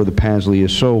forward. Brother Pasley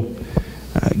is so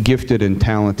gifted and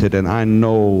talented, and I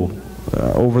know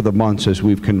over the months as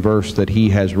we've conversed that he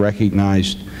has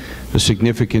recognized the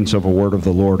significance of a word of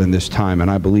the Lord in this time, and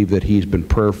I believe that he's been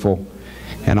prayerful,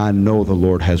 and I know the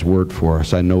Lord has word for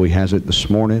us. I know He has it this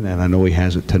morning, and I know He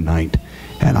has it tonight,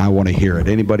 and I want to hear it.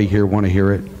 Anybody here want to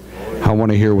hear it? I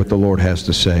want to hear what the Lord has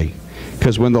to say.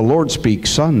 Because when the Lord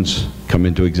speaks, suns come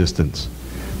into existence.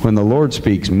 When the Lord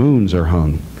speaks, moons are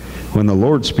hung. When the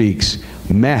Lord speaks,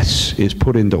 mess is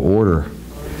put into order.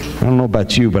 I don't know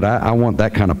about you, but I want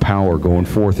that kind of power going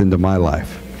forth into my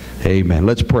life. Amen.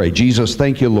 Let's pray. Jesus,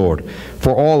 thank you, Lord,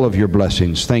 for all of your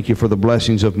blessings. Thank you for the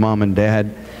blessings of Mom and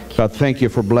Dad. God, thank you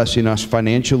for blessing us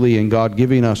financially and, God,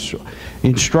 giving us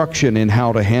instruction in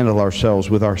how to handle ourselves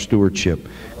with our stewardship.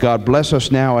 God, bless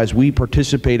us now as we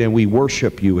participate and we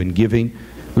worship you in giving.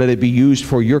 Let it be used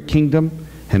for your kingdom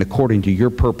and according to your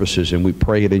purposes. And we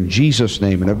pray it in Jesus'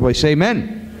 name. And everybody say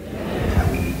amen.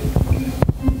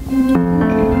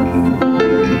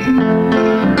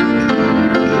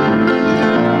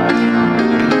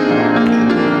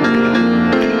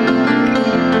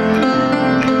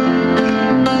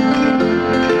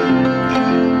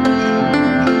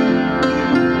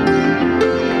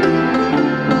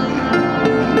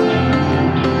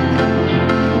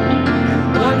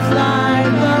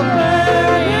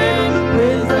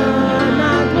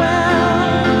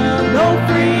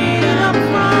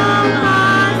 Freedom.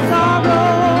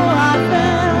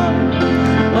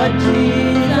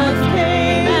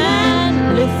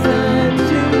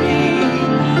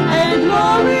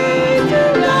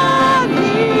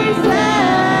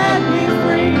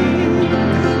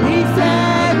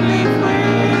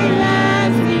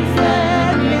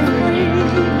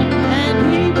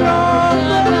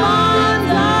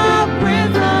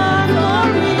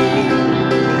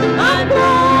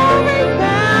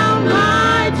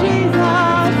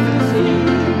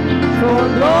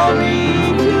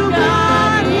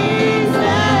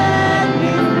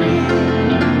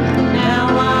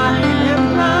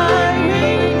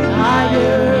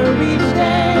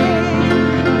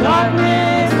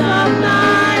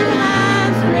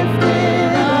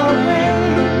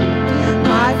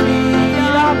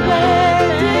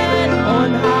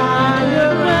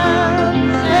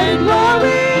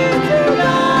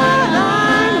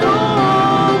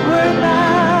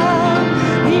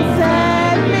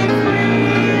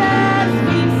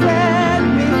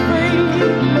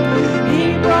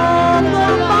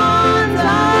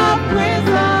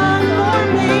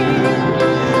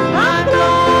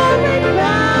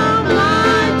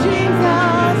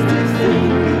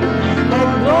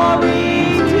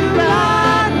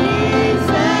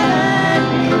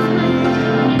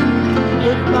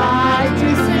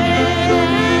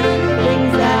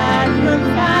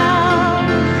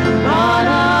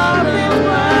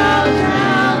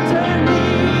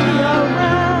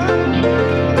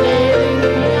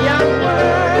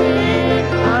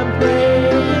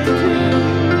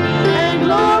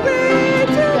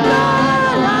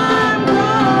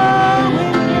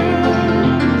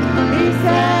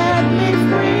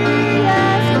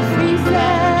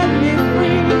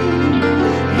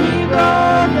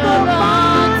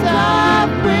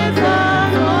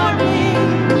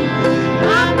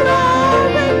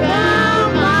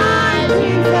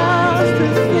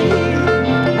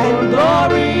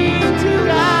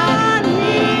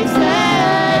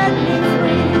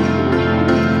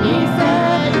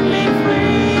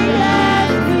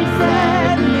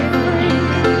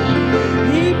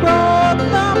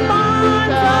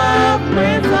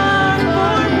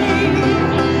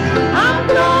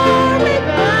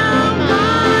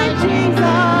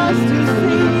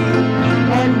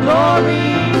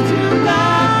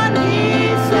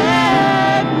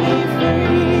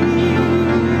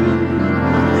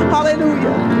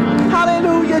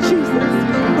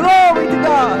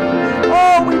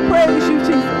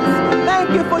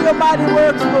 Thank you for your mighty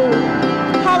works, Lord.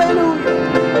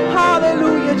 Hallelujah.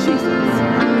 Hallelujah, Jesus.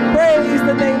 Praise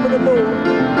the name of the Lord.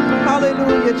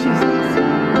 Hallelujah, Jesus.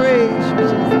 Praise you,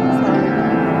 Jesus.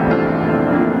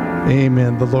 Hallelujah.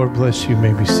 Amen. The Lord bless you. You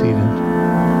may be seated.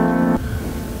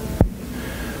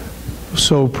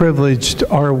 So privileged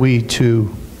are we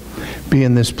to be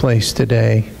in this place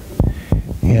today,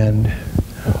 and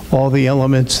all the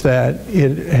elements that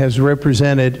it has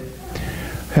represented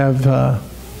have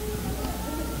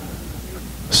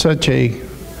such a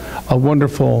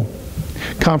wonderful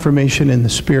confirmation in the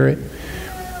Spirit.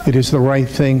 It is the right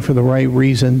thing for the right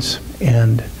reasons,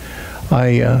 and I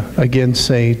again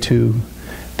say to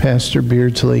Pastor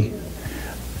Beardsley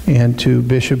and to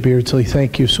Bishop Beardsley,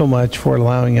 thank you so much for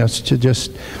allowing us to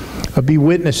just be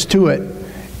witness to it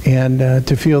and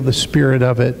to feel the spirit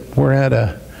of it. We're at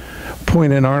a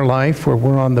point in our life where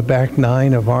we're on the back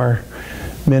nine of our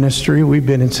ministry. We've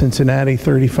been in Cincinnati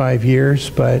 35 years,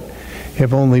 but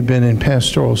have only been in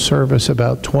pastoral service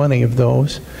about 20 of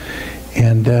those.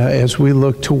 And as we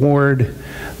look toward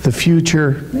the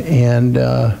future and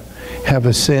have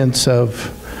a sense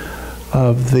of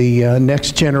the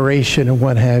next generation and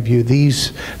what have you,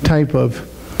 these type of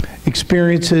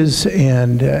experiences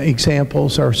and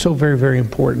examples are so very, very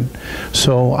important.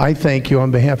 So I thank you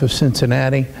on behalf of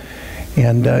Cincinnati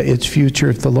and its future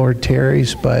if the Lord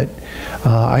tarries. But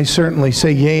I certainly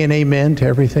say yea and amen to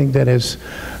everything that has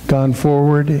gone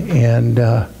forward. And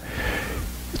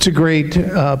it's a great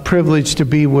privilege to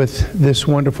be with this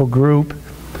wonderful group.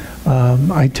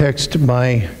 I texted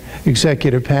my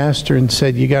executive pastor and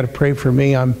said, you got to pray for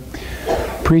me. I'm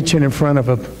preaching in front of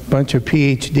a bunch of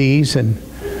PhDs and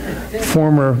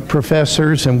former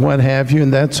professors and what have you,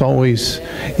 and that's always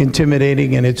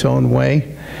intimidating in its own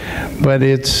way. But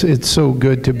it's so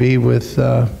good to be with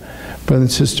Brother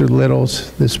and Sister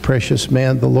Littles, this precious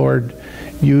man the Lord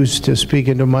used to speak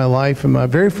into my life in my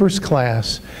very first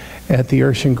class at the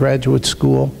Urshan Graduate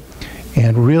School,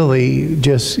 and really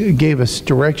just gave us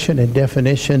direction and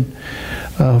definition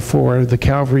for the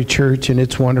Calvary Church and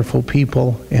its wonderful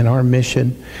people and our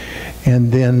mission.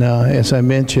 And then, as I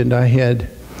mentioned, I had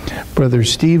Brother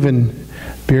Stephen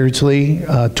Beardsley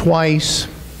twice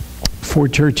for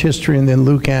church history and then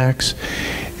Luke Acts,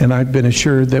 and I've been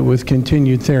assured that with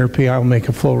continued therapy I'll make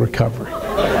a full recovery.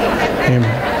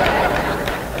 Amen.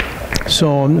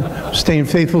 So I'm staying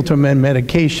faithful to my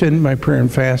medication, my prayer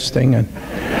and fasting, and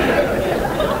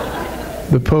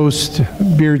the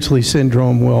post-Beardsley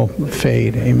syndrome will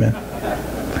fade. Amen.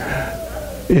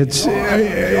 It's,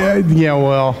 yeah,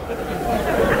 well,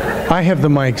 I have the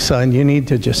mic, son. You need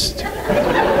to just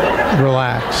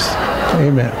relax.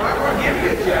 Amen.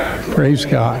 Praise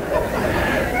God.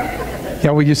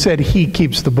 Yeah, well, you said he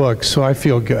keeps the books, so I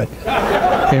feel good.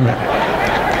 Amen.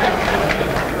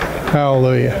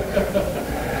 Hallelujah.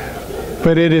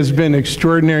 But it has been an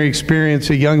extraordinary experience,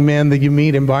 a young man that you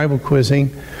meet in Bible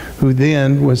quizzing, who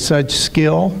then, with such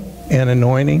skill and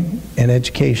anointing and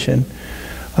education,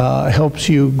 helps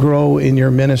you grow in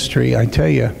your ministry. I tell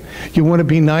you, you want to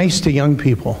be nice to young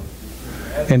people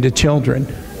and to children.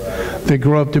 They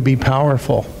grow up to be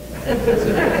powerful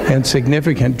and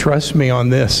significant. Trust me on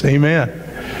this. Amen.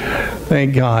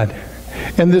 Thank God.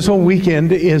 And this whole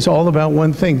weekend is all about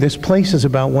one thing. This place is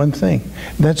about one thing.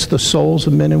 That's the souls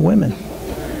of men and women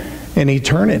in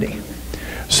eternity.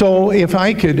 So if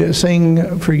I could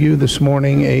sing for you this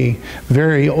morning a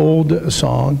very old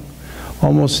song,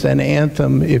 almost an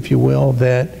anthem, if you will,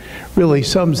 that really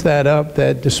sums that up,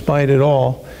 that despite it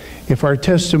all, if our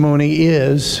testimony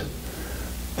is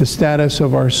the status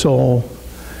of our soul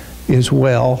is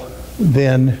well,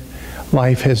 then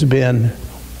life has been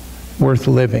worth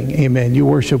living. Amen. You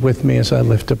worship with me as I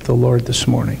lift up the Lord this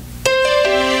morning.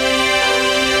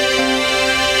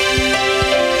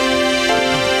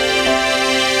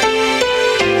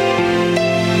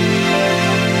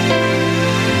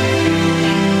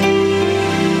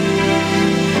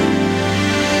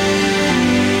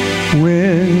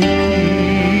 When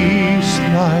peace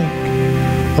like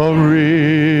a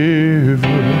river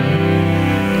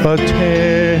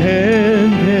attendeth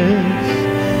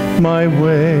my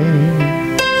way,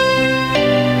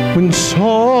 when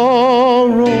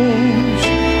sorrows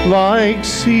like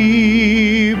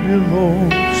sea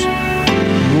billows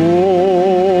roll,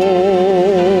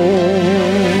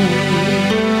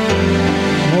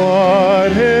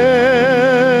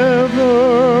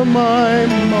 whatever my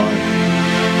mind,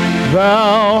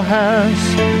 thou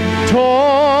hast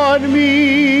taught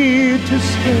me to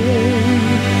say,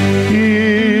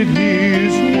 it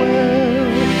is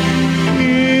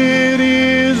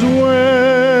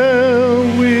well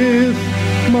with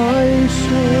my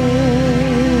soul.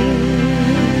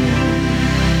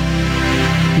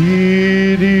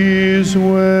 is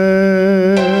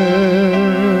well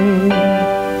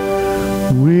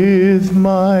with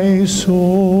my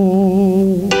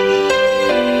soul.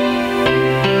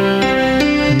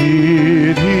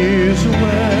 It is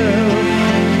well,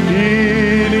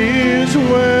 it is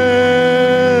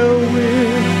well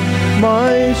with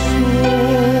my soul.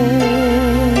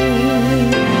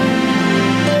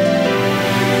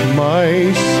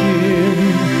 My sin,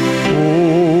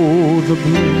 oh, the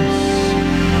bliss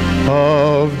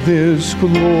of this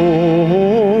glorious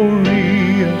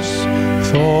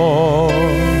thought.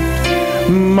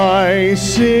 My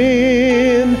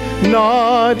sin,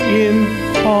 not in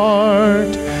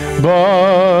part,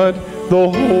 but the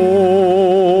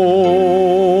whole.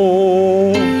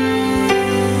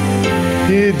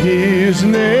 It is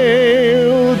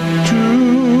nailed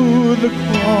to the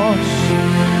cross,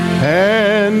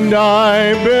 and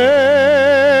I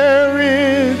bear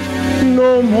it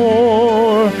no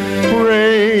more.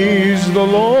 Praise the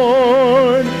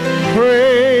Lord,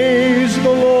 praise the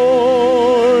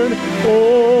Lord,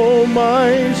 oh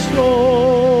my soul.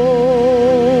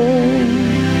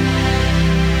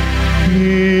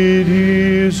 It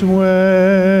is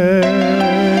well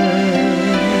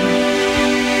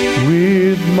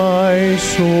with my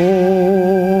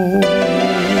soul.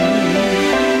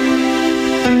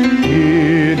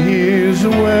 It is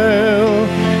well,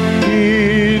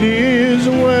 it is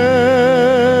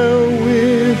well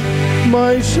with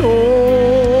my soul.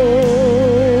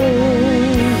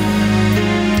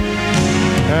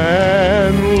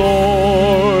 And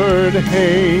Lord,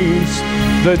 haste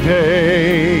the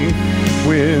day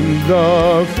when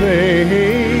the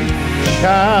faith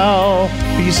shall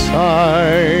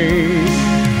beside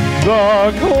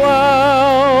the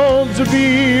clouds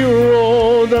be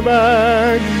rolled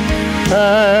back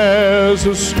as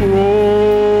a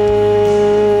scroll.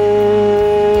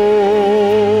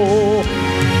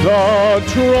 The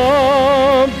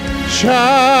trump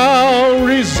shall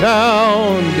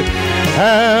resound,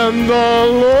 and the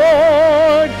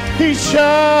Lord, he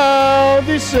shall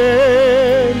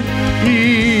descend.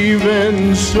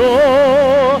 Even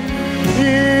so,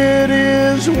 it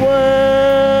is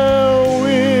well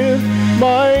with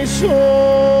my soul.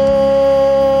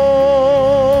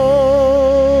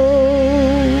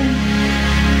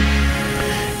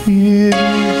 It is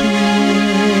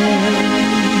well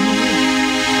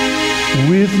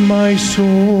with my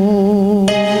soul.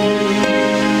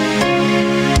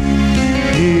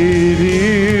 It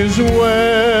is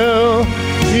well,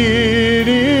 it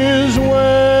is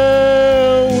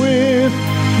well with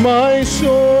my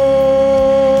soul.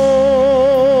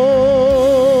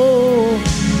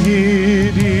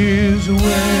 It is well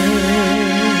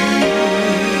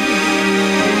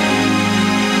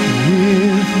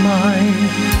with my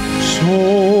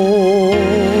soul.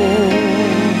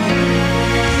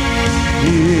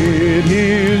 It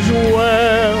is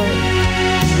well,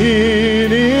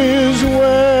 it is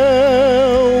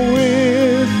well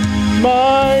with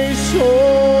my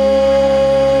soul.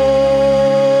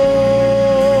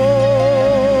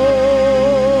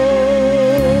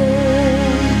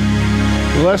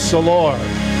 Bless the Lord.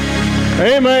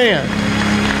 Amen.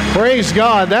 Praise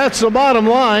God. That's the bottom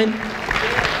line.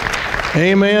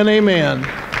 Amen, amen.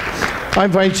 I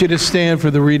invite you to stand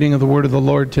for the reading of the word of the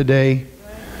Lord today.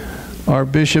 Our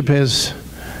bishop has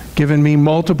given me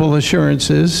multiple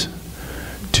assurances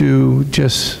to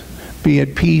just be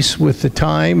at peace with the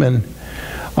time, and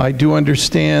I do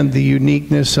understand the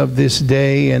uniqueness of this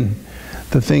day and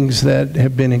the things that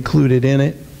have been included in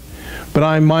it. But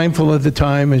I'm mindful of the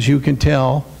time. As you can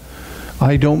tell,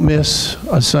 I don't miss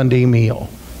a Sunday meal.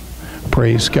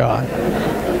 Praise God.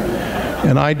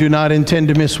 And I do not intend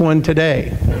to miss one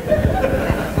today.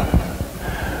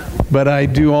 But I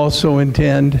do also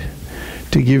intend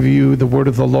to give you the word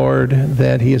of the Lord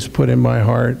that he has put in my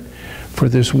heart for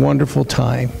this wonderful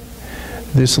time,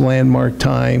 this landmark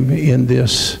time in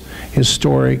this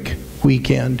historic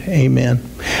weekend. Amen.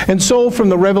 And so from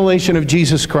the revelation of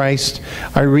Jesus Christ,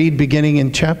 I read beginning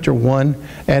in chapter 1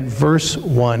 at verse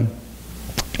 1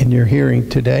 in your hearing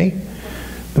today.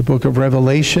 The book of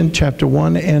Revelation, chapter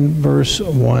 1 and verse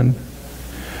 1.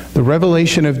 The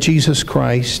revelation of Jesus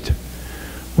Christ,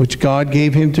 which God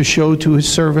gave him to show to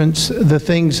his servants the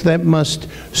things that must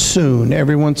soon,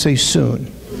 everyone say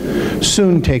soon,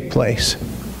 soon take place.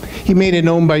 He made it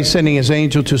known by sending his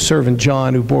angel to servant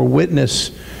John, who bore witness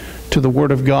to the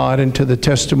word of God and to the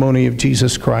testimony of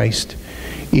Jesus Christ,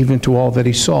 even to all that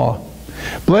he saw.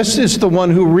 Blessed is the one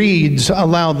who reads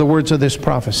aloud the words of this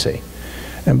prophecy,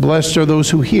 and blessed are those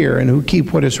who hear and who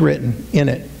keep what is written in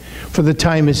it, for the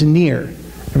time is near.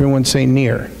 Everyone say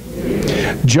near.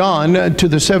 John, to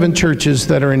the 7 churches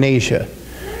that are in Asia,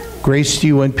 Grace to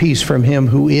you and peace from him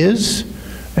who is,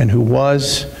 and who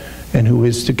was, and who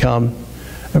is to come,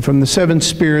 and from the seven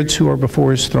spirits who are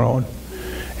before his throne,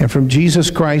 and from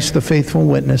Jesus Christ, the faithful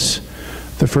witness,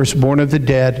 the firstborn of the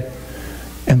dead,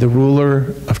 and the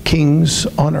ruler of kings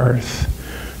on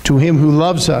earth, to him who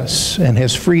loves us and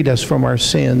has freed us from our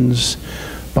sins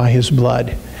by his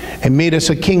blood, and made us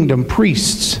a kingdom,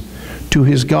 priests to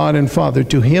his God and Father.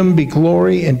 To him be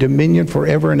glory and dominion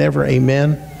forever and ever.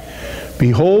 Amen.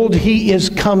 Behold, he is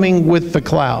coming with the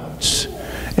clouds,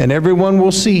 and everyone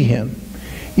will see him,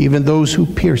 even those who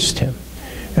pierced him.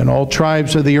 And all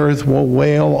tribes of the earth will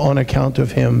wail on account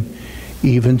of him.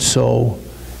 Even so,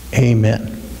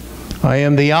 amen. I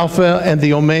am the Alpha and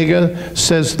the Omega,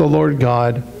 says the Lord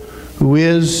God, who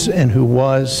is and who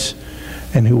was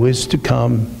and who is to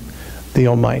come, the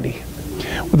Almighty.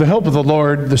 With the help of the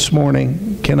Lord this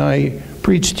morning, can I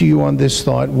preach to you on this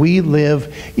thought? We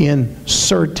live in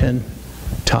certain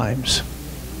times.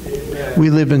 We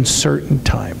live in certain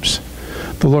times.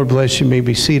 The Lord bless you. You may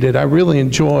be seated. I really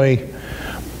enjoy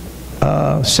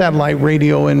satellite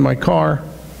radio in my car.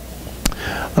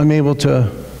 I'm able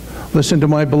to listen to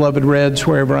my beloved Reds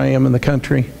wherever I am in the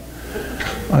country.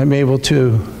 I'm able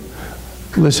to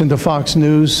listen to Fox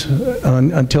News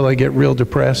until I get real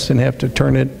depressed and have to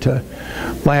turn it to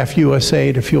Laugh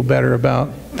USA to feel better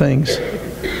about things.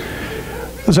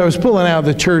 As I was pulling out of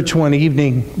the church one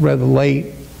evening rather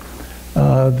late,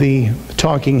 the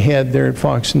talking head there at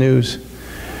Fox News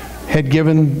had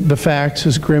given the facts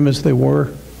as grim as they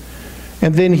were.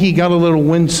 And then he got a little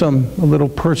winsome, a little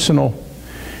personal,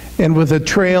 and with a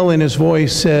trail in his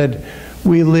voice said,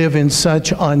 "We live in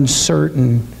such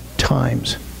uncertain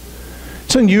times."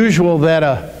 It's unusual that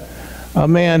a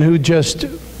man who just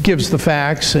gives the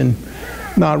facts and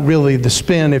not really the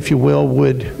spin, if you will,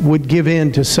 would give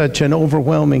in to such an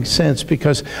overwhelming sense,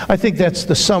 because I think that's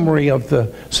the summary of the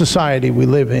society we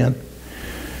live in.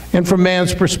 And from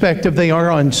man's perspective, they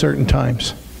are uncertain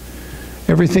times.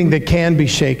 Everything that can be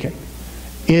shaken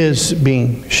is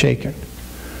being shaken.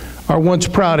 Our once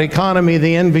proud economy,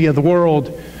 the envy of the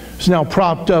world, is now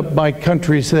propped up by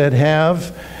countries that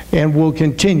have and will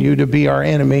continue to be our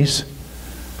enemies.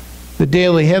 The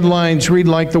daily headlines read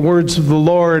like the words of the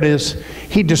Lord as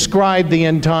he described the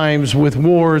end times with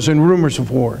wars and rumors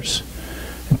of wars,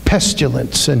 and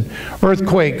pestilence and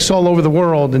earthquakes all over the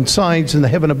world, and signs in the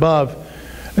heaven above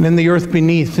and in the earth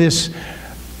beneath. This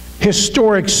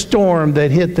historic storm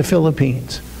that hit the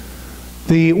Philippines,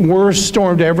 the worst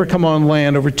storm to ever come on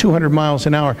land, over 200 miles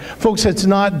an hour. Folks, it's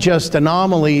not just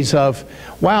anomalies of,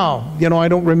 wow, you know, I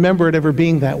don't remember it ever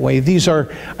being that way. These are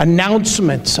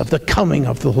announcements of the coming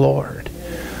of the Lord.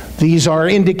 These are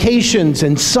indications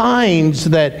and signs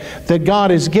that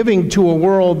God is giving to a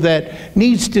world that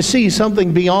needs to see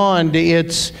something beyond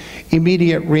its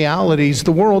immediate realities.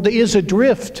 The world is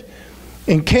adrift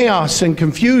in chaos and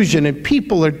confusion, and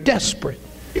people are desperate.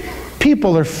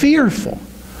 People are fearful.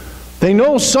 They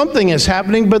know something is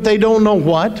happening, but they don't know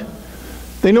what.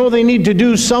 They know they need to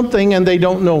do something, and they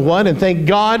don't know what. And thank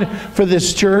God for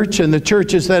this church and the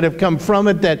churches that have come from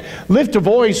it that lift a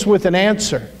voice with an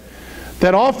answer,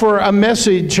 that offer a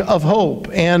message of hope.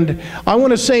 And I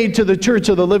want to say to the Church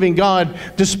of the Living God,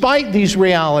 despite these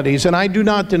realities, and I do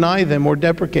not deny them or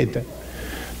deprecate them,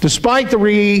 despite the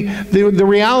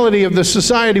reality of the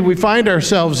society we find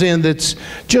ourselves in that's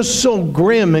just so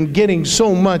grim and getting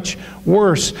so much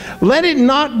worse, let it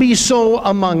not be so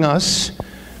among us,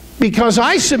 because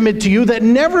I submit to you that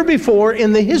never before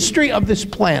in the history of this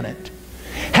planet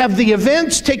have the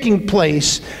events taking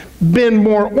place been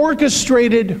more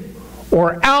orchestrated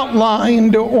or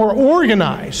outlined or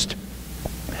organized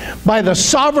by the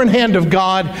sovereign hand of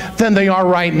God than they are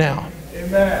right now.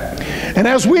 And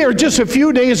as we are just a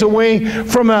few days away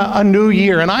from a new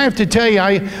year, and I have to tell you,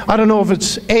 I don't know if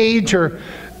it's age or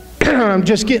I'm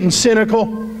just getting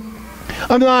cynical.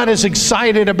 I'm not as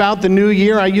excited about the new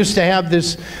year. I used to have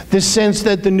this sense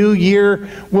that the new year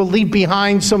will leave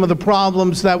behind some of the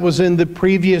problems that was in the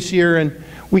previous year, and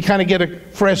we kind of get a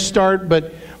fresh start.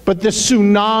 But this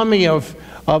tsunami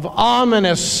of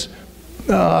ominous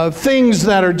things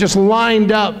that are just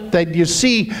lined up that you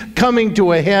see coming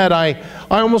to a head. I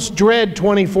almost dread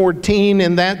 2014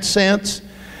 in that sense.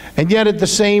 And yet at the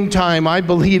same time, I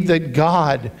believe that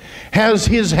God has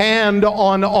his hand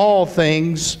on all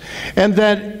things, and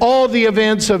that all the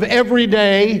events of every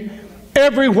day,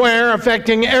 everywhere,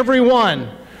 affecting everyone,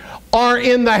 are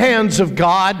in the hands of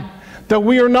God, that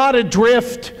we are not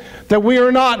adrift, that we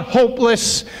are not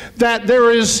hopeless, that there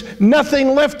is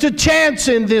nothing left to chance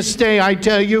in this day, I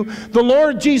tell you. The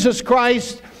Lord Jesus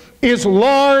Christ is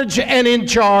large and in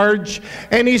charge,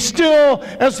 and He still,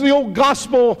 as the old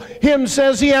gospel hymn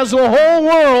says, He has the whole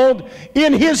world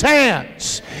in His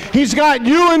hands. He's got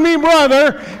you and me,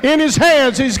 brother, in His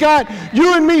hands. He's got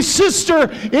you and me,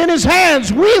 sister, in His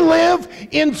hands. We live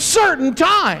in certain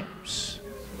times.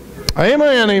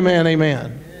 Amen, amen,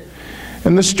 amen.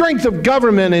 And the strength of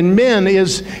government and men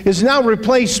is now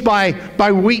replaced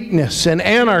by weakness and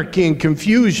anarchy and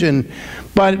confusion.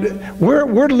 But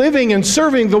we're living and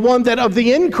serving the one that of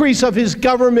the increase of His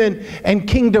government and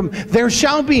kingdom there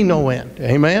shall be no end.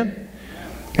 Amen?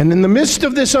 And in the midst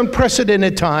of this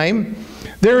unprecedented time,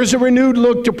 there is a renewed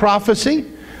look to prophecy,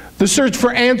 the search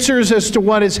for answers as to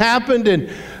what has happened, and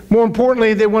more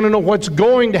importantly, they want to know what's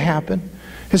going to happen,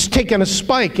 has taken a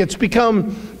spike. It's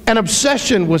become an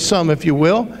obsession with some, if you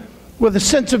will, with a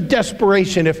sense of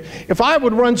desperation. If I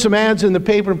would run some ads in the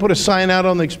paper and put a sign out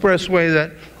on the expressway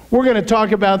that we're going to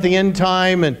talk about the end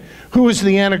time and who is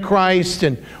the Antichrist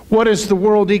and what is the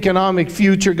world economic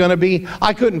future going to be,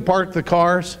 I couldn't park the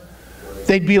cars.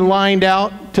 They'd be lined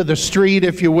out to the street,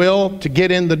 if you will, to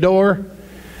get in the door.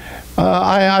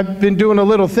 I've been doing a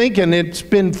little thinking. It's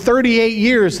been 38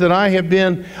 years that I have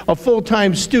been a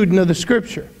full-time student of the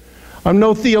Scripture. I'm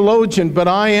no theologian, but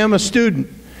I am a student.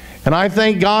 And I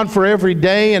thank God for every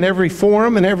day and every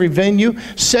forum and every venue.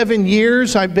 7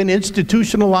 years I've been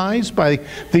institutionalized by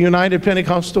the United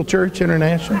Pentecostal Church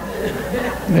International.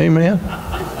 Amen.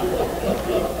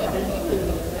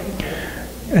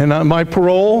 And my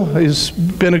parole has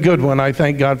been a good one. I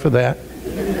thank God for that.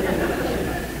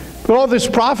 But all this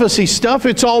prophecy stuff,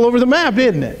 it's all over the map,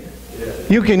 isn't it?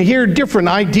 You can hear different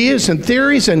ideas and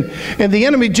theories, and the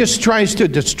enemy just tries to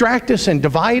distract us and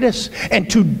divide us and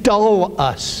to dull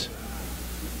us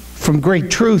from great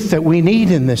truth that we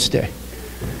need in this day.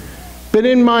 But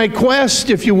in my quest,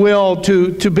 if you will,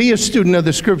 to be a student of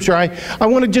the Scripture, I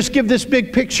want to just give this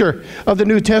big picture of the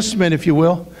New Testament, if you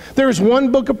will. There is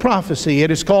one book of prophecy.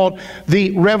 It is called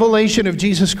the Revelation of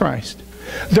Jesus Christ.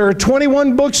 There are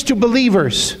 21 books to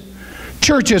believers,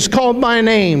 churches called by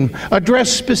name,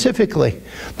 addressed specifically.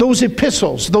 Those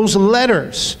epistles, those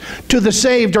letters to the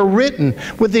saved are written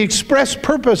with the express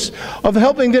purpose of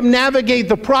helping them navigate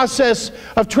the process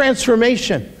of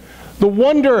transformation, the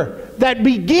wonder that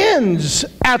begins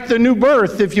at the new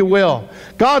birth, if you will.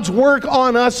 God's work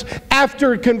on us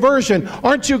after conversion.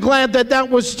 Aren't you glad that that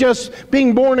was just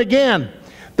being born again?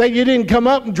 That you didn't come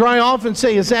up and dry off and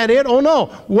say, is that it? Oh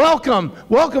no, welcome,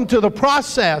 welcome to the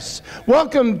process.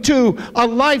 Welcome to a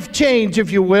life change,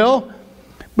 if you will.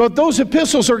 But those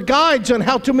epistles are guides on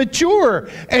how to mature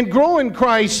and grow in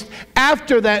Christ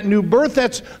after that new birth.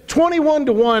 That's 21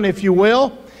 to 1, if you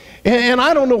will. And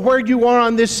I don't know where you are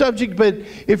on this subject, but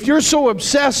if you're so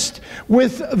obsessed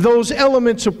with those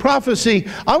elements of prophecy,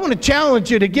 I want to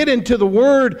challenge you to get into the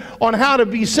Word on how to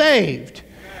be saved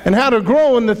and how to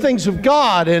grow in the things of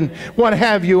God and what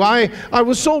have you. I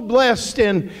was so blessed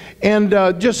and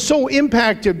just so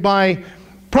impacted by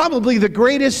probably the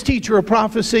greatest teacher of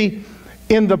prophecy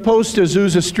in the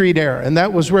post-Azusa Street era, and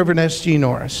that was Reverend S.G.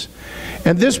 Norris.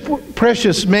 And this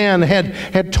precious man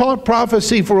had taught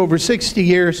prophecy for over 60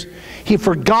 years. He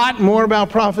forgot more about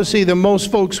prophecy than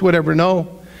most folks would ever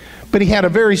know. But he had a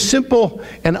very simple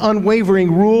and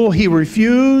unwavering rule. He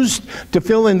refused to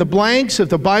fill in the blanks. If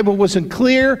the Bible wasn't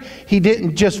clear, he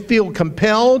didn't just feel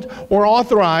compelled or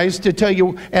authorized to tell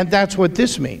you, and that's what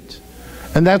this means.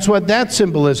 And that's what that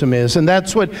symbolism is. And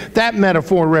that's what that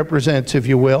metaphor represents, if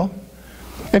you will.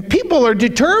 And people are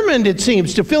determined, it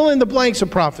seems, to fill in the blanks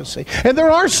of prophecy. And there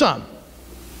are some.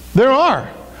 There are.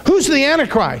 Who's the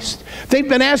Antichrist? They've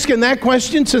been asking that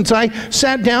question since I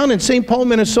sat down in St. Paul,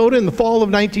 Minnesota in the fall of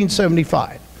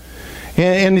 1975.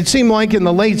 And it seemed like in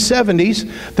the late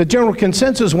 70s, the general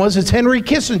consensus was it's Henry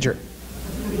Kissinger.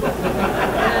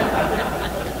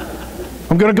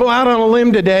 I'm going to go out on a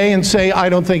limb today and say I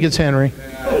don't think it's Henry.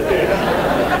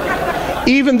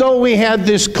 Even though we had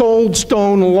this cold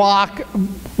stone lock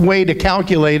way to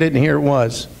calculate it, and here it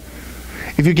was.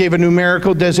 If you gave a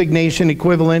numerical designation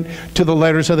equivalent to the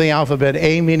letters of the alphabet,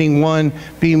 A meaning 1,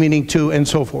 B meaning 2, and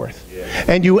so forth.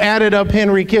 And you added up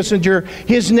Henry Kissinger,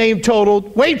 his name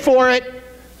totaled, wait for it,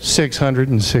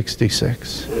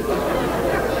 666.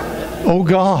 Oh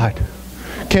God,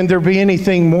 can there be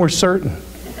anything more certain?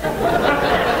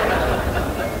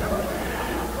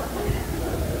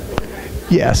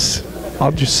 Yes.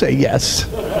 I'll just say yes.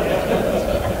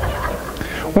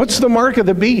 What's the mark of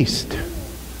the beast?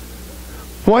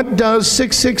 What does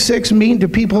 666 mean to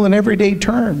people in everyday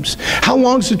terms? How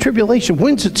long's the tribulation?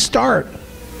 When's it start?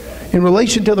 In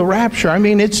relation to the rapture, I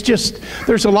mean, it's just,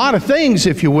 there's a lot of things,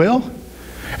 if you will.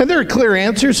 And there are clear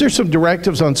answers. There's some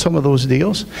directives on some of those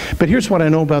deals. But here's what I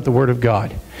know about the Word of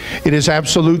God. It is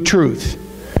absolute truth.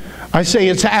 I say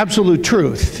it's absolute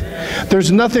truth.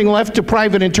 There's nothing left to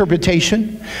private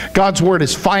interpretation. God's Word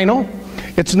is final.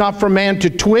 It's not for man to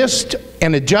twist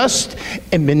and adjust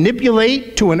and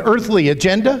manipulate to an earthly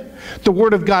agenda. The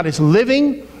Word of God is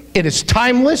living. It is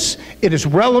timeless. It is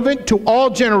relevant to all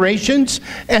generations.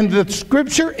 And the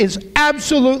Scripture is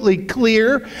absolutely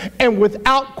clear and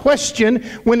without question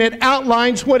when it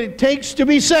outlines what it takes to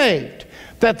be saved.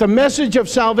 That the message of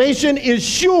salvation is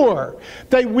sure,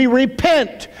 that we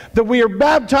repent, that we are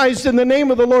baptized in the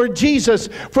name of the Lord Jesus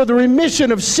for the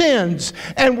remission of sins,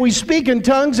 and we speak in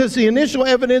tongues as the initial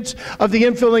evidence of the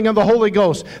infilling of the Holy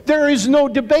Ghost. There is no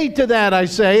debate to that, I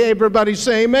say. Everybody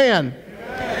say amen.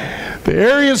 Amen. The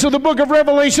areas of the book of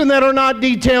Revelation that are not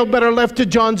detailed but are left to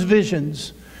John's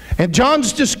visions and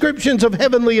John's descriptions of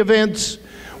heavenly events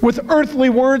with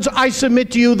earthly words, I submit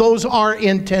to you, those are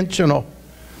intentional.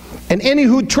 And any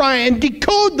who try and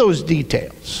decode those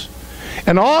details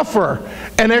and offer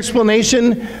an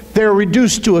explanation, they're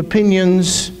reduced to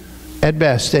opinions at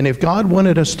best. And if God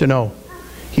wanted us to know,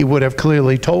 He would have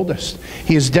clearly told us.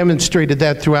 He has demonstrated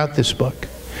that throughout this book.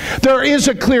 There is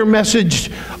a clear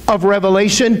message of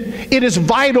revelation. It is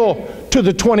vital to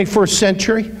the 21st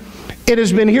century. It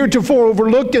has been heretofore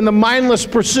overlooked in the mindless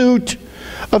pursuit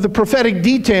of the prophetic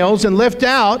details and left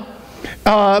out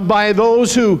by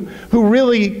those who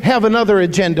really have another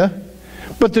agenda.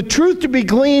 But the truth to be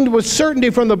gleaned with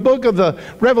certainty from the book of the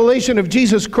Revelation of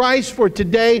Jesus Christ for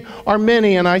today are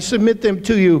many, and I submit them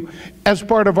to you as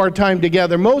part of our time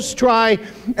together. Most try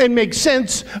and make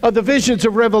sense of the visions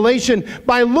of Revelation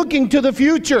by looking to the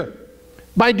future,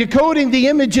 by decoding the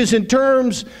images in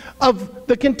terms of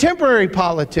the contemporary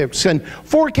politics and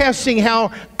forecasting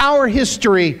how our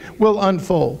history will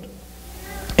unfold.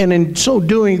 And in so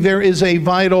doing, there is a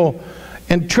vital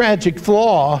and tragic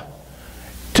flaw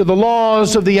to the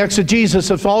laws of the exegesis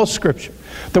of all Scripture.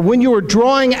 That when you are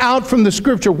drawing out from the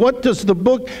Scripture, what does the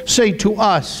book say to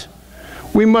us?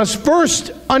 We must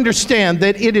first understand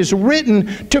that it is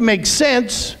written to make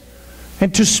sense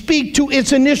and to speak to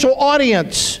its initial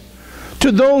audience,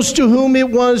 to those to whom it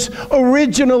was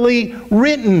originally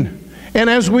written. And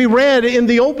as we read in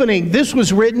the opening, this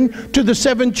was written to the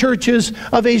 7 churches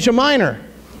of Asia Minor.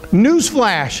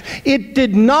 Newsflash, it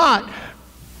did not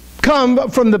come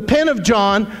from the pen of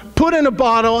John, put in a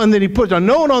bottle, and then he put a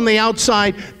note on the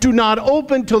outside, do not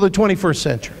open till the 21st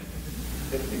century.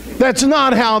 That's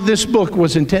not how this book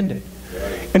was intended.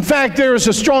 In fact, there is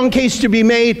a strong case to be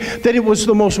made that it was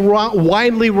the most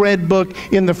widely read book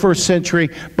in the first century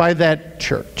by that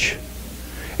church.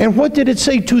 And what did it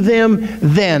say to them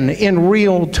then in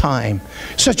real time?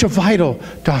 Such a vital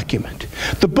document.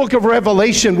 The book of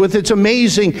Revelation, with its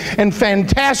amazing and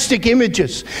fantastic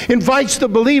images, invites the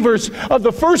believers of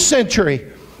the first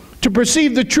century to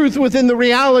perceive the truth within the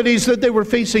realities that they were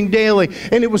facing daily.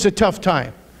 And it was a tough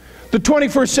time. The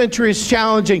 21st century is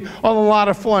challenging on a lot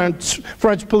of fronts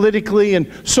politically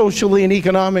and socially and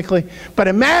economically. But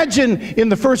imagine in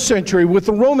the first century with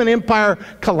the Roman Empire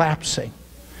collapsing,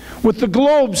 with the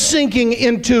globe sinking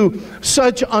into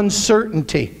such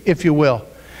uncertainty, if you will.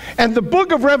 And the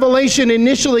book of Revelation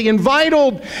initially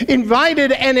invited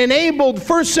and enabled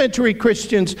first century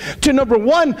Christians to, number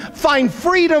one, find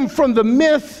freedom from the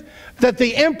myth that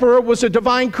the emperor was a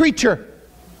divine creature.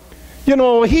 You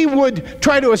know, he would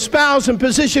try to espouse and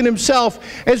position himself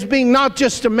as being not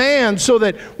just a man, so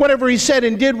that whatever he said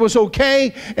and did was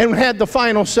okay and had the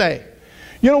final say.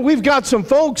 You know, we've got some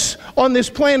folks on this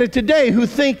planet today who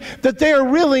think that they are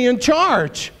really in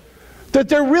charge, that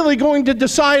they're really going to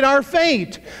decide our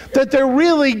fate, that they're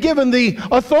really given the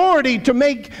authority to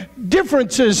make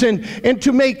differences and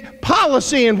to make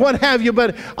policy and what have you.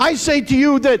 But I say to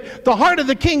you that the heart of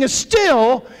the king is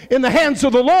still in the hands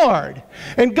of the Lord.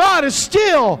 And God is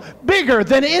still bigger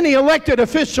than any elected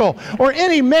official or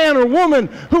any man or woman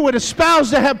who would espouse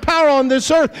to have power on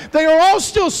this earth. They are all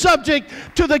still subject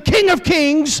to the King of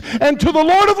Kings and to the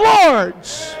Lord of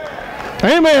Lords.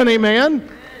 Amen, amen.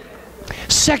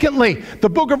 Secondly, the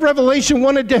book of Revelation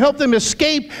wanted to help them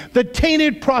escape the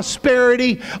tainted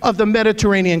prosperity of the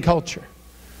Mediterranean culture.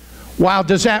 Wow,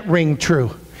 does that ring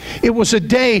true? It was a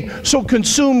day so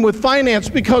consumed with finance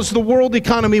because the world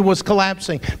economy was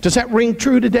collapsing. Does that ring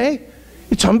true today?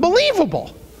 It's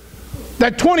unbelievable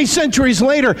that 20 centuries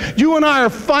later, you and I are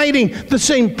fighting the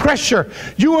same pressure.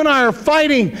 You and I are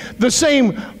fighting the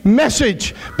same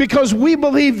message, because we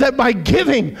believe that by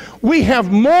giving we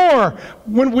have more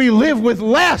when we live with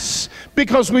less,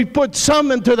 because we put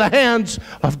some into the hands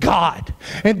of God.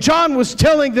 And John was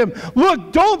telling them,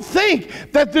 look, don't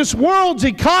think that this world's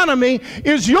economy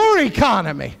is your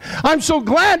economy. I'm so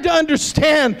glad to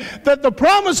understand that the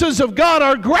promises of God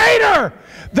are greater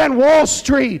than Wall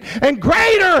Street and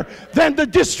greater than the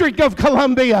District of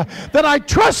Columbia, that I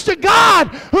trust a God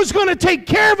who's going to take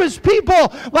care of his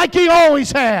people like he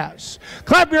always has.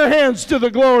 Clap your hands to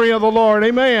the glory of the Lord.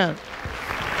 Amen.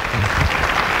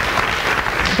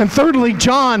 And thirdly,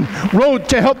 John wrote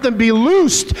to help them be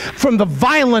loosed from the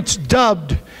violence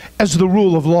dubbed as the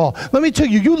rule of law. Let me tell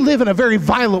you, you live in a very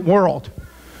violent world.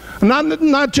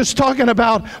 I'm not just talking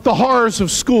about the horrors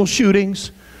of school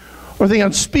shootings or the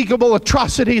unspeakable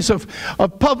atrocities of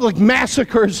public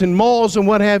massacres in malls and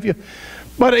what have you,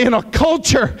 but in a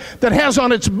culture that has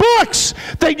on its books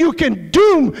that you can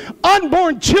doom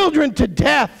unborn children to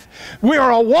death. We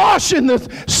are awash in the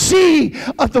sea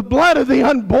of the blood of the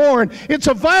unborn. It's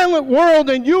a violent world,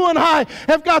 and you and I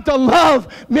have got to love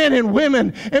men and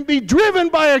women and be driven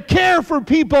by a care for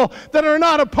people that are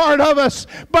not a part of us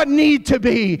but need to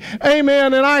be.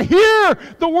 Amen. And I hear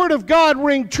the Word of God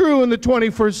ring true in the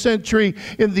 21st century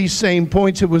in these same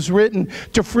points. It was written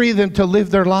to free them to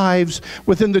live their lives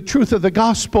within the truth of the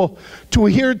gospel, to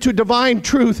adhere to divine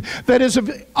truth that is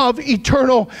of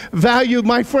eternal value.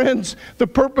 My friends, the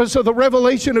purpose of the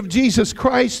revelation of Jesus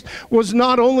Christ was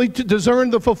not only to discern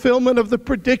the fulfillment of the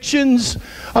predictions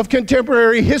of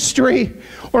contemporary history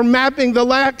or mapping the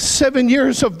last 7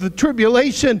 years of the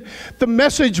tribulation. The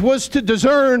message was to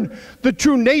discern the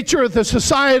true nature of the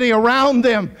society around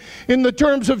them in the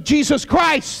terms of Jesus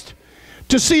Christ,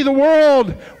 to see the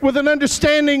world with an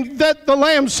understanding that the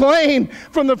Lamb slain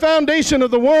from the foundation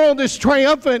of the world is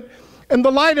triumphant, in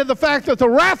the light of the fact that the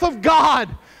wrath of God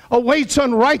awaits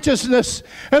unrighteousness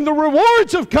and the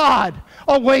rewards of God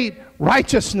await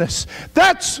righteousness.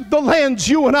 That's the lens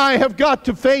you and I have got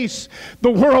to face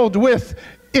the world with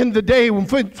in the day in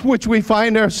which we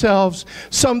find ourselves.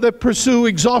 Some that pursue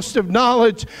exhaustive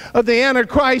knowledge of the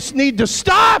Antichrist need to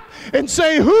stop and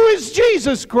say, who is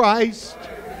Jesus Christ?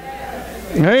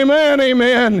 Amen,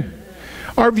 amen.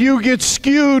 Our view gets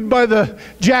skewed by the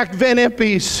Jack Van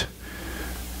Impe's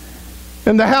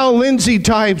and the Hal Lindsey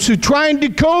types who try and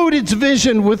decode its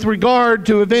vision with regard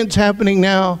to events happening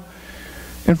now,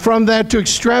 and from that to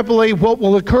extrapolate what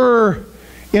will occur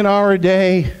in our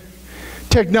day.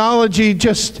 Technology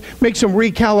just makes them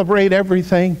recalibrate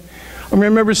everything. I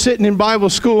remember sitting in Bible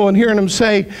school and hearing them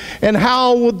say, and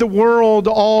how would the world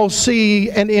all see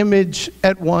an image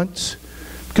at once?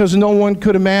 Because no one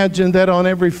could imagine that on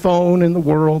every phone in the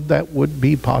world that would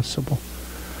be possible.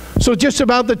 So just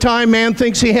about the time man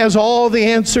thinks he has all the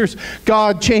answers,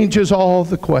 God changes all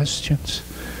the questions.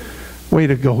 Way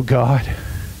to go, God.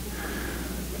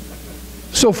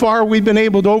 So far, we've been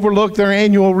able to overlook their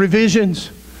annual revisions.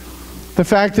 The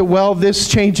fact that, well, this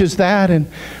changes that, and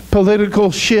political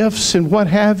shifts and what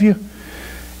have you.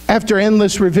 After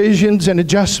endless revisions and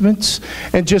adjustments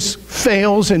and just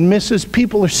fails and misses,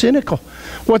 people are cynical.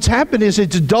 What's happened is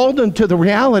it's dulled them to the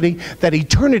reality that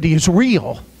eternity is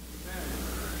real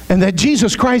and that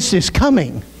Jesus Christ is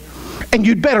coming, and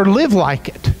you'd better live like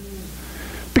it,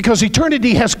 because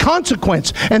eternity has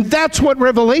consequence, and that's what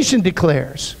Revelation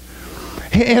declares.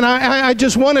 And I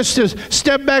just want us to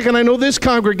step back, and I know this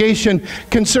congregation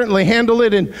can certainly handle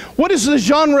it. And what is the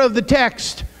genre of the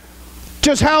text?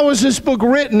 Just how is this book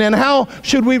written, and how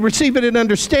should we receive it and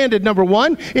understand it? Number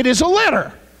one, it is a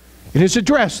letter. It is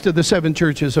addressed to the 7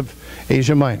 churches of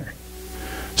Asia Minor.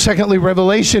 Secondly,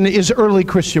 Revelation is early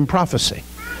Christian prophecy.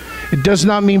 It does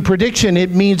not mean prediction.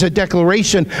 It means a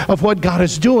declaration of what God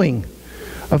is doing,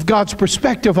 of God's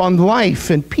perspective on life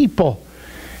and people.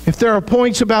 If there are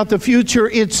points about the future,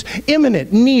 it's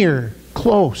imminent, near,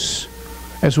 close,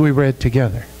 as we read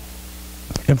together.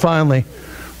 And finally,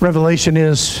 Revelation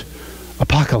is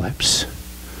apocalypse.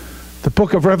 The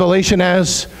book of Revelation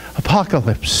as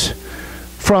apocalypse.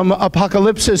 From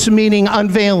apocalypsis, meaning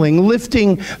unveiling,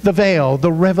 lifting the veil,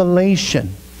 the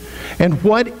revelation. And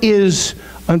what is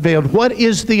unveiled? What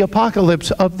is the apocalypse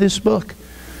of this book?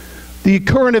 The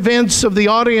current events of the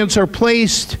audience are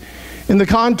placed in the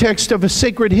context of a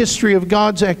sacred history of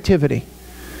God's activity.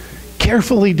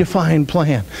 Carefully defined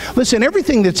plan. Listen,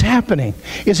 everything that's happening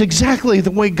is exactly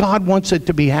the way God wants it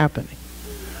to be happening.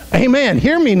 Amen.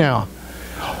 Hear me now.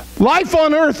 Life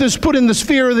on earth is put in the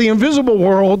sphere of the invisible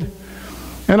world,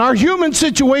 and our human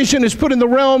situation is put in the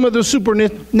realm of the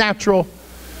supernatural.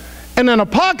 And an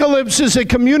apocalypse is a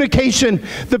communication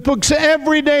that puts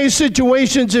everyday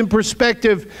situations in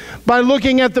perspective by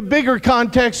looking at the bigger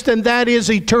context, and that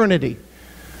is eternity.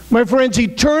 My friends,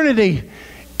 eternity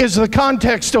is the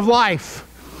context of life.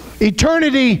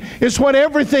 Eternity is what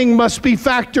everything must be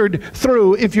factored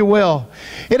through, if you will.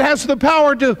 It has the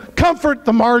power to comfort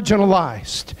the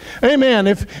marginalized. Amen.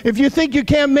 If you think you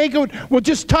can't make it, well,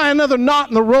 just tie another knot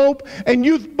in the rope and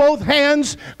use both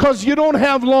hands, because you don't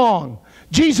have long.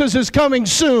 Jesus is coming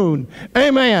soon.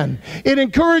 Amen. It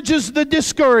encourages the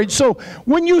discouraged. So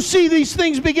when you see these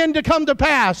things begin to come to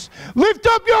pass, lift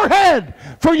up your head,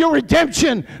 for your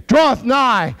redemption draweth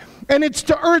nigh. And it's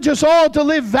to urge us all to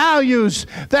live values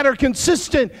that are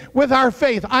consistent with our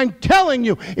faith. I'm telling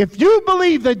you, if you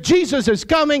believe that Jesus is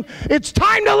coming, it's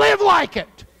time to live like it.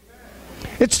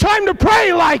 It's time to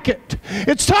pray like it.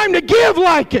 It's time to give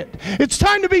like it. It's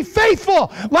time to be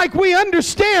faithful like we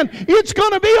understand it's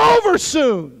going to be over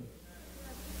soon.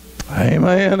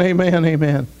 Amen, amen,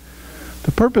 amen.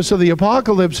 The purpose of the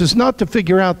apocalypse is not to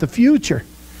figure out the future.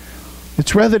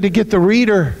 It's rather to get the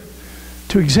reader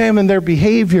to examine their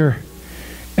behavior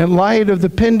in light of the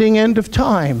pending end of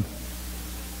time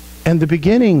and the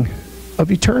beginning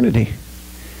of eternity.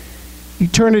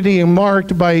 Eternity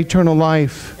marked by eternal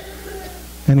life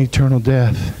and eternal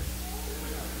death.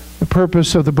 The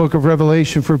purpose of the book of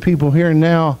Revelation for people here and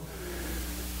now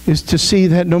is to see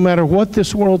that no matter what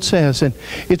this world says, and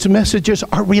its messages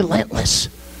are relentless,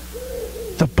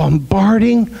 the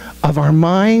bombarding of our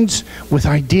minds with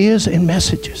ideas and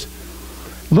messages.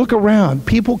 Look around.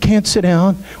 People can't sit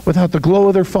down without the glow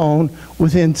of their phone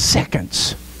within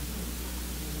seconds.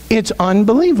 It's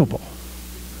unbelievable.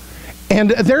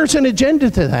 And there's an agenda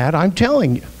to that, I'm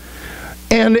telling you.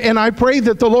 And I pray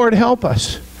that the Lord help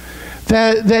us.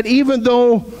 That even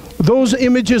though those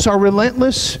images are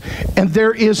relentless, and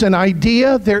there is an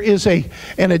idea, there is an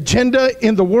agenda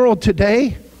in the world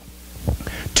today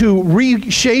to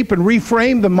reshape and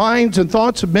reframe the minds and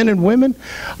thoughts of men and women,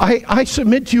 I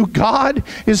submit to you, God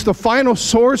is the final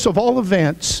source of all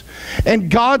events,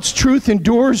 and God's truth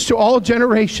endures to all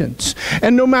generations.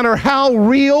 And no matter how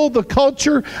real the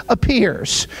culture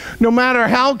appears, no matter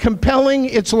how compelling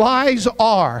its lies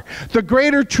are, the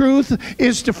greater truth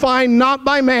is defined not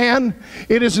by man,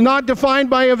 it is not defined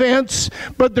by events,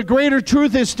 but the greater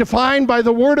truth is defined by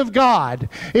the Word of God.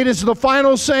 It is the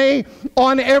final say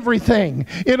on everything.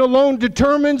 It alone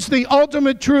determines the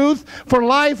ultimate truth for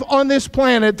life on this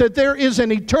planet, that there is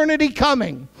an eternity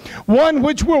coming, one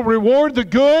which will reward the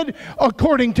good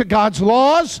according to God's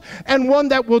laws, and one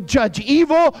that will judge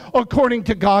evil according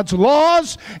to God's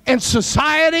laws, and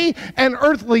society and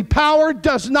earthly power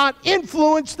does not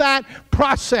influence that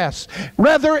process.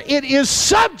 Rather, it is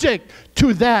subject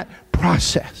to that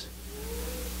process.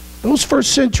 Those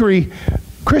first century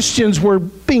Christians were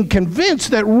being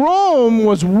convinced that Rome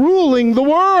was ruling the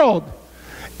world.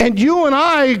 And you and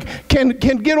I can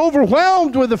get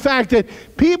overwhelmed with the fact that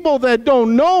people that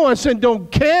don't know us and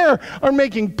don't care are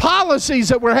making policies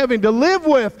that we're having to live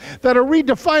with, that are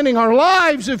redefining our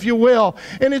lives, if you will.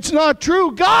 And it's not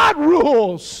true. God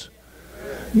rules.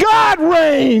 God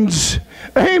reigns.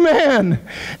 Amen.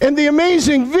 And the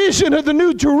amazing vision of the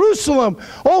New Jerusalem.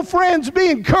 Oh, friends, be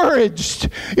encouraged.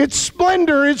 Its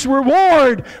splendor, its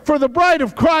reward for the bride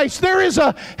of Christ. There is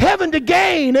a heaven to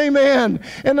gain. Amen.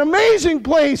 An amazing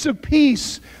place of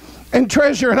peace and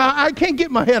treasure. And I can't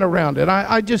get my head around it.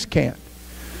 I just can't.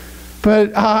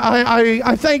 But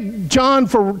I thank John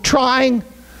for trying,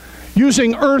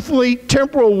 using earthly,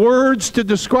 temporal words to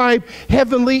describe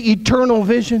heavenly, eternal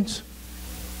visions.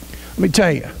 Let me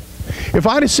tell you, if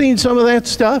I'd have seen some of that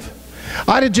stuff,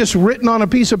 I'd have just written on a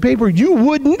piece of paper, you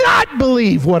would not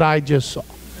believe what I just saw.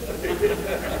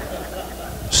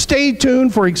 Stay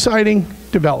tuned for exciting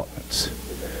developments.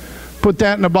 Put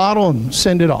that in a bottle and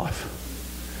send it off.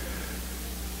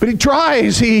 But he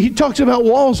tries, he talks about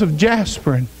walls of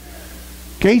jasper and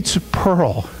gates of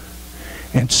pearl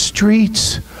and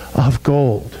streets of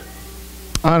gold.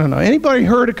 I don't know. Anybody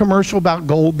heard a commercial about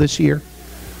gold this year?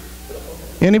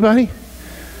 Anybody?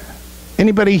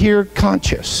 Anybody here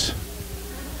conscious?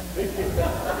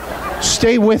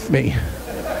 Stay with me,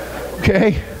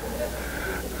 okay?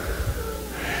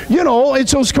 You know,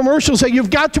 it's those commercials that you've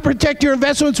got to protect your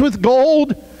investments with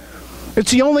gold.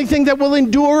 It's the only thing that will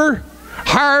endure.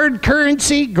 Hard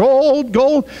currency, gold.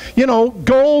 You know,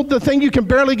 gold, the thing you can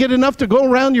barely get enough to go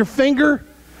around your finger.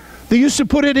 They used to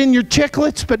put it in your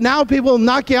chiclets, but now people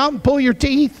knock you out and pull your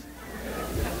teeth.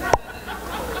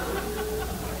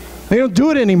 They don't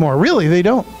do it anymore. Really, they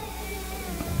don't.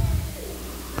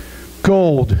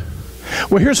 Gold.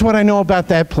 Well, here's what I know about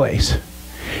that place.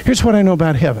 Here's what I know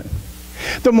about heaven.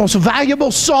 The most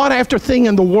valuable, sought-after thing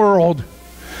in the world,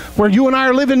 where you and I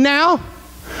are living now,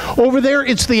 over there,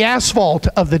 it's the asphalt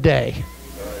of the day.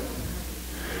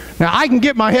 Now, I can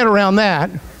get my head around that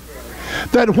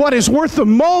what is worth the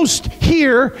most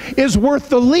here is worth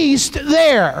the least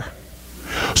there.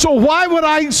 So why would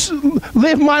I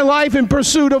live my life in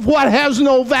pursuit of what has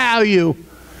no value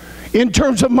in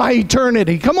terms of my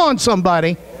eternity? Come on,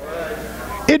 somebody.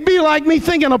 It'd be like me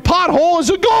thinking a pothole is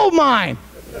a gold mine.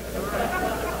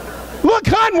 Look,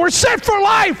 hon, we're set for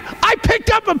life. I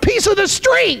picked up a piece of the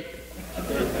street.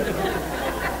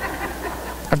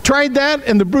 I've tried that,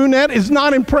 and the brunette is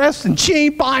not impressed, and she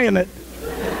ain't buying it.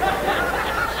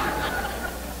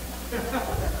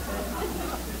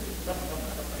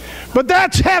 But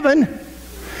that's heaven.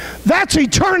 That's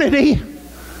eternity.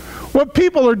 What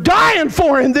people are dying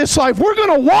for in this life, we're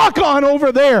going to walk on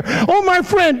over there. Oh, my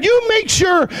friend, you make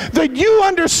sure that you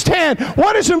understand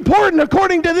what is important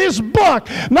according to this book,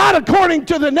 not according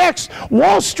to the next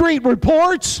Wall Street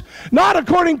reports, not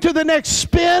according to the next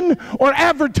spin or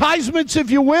advertisements,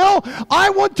 if you will. I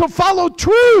want to follow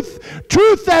truth,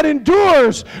 truth that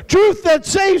endures, truth that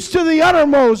saves to the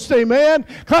uttermost. Amen.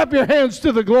 Clap your hands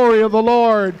to the glory of the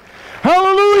Lord.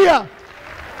 Hallelujah.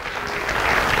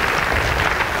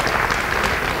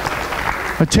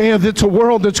 I tell you, it's a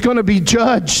world that's going to be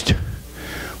judged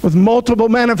with multiple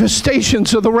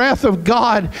manifestations of the wrath of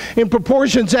God in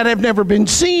proportions that have never been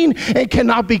seen and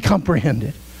cannot be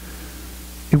comprehended.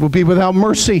 It will be without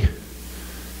mercy.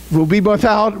 It will be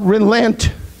without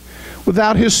relent,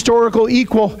 without historical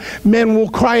equal. Men will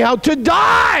cry out to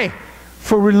die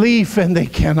for relief, and they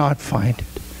cannot find it.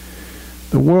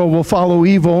 The world will follow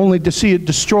evil only to see it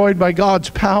destroyed by God's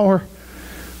power.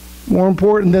 More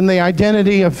important than the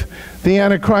identity of the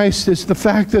Antichrist is the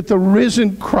fact that the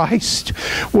risen Christ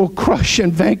will crush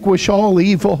and vanquish all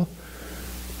evil.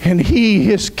 And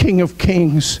He is King of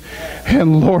Kings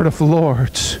and Lord of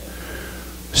Lords.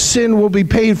 Sin will be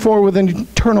paid for with an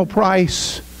eternal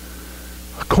price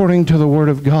according to the Word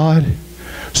of God.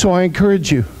 So I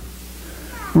encourage you,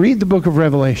 read the book of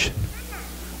Revelation.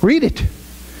 Read it.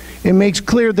 It makes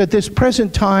clear that this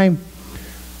present time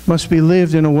must be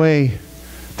lived in a way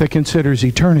that considers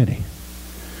eternity.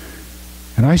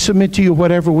 And I submit to you,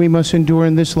 whatever we must endure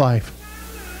in this life,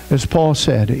 as Paul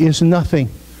said, is nothing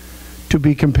to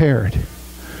be compared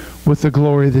with the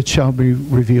glory that shall be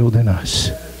revealed in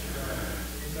us.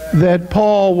 That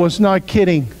Paul was not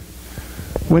kidding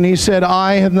when he said,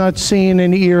 eye hath not seen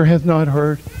and ear hath not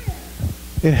heard.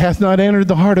 It hath not entered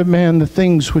the heart of man the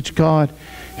things which God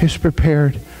has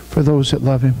prepared for those that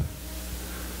love Him.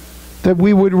 That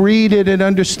we would read it and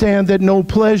understand that no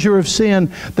pleasure of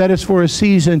sin that is for a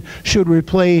season should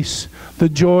replace the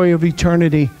joy of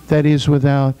eternity that is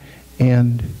without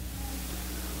end.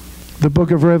 The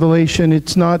book of Revelation,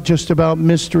 it's not just about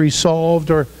mystery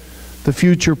solved or the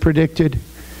future predicted.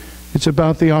 It's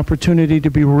about the opportunity to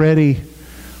be ready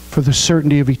for the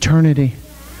certainty of eternity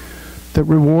that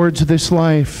rewards this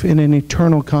life in an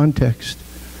eternal context.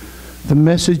 The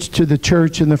message to the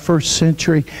church in the first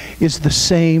century is the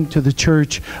same to the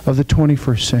church of the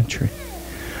 21st century.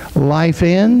 Life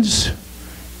ends,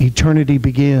 eternity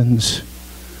begins,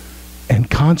 and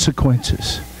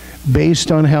consequences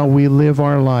based on how we live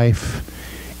our life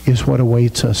is what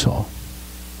awaits us all.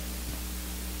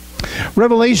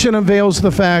 Revelation unveils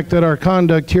the fact that our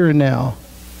conduct here and now,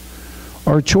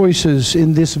 our choices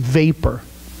in this vapor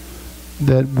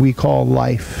that we call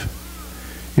life,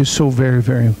 is so very,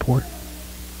 very important.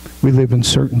 We live in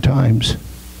certain times.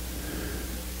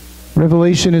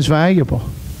 Revelation is valuable.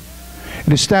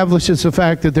 It establishes the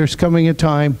fact that there's coming a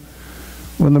time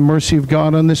when the mercy of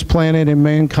God on this planet and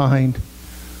mankind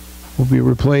will be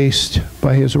replaced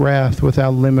by His wrath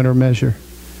without limit or measure.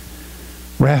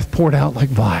 Wrath poured out like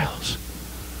vials.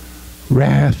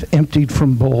 Wrath emptied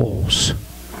from bowls.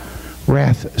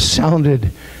 Wrath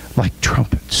sounded like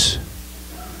trumpets.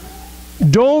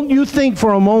 Don't you think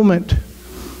for a moment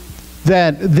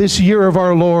that this year of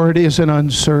our Lord is an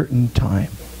uncertain time.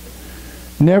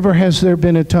 Never has there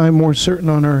been a time more certain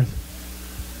on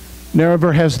earth.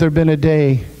 Never has there been a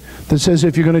day that says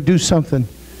if you're going to do something,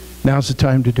 now's the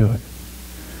time to do it.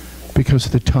 Because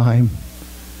the time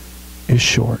is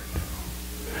short.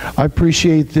 I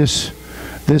appreciate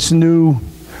this new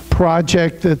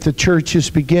project that the church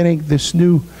is beginning, this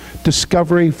new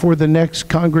discovery for the next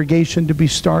congregation to be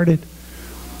started.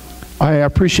 I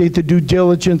appreciate the due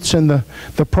diligence and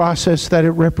the process that it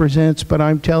represents, but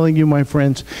I'm telling you, my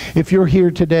friends, if you're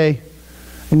here today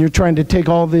and you're trying to take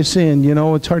all this in, you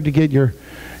know, it's hard to get your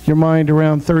mind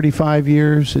around 35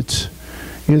 years.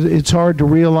 It's hard to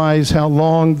realize how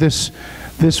long this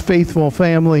faithful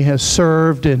family has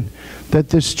served and that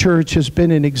this church has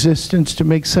been in existence to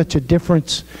make such a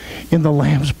difference in the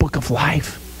Lamb's Book of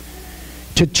Life,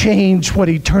 to change what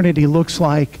eternity looks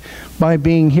like by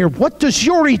being here. What does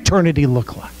your eternity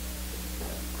look like?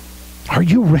 Are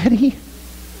you ready?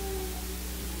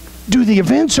 Do the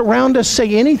events around us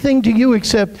say anything to you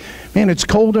except, man, it's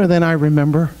colder than I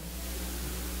remember.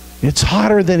 It's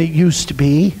hotter than it used to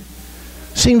be.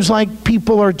 Seems like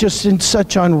people are just in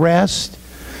such unrest,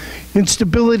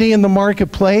 instability in the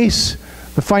marketplace,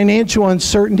 the financial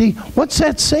uncertainty. What's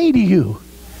that say to you?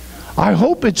 I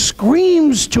hope it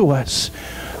screams to us,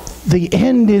 the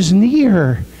end is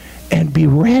near, and be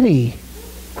ready.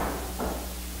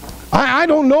 I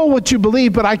don't know what you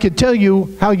believe, but I could tell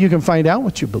you how you can find out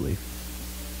what you believe.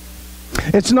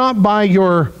 It's not by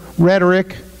your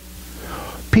rhetoric.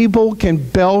 People can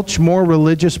belch more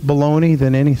religious baloney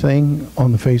than anything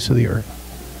on the face of the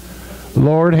earth.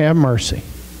 Lord have mercy.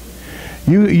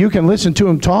 You can listen to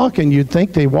them talk and you'd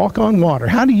think they walk on water.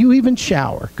 How do you even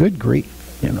shower? Good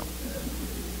grief, you know.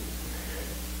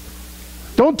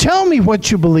 Don't tell me what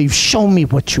you believe. Show me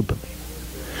what you believe.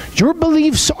 Your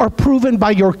beliefs are proven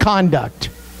by your conduct.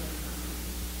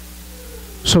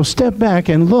 So step back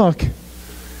and look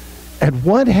at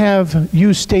what have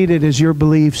you stated as your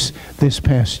beliefs this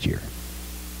past year.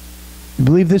 You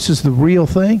believe this is the real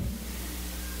thing?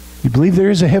 You believe there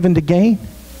is a heaven to gain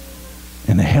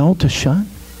and a hell to shun?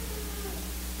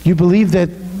 You believe that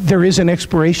there is an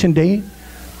expiration date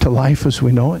to life as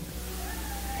we know it?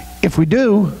 If we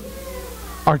do,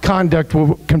 our conduct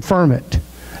will confirm it.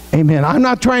 Amen. I'm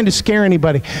not trying to scare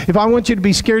anybody. If I want you to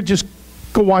be scared, just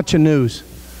go watch the news.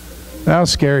 That'll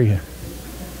scare you.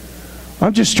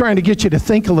 I'm just trying to get you to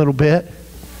think a little bit.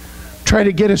 Try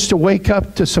to get us to wake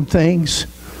up to some things.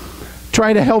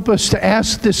 Try to help us to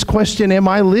ask this question, am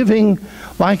I living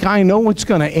like I know it's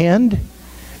going to end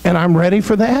and I'm ready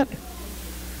for that?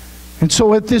 And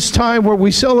so at this time where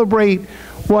we celebrate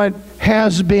what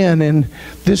has been and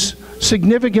this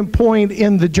significant point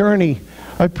in the journey,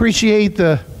 I appreciate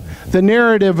the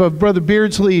narrative of Brother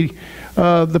Beardsley,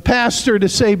 the pastor, to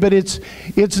say, but it's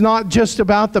not just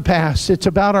about the past, it's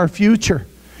about our future.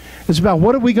 It's about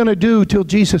what are we going to do till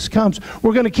Jesus comes.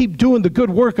 We're going to keep doing the good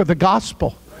work of the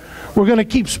gospel. We're going to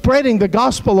keep spreading the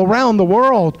gospel around the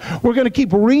world. We're going to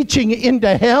keep reaching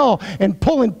into hell and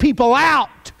pulling people out.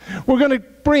 We're going to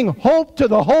bring hope to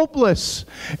the hopeless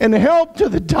and help to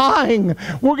the dying.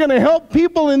 We're going to help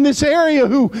people in this area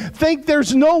who think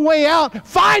there's no way out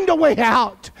find a way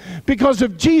out. Because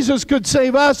if Jesus could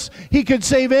save us, He could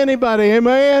save anybody.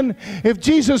 Amen? If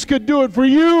Jesus could do it for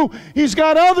you, He's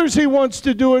got others He wants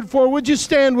to do it for. Would you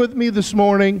stand with me this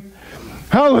morning?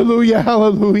 Hallelujah,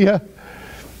 hallelujah.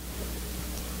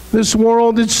 This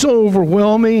world is so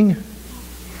overwhelming.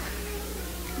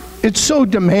 It's so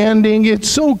demanding. It's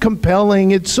so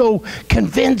compelling. It's so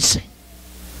convincing.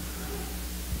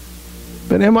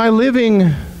 But am I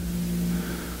living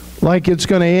like it's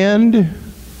going to end?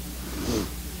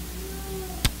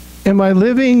 Am I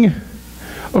living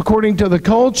according to the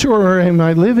culture, or am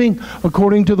I living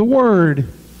according to the Word?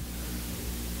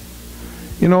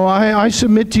 You know, I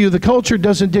submit to you, the culture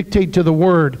doesn't dictate to the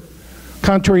Word,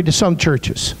 contrary to some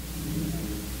churches.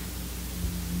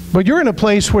 But you're in a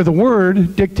place where the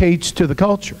Word dictates to the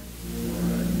culture.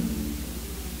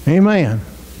 Amen.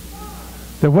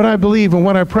 That what I believe and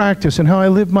what I practice and how I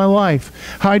live my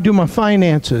life, how I do my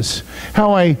finances,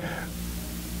 how I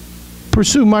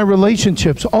pursue my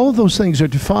relationships, all of those things are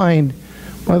defined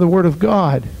by the Word of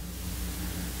God.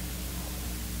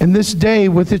 And this day,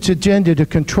 with its agenda to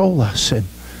control us and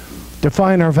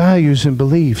define our values and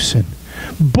beliefs and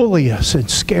bully us and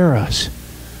scare us.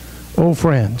 Oh,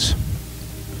 friends,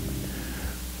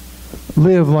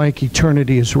 live like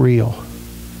eternity is real.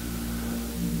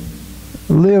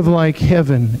 Live like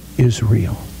heaven is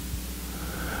real.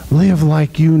 Live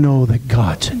like you know that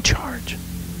God's in charge.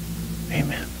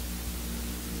 Amen.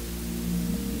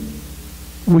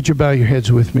 Would you bow your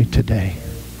heads with me today?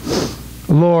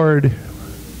 Lord,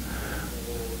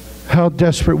 how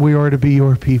desperate we are to be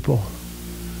your people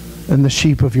and the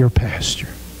sheep of your pasture.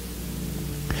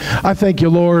 I thank you,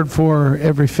 Lord, for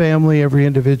every family, every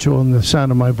individual in the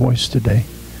sound of my voice today.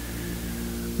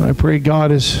 I pray,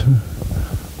 God, as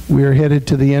we are headed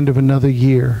to the end of another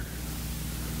year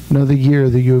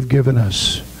that you have given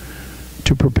us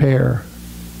to prepare,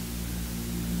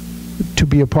 to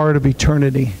be a part of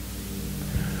eternity.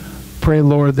 Pray,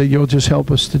 Lord, that you'll just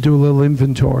help us to do a little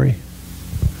inventory.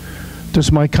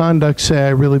 Does my conduct say I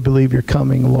really believe you're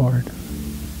coming, Lord?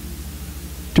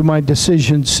 Do my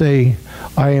decisions say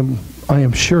I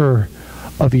am sure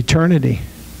of eternity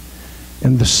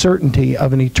and the certainty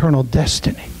of an eternal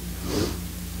destiny?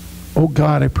 Oh, Oh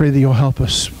God, I pray that you'll help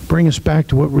us. Bring us back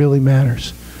to what really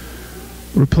matters.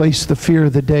 Replace the fear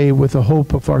of the day with the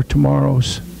hope of our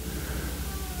tomorrows,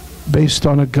 based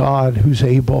on a God who's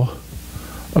able,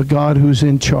 a God who's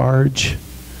in charge.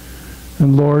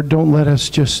 And Lord, don't let us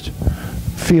just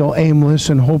feel aimless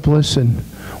and hopeless and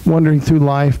wandering through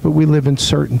life, but we live in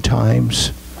certain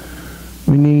times.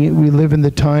 We live in the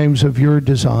times of your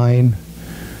design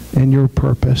and your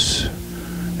purpose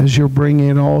as you're bringing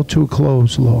it all to a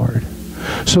close, Lord.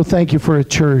 So thank you for a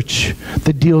church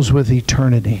that deals with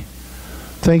eternity.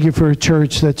 Thank you for a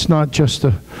church that's not just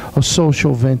a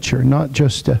social venture, not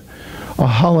just a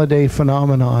holiday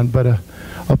phenomenon, but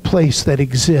a place that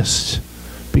exists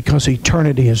because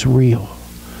eternity is real.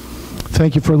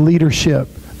 Thank you for leadership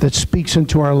that speaks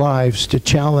into our lives to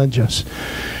challenge us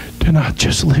to not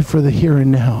just live for the here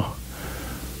and now,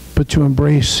 but to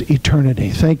embrace eternity.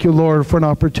 Thank you, Lord, for an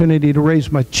opportunity to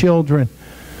raise my children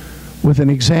with an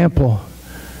example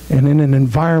and in an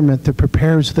environment that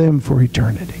prepares them for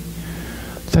eternity.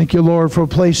 Thank you, Lord, for a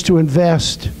place to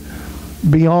invest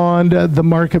beyond the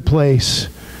marketplace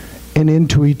and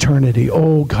into eternity.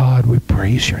 Oh, God, we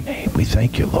praise your name. We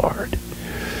thank you, Lord.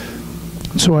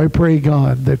 So I pray,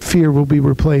 God, that fear will be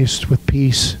replaced with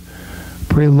peace.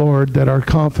 Pray, Lord, that our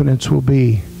confidence will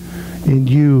be in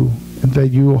you and that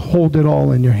you will hold it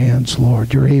all in your hands,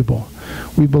 Lord. You're able.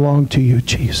 We belong to you,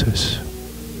 Jesus.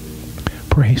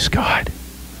 Praise God.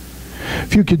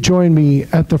 If you could join me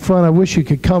at the front, I wish you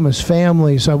could come as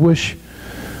families. I wish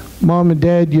Mom and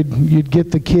Dad, you'd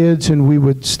get the kids and we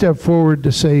would step forward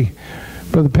to say,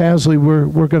 Brother Pasley,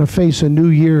 we're going to face a new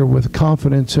year with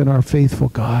confidence in our faithful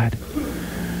God.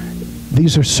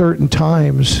 These are certain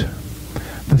times.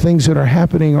 The things that are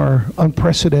happening are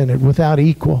unprecedented, without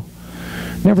equal.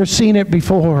 Never seen it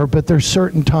before, but there's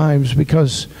certain times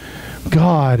because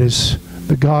God is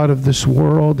the God of this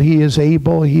world. He is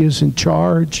able. He is in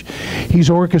charge. He's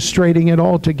orchestrating it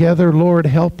all together. Lord,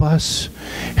 help us.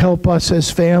 Help us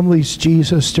as families,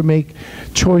 Jesus, to make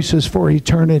choices for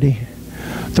eternity.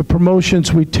 The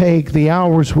promotions we take, the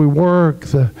hours we work,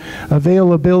 the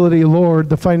availability, Lord,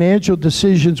 the financial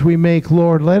decisions we make,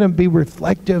 Lord, let them be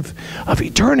reflective of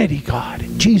eternity, God.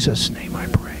 In Jesus' name I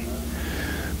pray.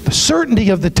 The certainty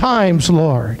of the times,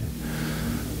 Lord,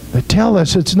 that tell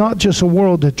us it's not just a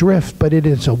world adrift, but it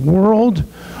is a world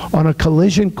on a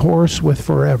collision course with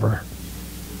forever.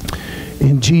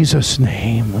 In Jesus'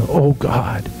 name, oh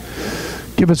God,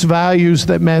 give us values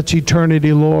that match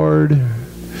eternity, Lord.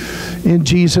 In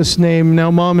Jesus' name. Now,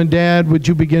 Mom and Dad, would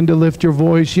you begin to lift your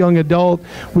voice? Young adult,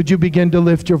 would you begin to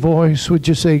lift your voice? Would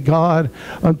you say, God,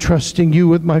 I'm trusting you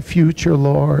with my future,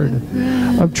 Lord.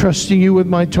 I'm trusting you with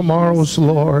my tomorrows,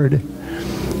 Lord.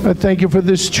 I thank you for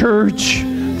this church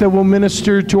that will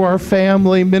minister to our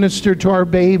family, minister to our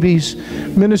babies,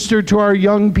 minister to our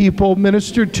young people,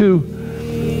 minister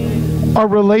to our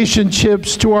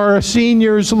relationships, to our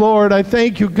seniors, Lord. I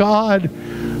thank you, God,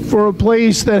 for a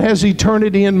place that has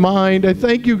eternity in mind. I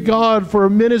thank you, God, for a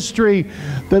ministry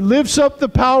that lifts up the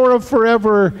power of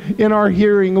forever in our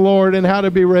hearing, Lord, and how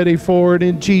to be ready for it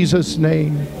in Jesus'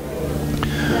 name.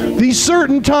 These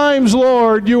certain times,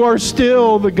 Lord, you are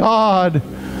still the God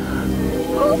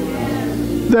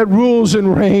that rules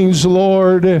and reigns,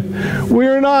 Lord. We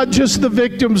are not just the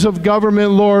victims of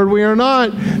government, Lord. We are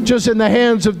not just in the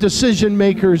hands of decision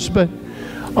makers, but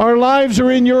our lives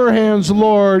are in your hands,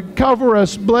 Lord. Cover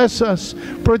us, bless us,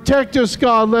 protect us,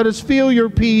 God. Let us feel your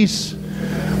peace.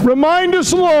 Remind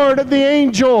us, Lord, of the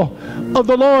angel of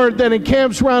the Lord that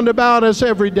encamps round about us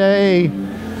every day.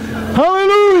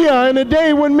 Hallelujah! In a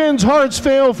day when men's hearts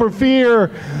fail for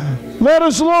fear, let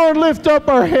us, Lord, lift up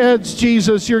our heads,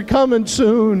 Jesus. You're coming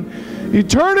soon.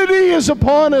 Eternity is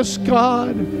upon us,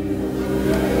 God.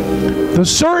 The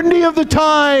certainty of the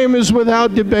time is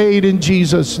without debate in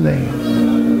Jesus'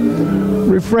 name.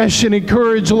 Refresh and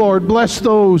encourage, Lord. Bless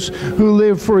those who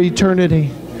live for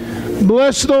eternity.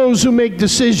 Bless those who make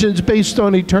decisions based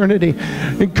on eternity.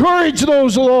 Encourage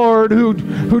those, Lord,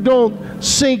 who don't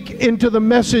sink into the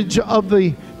message of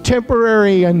the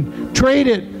temporary and trade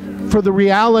it for the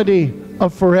reality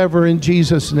of forever. In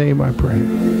Jesus' name I pray.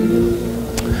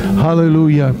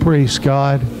 Hallelujah. Praise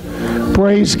God.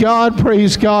 Praise God,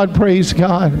 praise God, praise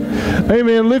God.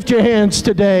 Amen. Lift your hands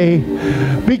today.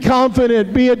 Be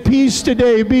confident. Be at peace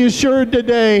today. Be assured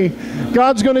today.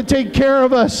 God's going to take care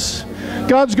of us.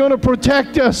 God's going to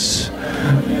protect us.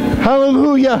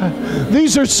 Hallelujah.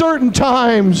 These are certain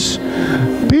times.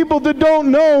 People that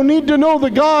don't know need to know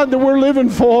the God that we're living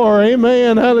for.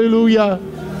 Amen. Hallelujah.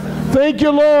 Thank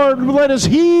you, Lord. Let us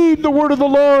heed the word of the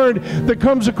Lord that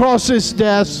comes across this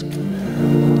desk.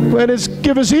 Let us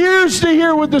give us ears to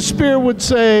hear what the Spirit would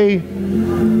say.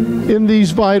 in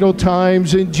these vital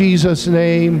times, in Jesus'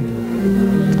 name.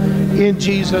 In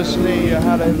Jesus' name.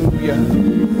 Hallelujah.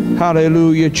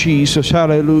 Hallelujah, Jesus.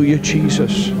 Hallelujah,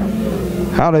 Jesus.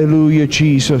 Hallelujah,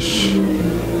 Jesus.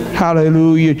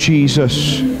 Hallelujah,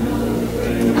 Jesus.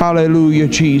 Hallelujah,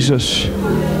 Jesus.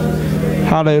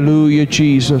 Hallelujah,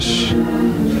 Jesus.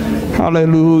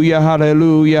 Hallelujah,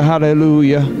 hallelujah,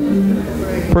 hallelujah.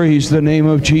 Praise the name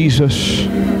of Jesus.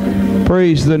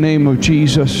 Praise the name of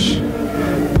Jesus.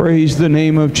 Praise the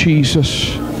name of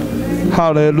Jesus.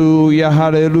 Hallelujah,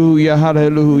 hallelujah,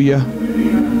 hallelujah.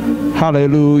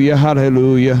 Hallelujah,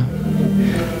 hallelujah.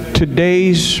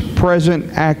 Today's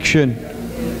present action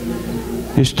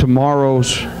is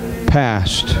tomorrow's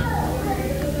past.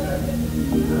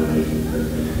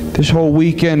 This whole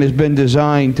weekend has been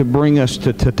designed to bring us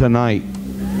to tonight.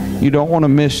 You don't want to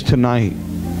miss tonight,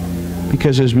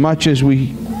 because as much as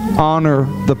we honor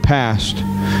the past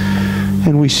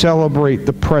and we celebrate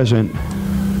the present,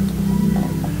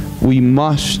 we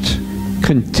must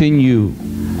continue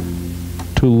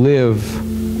to live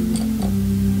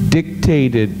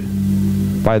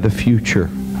dictated by the future.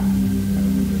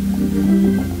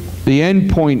 The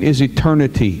end point is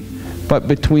eternity, but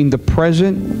between the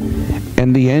present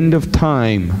and the end of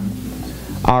time,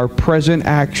 our present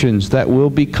actions that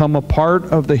will become a part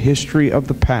of the history of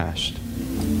the past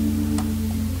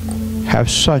have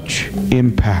such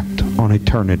impact on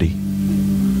eternity.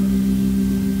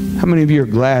 How many of you are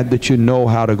glad that you know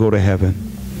how to go to heaven?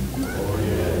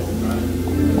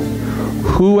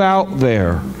 Who out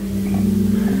there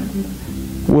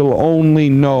will only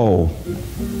know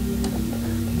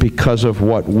because of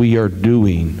what we are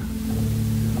doing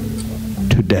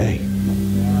today?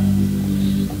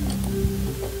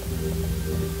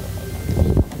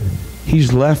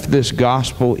 He's left this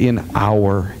gospel in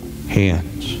our hands.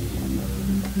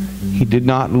 He did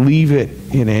not leave it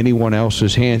in anyone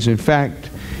else's hands. In fact,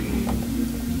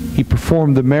 He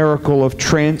performed the miracle of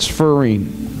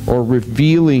transferring or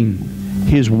revealing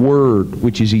His Word,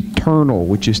 which is eternal,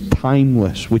 which is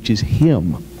timeless, which is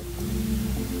Him,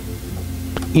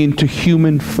 into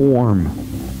human form,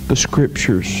 the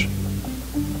Scriptures,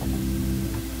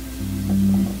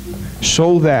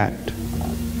 so that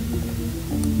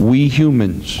we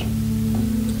humans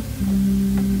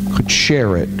could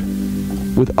share it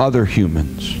with other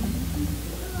humans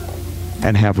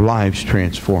and have lives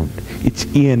transformed. It's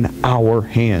in our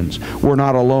hands. We're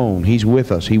not alone. He's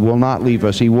with us. He will not leave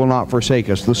us. He will not forsake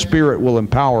us. The Spirit will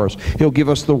empower us. He'll give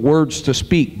us the words to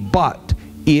speak, but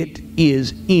it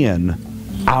is in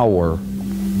our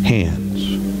hands.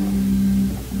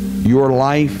 Your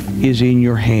life is in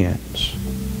your hands.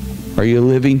 Are you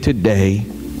living today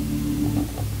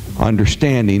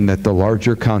understanding that the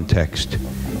larger context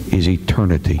is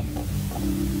eternity?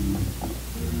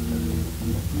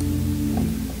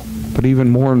 But even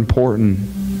more important,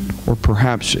 or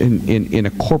perhaps in a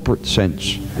corporate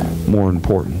sense more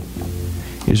important,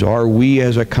 is, are we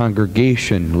as a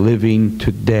congregation living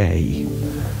today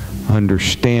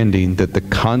understanding that the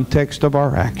context of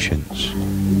our actions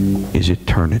is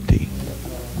eternity?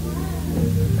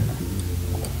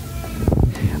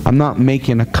 I'm not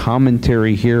making a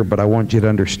commentary here, but I want you to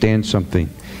understand something.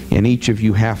 And each of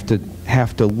you have to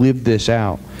live this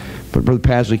out. But Brother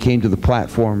Pasley came to the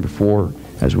platform before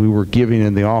as we were giving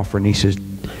in the offering. He says,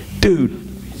 dude,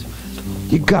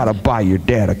 you got to buy your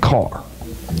dad a car.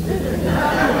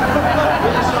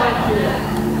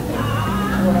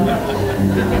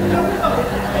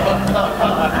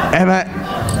 And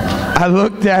I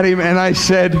looked at him and I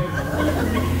said,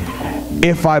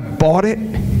 if I bought it,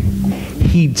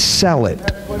 he'd sell it.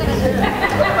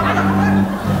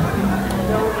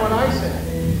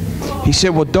 He said,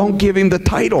 well, don't give him the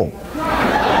title.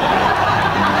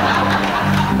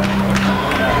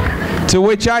 To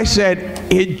which I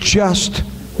said, it just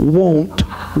won't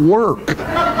work.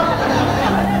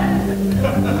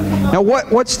 Now,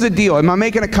 what's the deal? Am I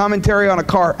making a commentary on a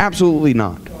car? Absolutely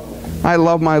not. I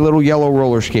love my little yellow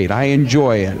roller skate. I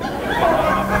enjoy it.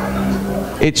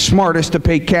 It's smartest to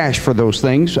pay cash for those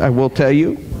things, I will tell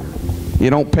you. You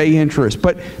don't pay interest.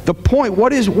 But the point,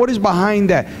 what is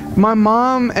behind that? My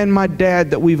mom and my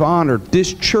dad that we've honored,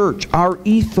 this church, our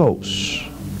ethos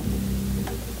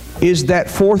is that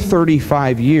for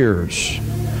 35 years,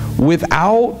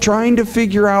 without trying to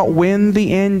figure out when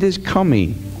the end is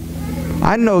coming.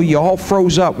 I know you all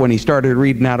froze up when he started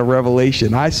reading out of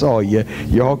Revelation. I saw you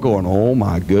all going, oh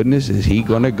my goodness, is he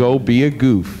going to go be a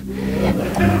goof?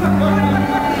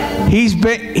 He's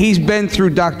been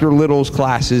through Dr. Little's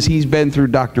classes. He's been through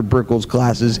Dr. Brickle's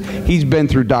classes. He's been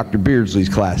through Dr. Beardsley's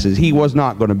classes. He was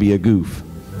not going to be a goof.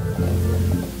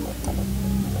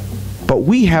 But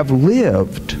we have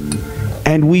lived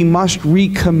And we must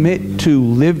recommit to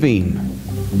living,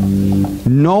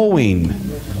 knowing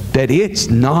that it's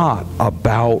not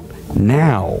about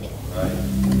now,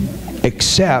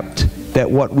 except that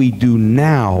what we do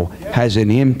now has an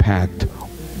impact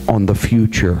on the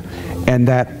future. And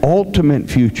that ultimate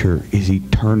future is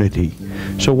eternity.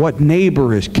 So what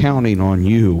neighbor is counting on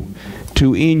you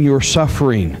to, in your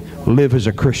suffering, live as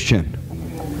a Christian?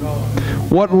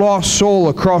 What lost soul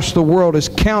across the world is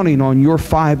counting on your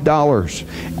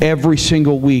 $5 every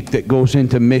single week that goes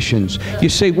into missions? You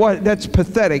say, what? That's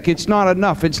pathetic. It's not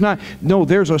enough. It's not. No,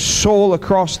 there's a soul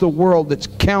across the world that's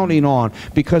counting on,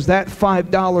 because that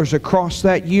 $5 across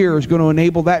that year is going to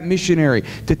enable that missionary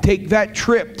to take that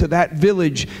trip to that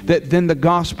village, that then the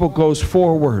gospel goes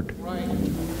forward.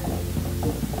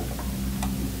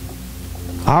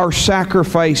 Our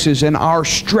sacrifices and our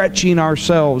stretching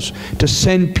ourselves to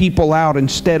send people out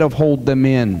instead of hold them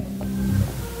in.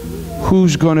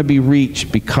 Who's going to be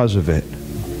reached because of it?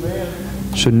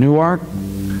 So Newark,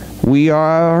 we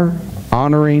are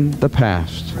honoring the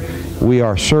past. We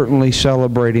are certainly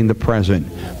celebrating the present,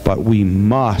 but we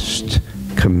must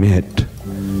commit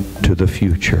to the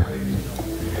future.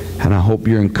 And I hope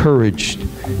you're encouraged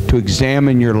to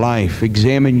examine your life,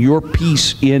 examine your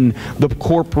piece in the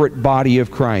corporate body of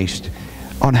Christ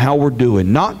on how we're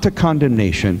doing, not to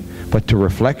condemnation, but to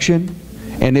reflection,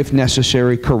 and if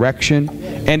necessary, correction,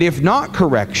 and if not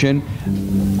correction,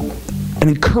 an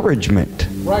encouragement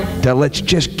that let's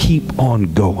just keep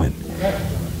on going.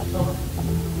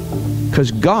 Because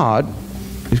God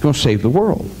is going to save the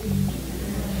world,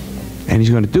 and He's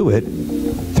going to do it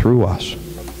through us.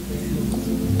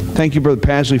 Thank you, Brother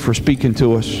Pasley, for speaking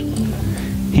to us.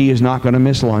 He is not going to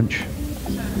miss lunch.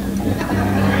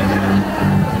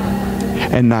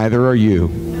 And neither are you.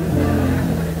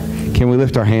 Can we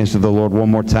lift our hands to the Lord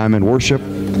one more time and worship?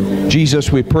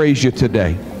 Jesus, we praise you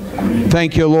today.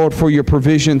 Thank you, Lord, for your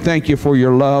provision. Thank you for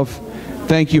your love.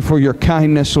 Thank you for your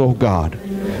kindness, oh God.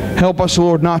 Help us,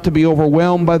 Lord, not to be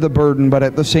overwhelmed by the burden, but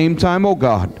at the same time, oh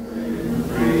God,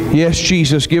 yes,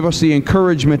 Jesus, give us the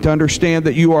encouragement to understand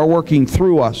that you are working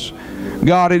through us.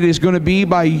 God, it is going to be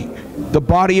by the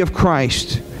body of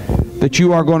Christ that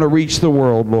you are going to reach the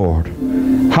world, Lord.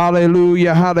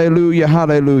 Hallelujah, hallelujah,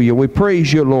 hallelujah. We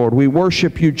praise you, Lord. We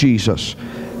worship you, Jesus.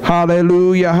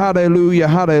 Hallelujah, hallelujah,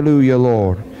 hallelujah,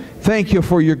 Lord. Thank you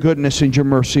for your goodness and your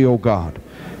mercy, oh God.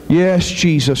 Yes,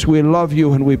 Jesus, we love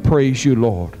you and we praise you,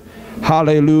 Lord.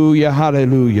 Hallelujah,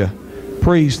 hallelujah.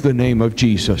 Praise the name of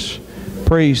Jesus.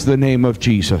 Praise the name of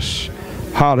Jesus.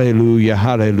 Hallelujah,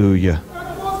 hallelujah.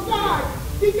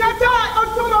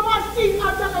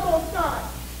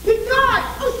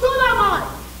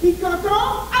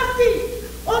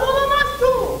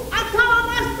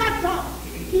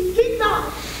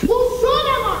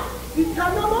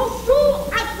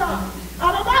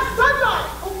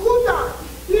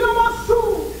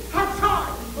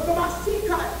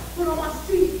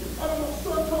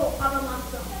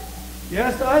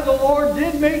 Yes, I, the Lord,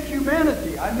 did make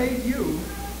humanity. I made you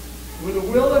with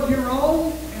a will of your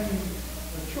own and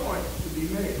a choice to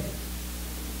be made.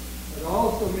 But I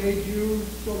also made you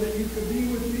so that you could be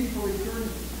with me for eternity.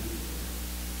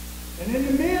 And in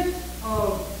the midst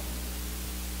of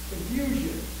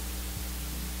confusion,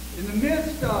 in the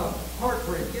midst of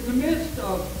heartbreak, in the midst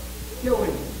of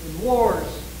killings and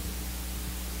wars,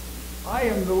 I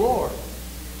am the Lord.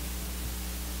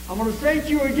 I'm going to say to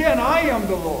you again, I am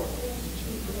the Lord.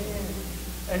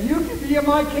 And you can be in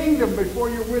my kingdom before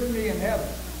you're with me in heaven.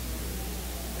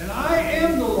 And I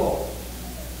am the Lord.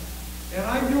 And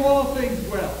I do all things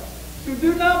well. So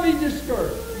do not be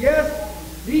discouraged. Yes,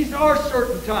 these are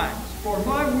certain times, for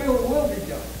my will be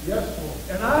done. Yes, Lord.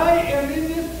 And I am in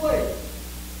this place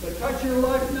to touch your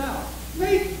life now.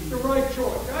 Make the right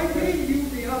choice. I gave you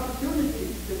the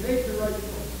opportunity to make the right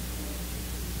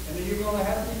choice. And are you going to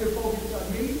have to either focus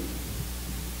on me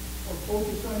or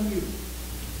focus on you?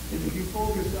 And if you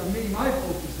focus on me, my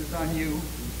focus is on you,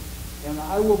 and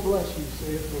I will bless you,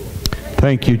 saith the Lord.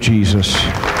 Thank you, Jesus.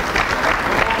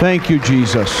 Thank you,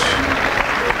 Jesus.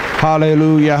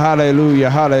 Hallelujah, hallelujah,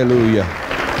 hallelujah.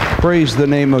 Praise the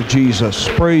name of Jesus.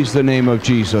 Praise the name of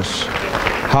Jesus.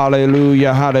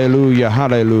 Hallelujah, hallelujah,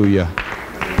 hallelujah.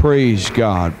 Praise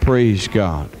God, praise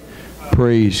God,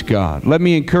 praise God. Let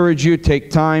me encourage you,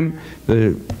 take time.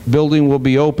 The building will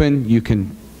be open. You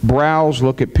can browse,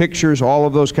 look at pictures, all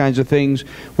of those kinds of things.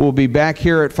 We'll be back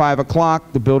here at 5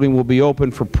 o'clock. The building will be open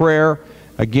for prayer.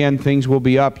 Again, things will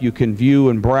be up. You can view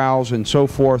and browse and so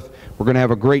forth. We're going to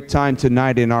have a great time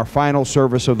tonight in our final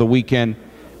service of the weekend.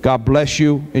 God bless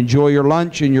you. Enjoy your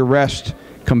lunch and your rest.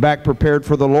 Come back prepared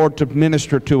for the Lord to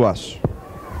minister to us.